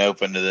sport and being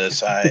open to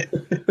this. I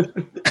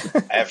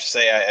have to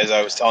say, as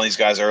I was telling these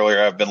guys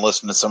earlier, I've been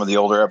listening to some of the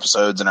older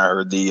episodes, and I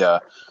heard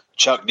the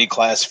Chuck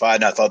Declassified,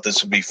 and I thought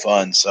this would be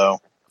fun. So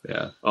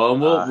yeah,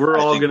 we're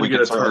all going to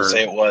get a turn.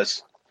 Say it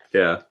was.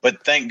 Yeah,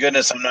 but thank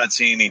goodness I'm not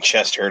seeing any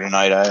chest hair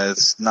tonight.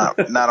 It's not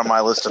on my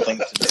list of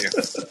things to do.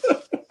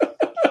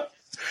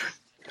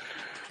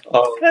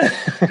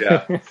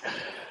 Yeah.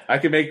 I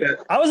can make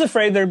that. I was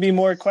afraid there'd be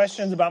more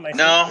questions about my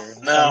sister.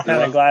 No. I'm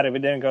kind of glad it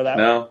didn't go that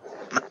way.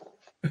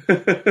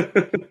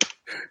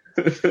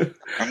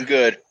 I'm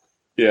good.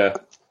 Yeah.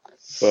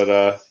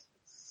 But,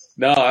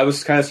 no, I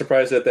was kind of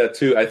surprised at that,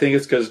 too. I think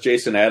it's because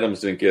Jason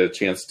Adams didn't get a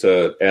chance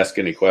to ask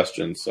any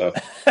questions. So.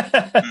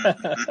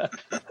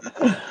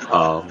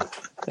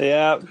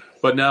 Yeah.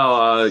 But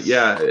no,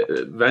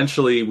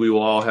 eventually we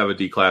will all have a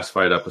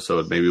declassified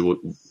episode. Maybe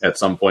at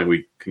some point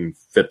we can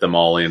fit them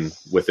all in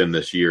within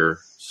this year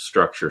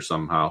structure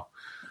somehow.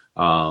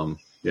 John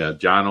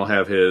will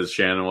have his,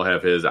 Shannon will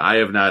have his. I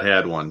have not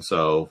had one,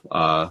 so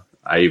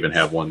I even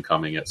have one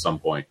coming at some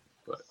point,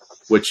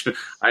 which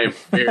I am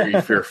very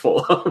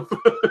fearful of.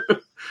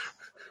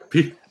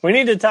 We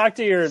need to talk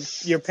to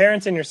your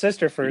parents and your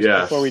sister first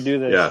before we do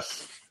this.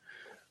 Yes.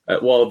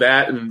 Well,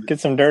 that and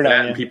get some dirt on you.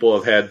 And people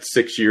have had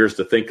 6 years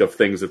to think of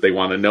things that they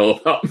want to know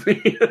about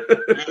me.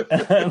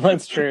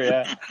 That's true.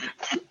 Yeah.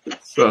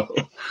 So,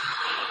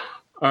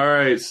 all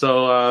right.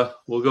 So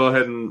we'll go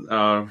ahead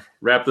and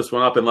wrap this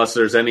one up, unless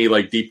there's any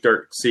deep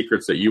dark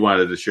secrets that you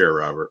wanted to share,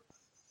 Robert.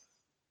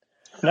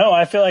 No,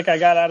 I feel like I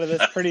got out of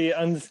this pretty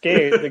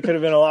unscathed. It could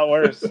have been a lot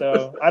worse.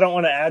 So I don't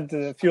want to add to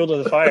the fuel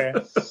to the fire.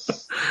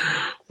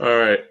 All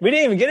right. We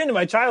didn't even get into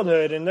my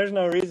childhood, and there's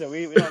no reason.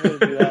 We don't need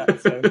to do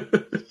that. So.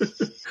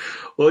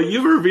 Well,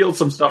 you've revealed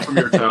some stuff from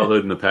your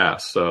childhood in the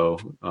past, so.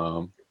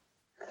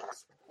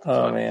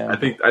 Man. I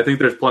think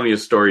there's plenty of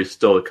stories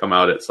still to come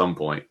out at some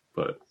point,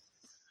 but.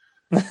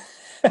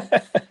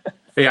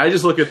 Hey, I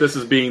just look at this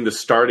as being the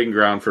starting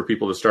ground for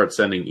people to start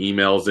sending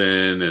emails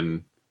in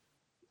and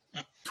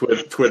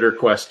Twitter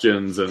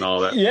questions and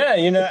all that. Yeah,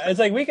 it's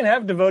like we can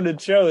have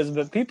devoted shows,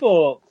 but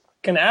people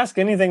can ask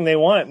anything they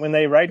want when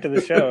they write to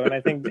the show, and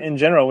I think in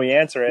general we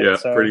answer it. Yeah,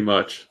 so. Pretty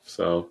much.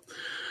 So,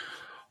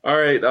 all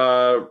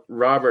right,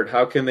 Robert,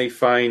 how can they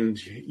find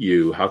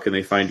you? How can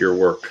they find your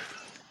work?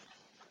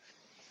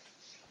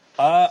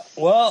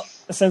 Well,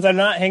 since I'm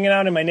not hanging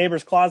out in my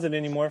neighbor's closet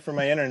anymore for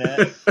my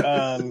internet,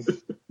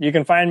 You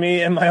can find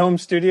me in my home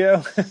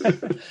studio.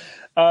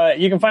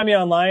 You can find me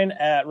online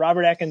at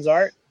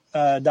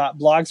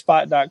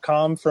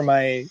robertatkinsart.blogspot.com for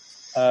my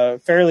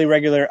fairly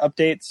regular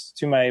updates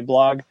to my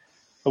blog,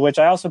 which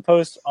I also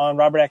post on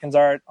Robert Atkins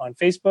Art on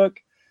Facebook.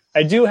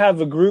 I do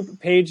have a group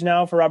page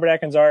now for Robert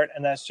Atkins Art,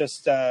 and that's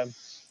just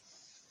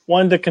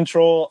one to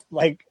control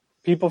like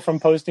people from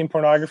posting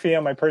pornography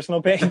on my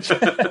personal page,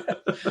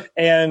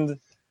 and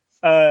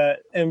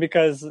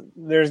because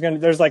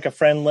there's like a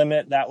friend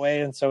limit that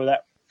way, and so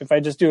that if I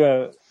just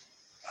do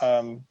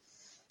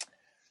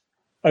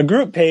a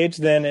group page,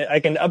 then I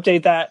can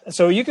update that.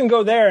 So you can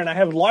go there, and I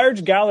have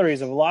large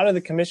galleries of a lot of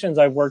the commissions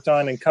I've worked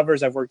on and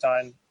covers I've worked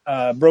on,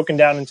 broken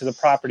down into the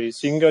properties.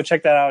 So you can go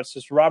check that out. It's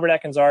just Robert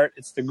Atkins Art.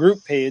 It's the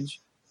group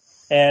page.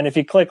 And if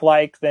you click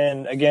like,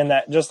 then again,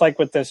 that just like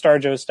with the Star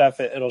Joe stuff,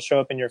 it'll show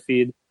up in your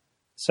feed.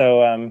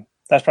 So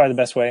that's probably the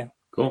best way.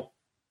 Cool.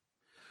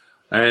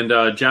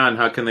 And John,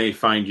 how can they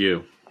find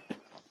you?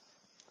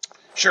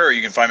 Sure.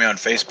 You can find me on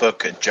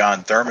Facebook at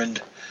John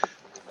Thurmond.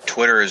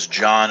 Twitter is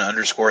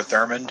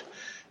John_Thurmond.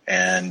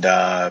 And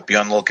be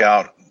on the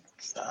lookout.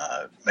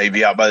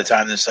 Maybe out by the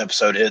time this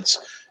episode hits,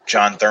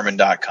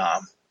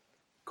 johnthurmond.com.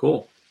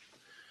 Cool.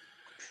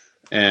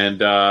 And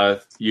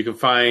you can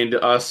find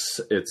us.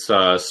 It's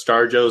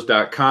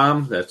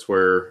starjoes.com. That's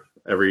where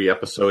every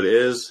episode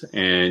is.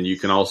 And you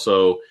can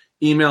also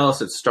email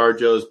us at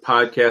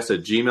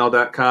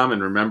starjoespodcast@gmail.com.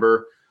 And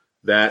remember,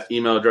 that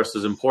email address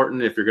is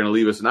important if you're going to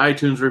leave us an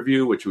iTunes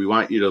review, which we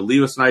want you to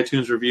leave us an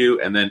iTunes review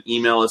and then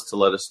email us to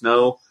let us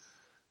know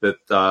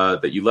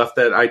that you left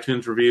that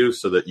iTunes review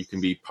so that you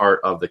can be part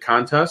of the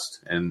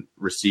contest and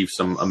receive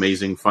some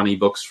amazing, funny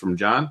books from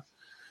John.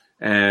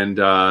 And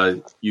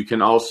you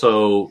can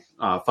also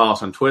follow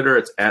us on Twitter.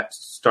 It's at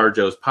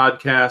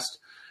StarJoesPodcast.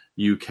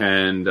 You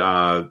can,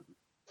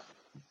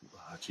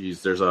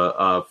 there's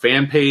a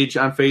fan page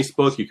on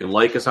Facebook. You can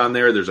like us on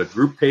there. There's a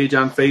group page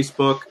on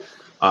Facebook.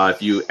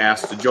 If you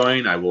ask to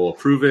join, I will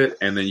approve it,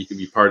 and then you can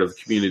be part of the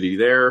community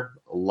there.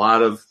 A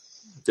lot of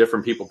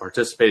different people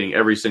participating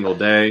every single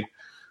day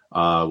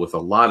with a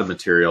lot of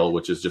material,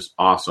 which is just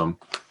awesome.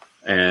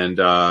 And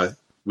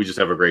we just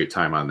have a great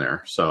time on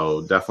there.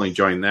 So definitely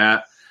join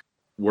that.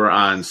 We're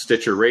on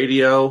Stitcher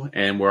Radio,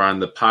 and we're on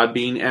the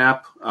Podbean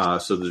app.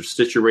 So there's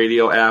Stitcher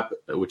Radio app,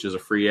 which is a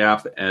free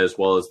app, as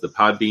well as the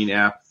Podbean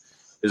app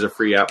is a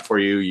free app for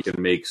you. You can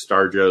make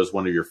Star Joe's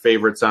one of your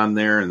favorites on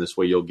there, and this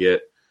way you'll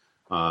get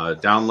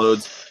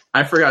downloads.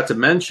 I forgot to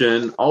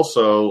mention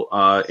also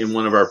in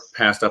one of our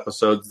past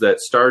episodes that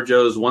Star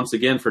Joe's, once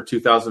again for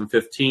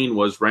 2015,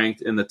 was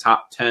ranked in the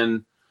top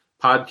 10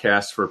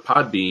 podcasts for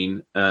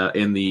Podbean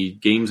in the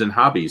games and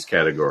hobbies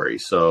category.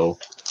 So,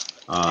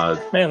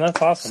 man,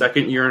 that's awesome.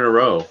 Second year in a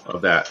row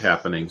of that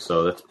happening.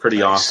 So that's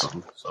pretty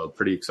awesome. So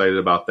pretty excited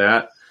about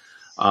that.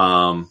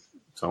 So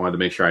I wanted to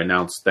make sure I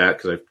announced that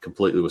because I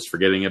completely was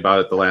forgetting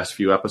about it the last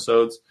few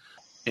episodes.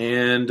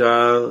 And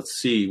let's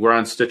see, we're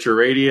on Stitcher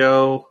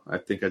Radio. I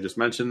think I just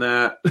mentioned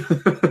that. Leave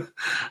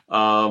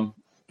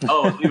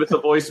us a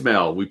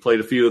voicemail. We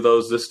played a few of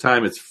those this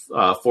time. It's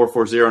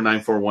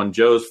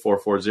 440-941-JOES,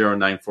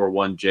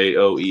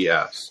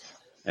 440-941-JOES.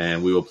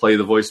 And we will play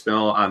the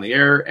voicemail on the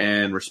air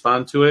and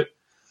respond to it.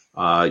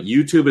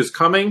 YouTube is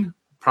coming.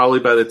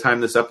 Probably by the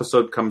time this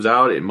episode comes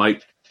out, it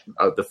might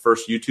the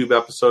first YouTube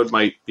episode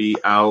might be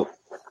out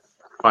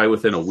probably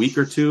within a week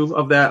or two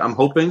of that, I'm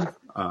hoping.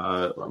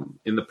 I'm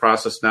in the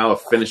process now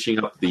of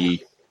finishing up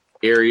the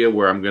area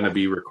where I'm going to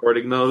be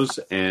recording those,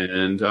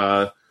 and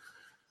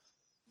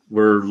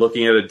we're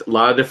looking at a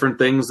lot of different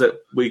things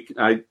that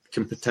I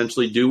can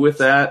potentially do with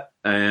that,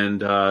 and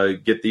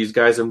get these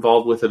guys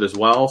involved with it as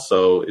well.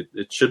 So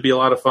it should be a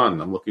lot of fun.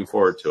 I'm looking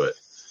forward to it.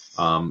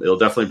 It'll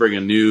definitely bring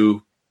a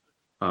new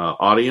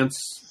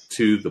audience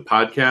to the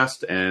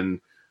podcast and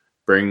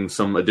bring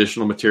some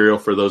additional material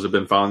for those who have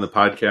been following the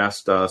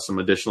podcast, some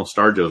additional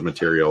Star Joe's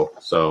material.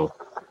 So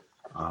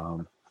I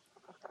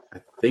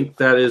think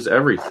that is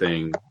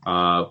everything.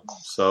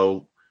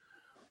 So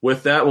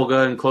with that, we'll go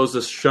ahead and close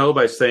this show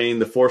by saying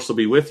the Force will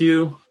be with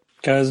you.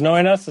 Because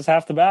knowing us is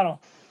half the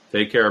battle.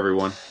 Take care,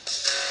 everyone.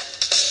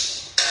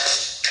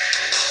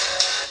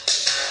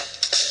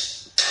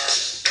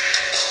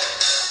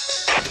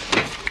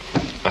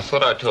 I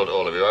thought I told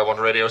all of you I want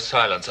radio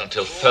silence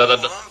until further...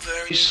 I'm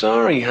very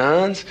sorry,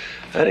 Hans.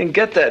 I didn't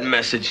get that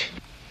message.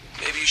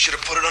 Maybe you should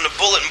have put it on the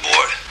bulletin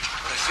board.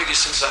 I figured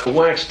since I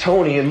waxed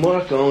Tony and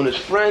Marco and his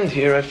friend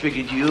here, I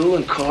figured you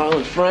and Carl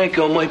and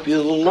Franco might be a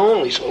little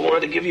lonely, so I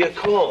wanted to give you a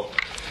call.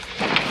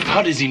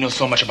 How does he know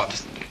so much about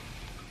this?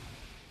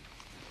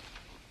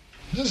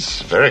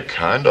 This is very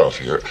kind of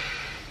you. I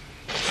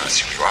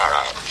assume you are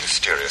a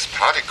mysterious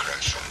party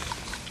crasher.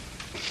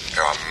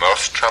 You are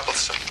most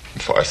troublesome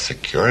for a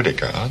security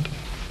guard.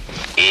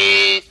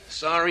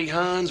 Sorry,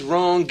 Hans,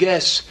 wrong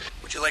guess.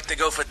 Would you like to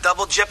go for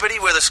double jeopardy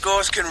where the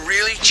scores can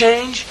really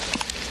Change?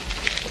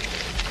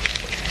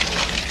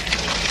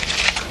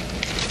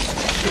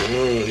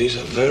 These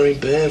are very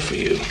bad for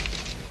you.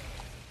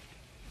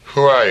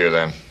 Who are you,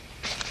 then?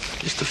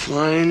 Just the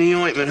fly in the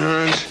ointment,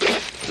 Hans.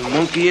 The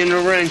monkey in the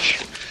wrench.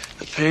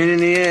 The pain in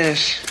the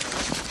ass.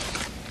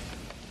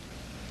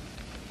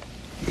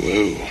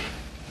 Whoa.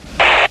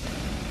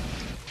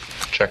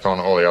 Check on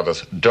all the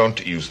others.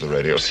 Don't use the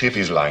radio. See if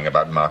he's lying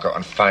about Marco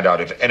and find out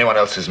if anyone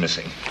else is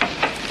missing.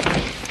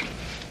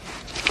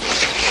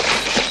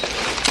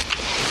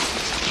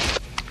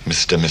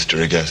 Mr.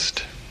 Mystery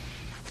Guest.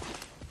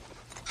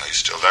 Are you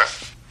still there?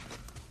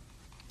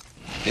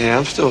 Yeah,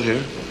 I'm still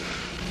here.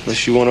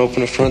 Unless you want to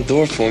open the front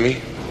door for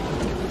me.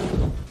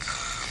 No,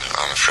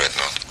 I'm afraid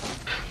not.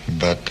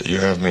 But you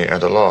have me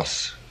at a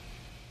loss.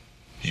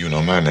 You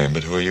know my name,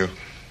 but who are you?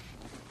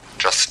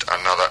 Just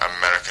another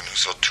American who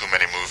saw too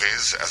many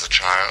movies as a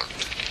child.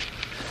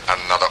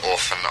 Another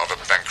orphan of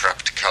a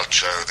bankrupt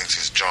culture who thinks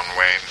he's John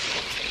Wayne,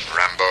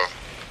 Rambo,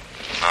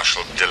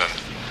 Marshall Dillon.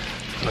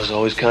 I was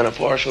always kind of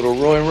partial to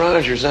Roy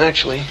Rogers,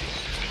 actually.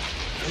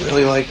 I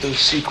really like those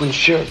sequin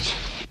shirts.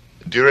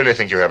 Do you really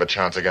think you have a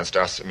chance against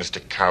us,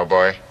 Mr.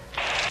 Cowboy?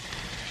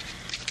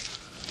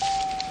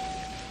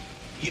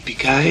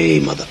 Yippee-ki-yay,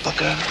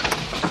 motherfucker.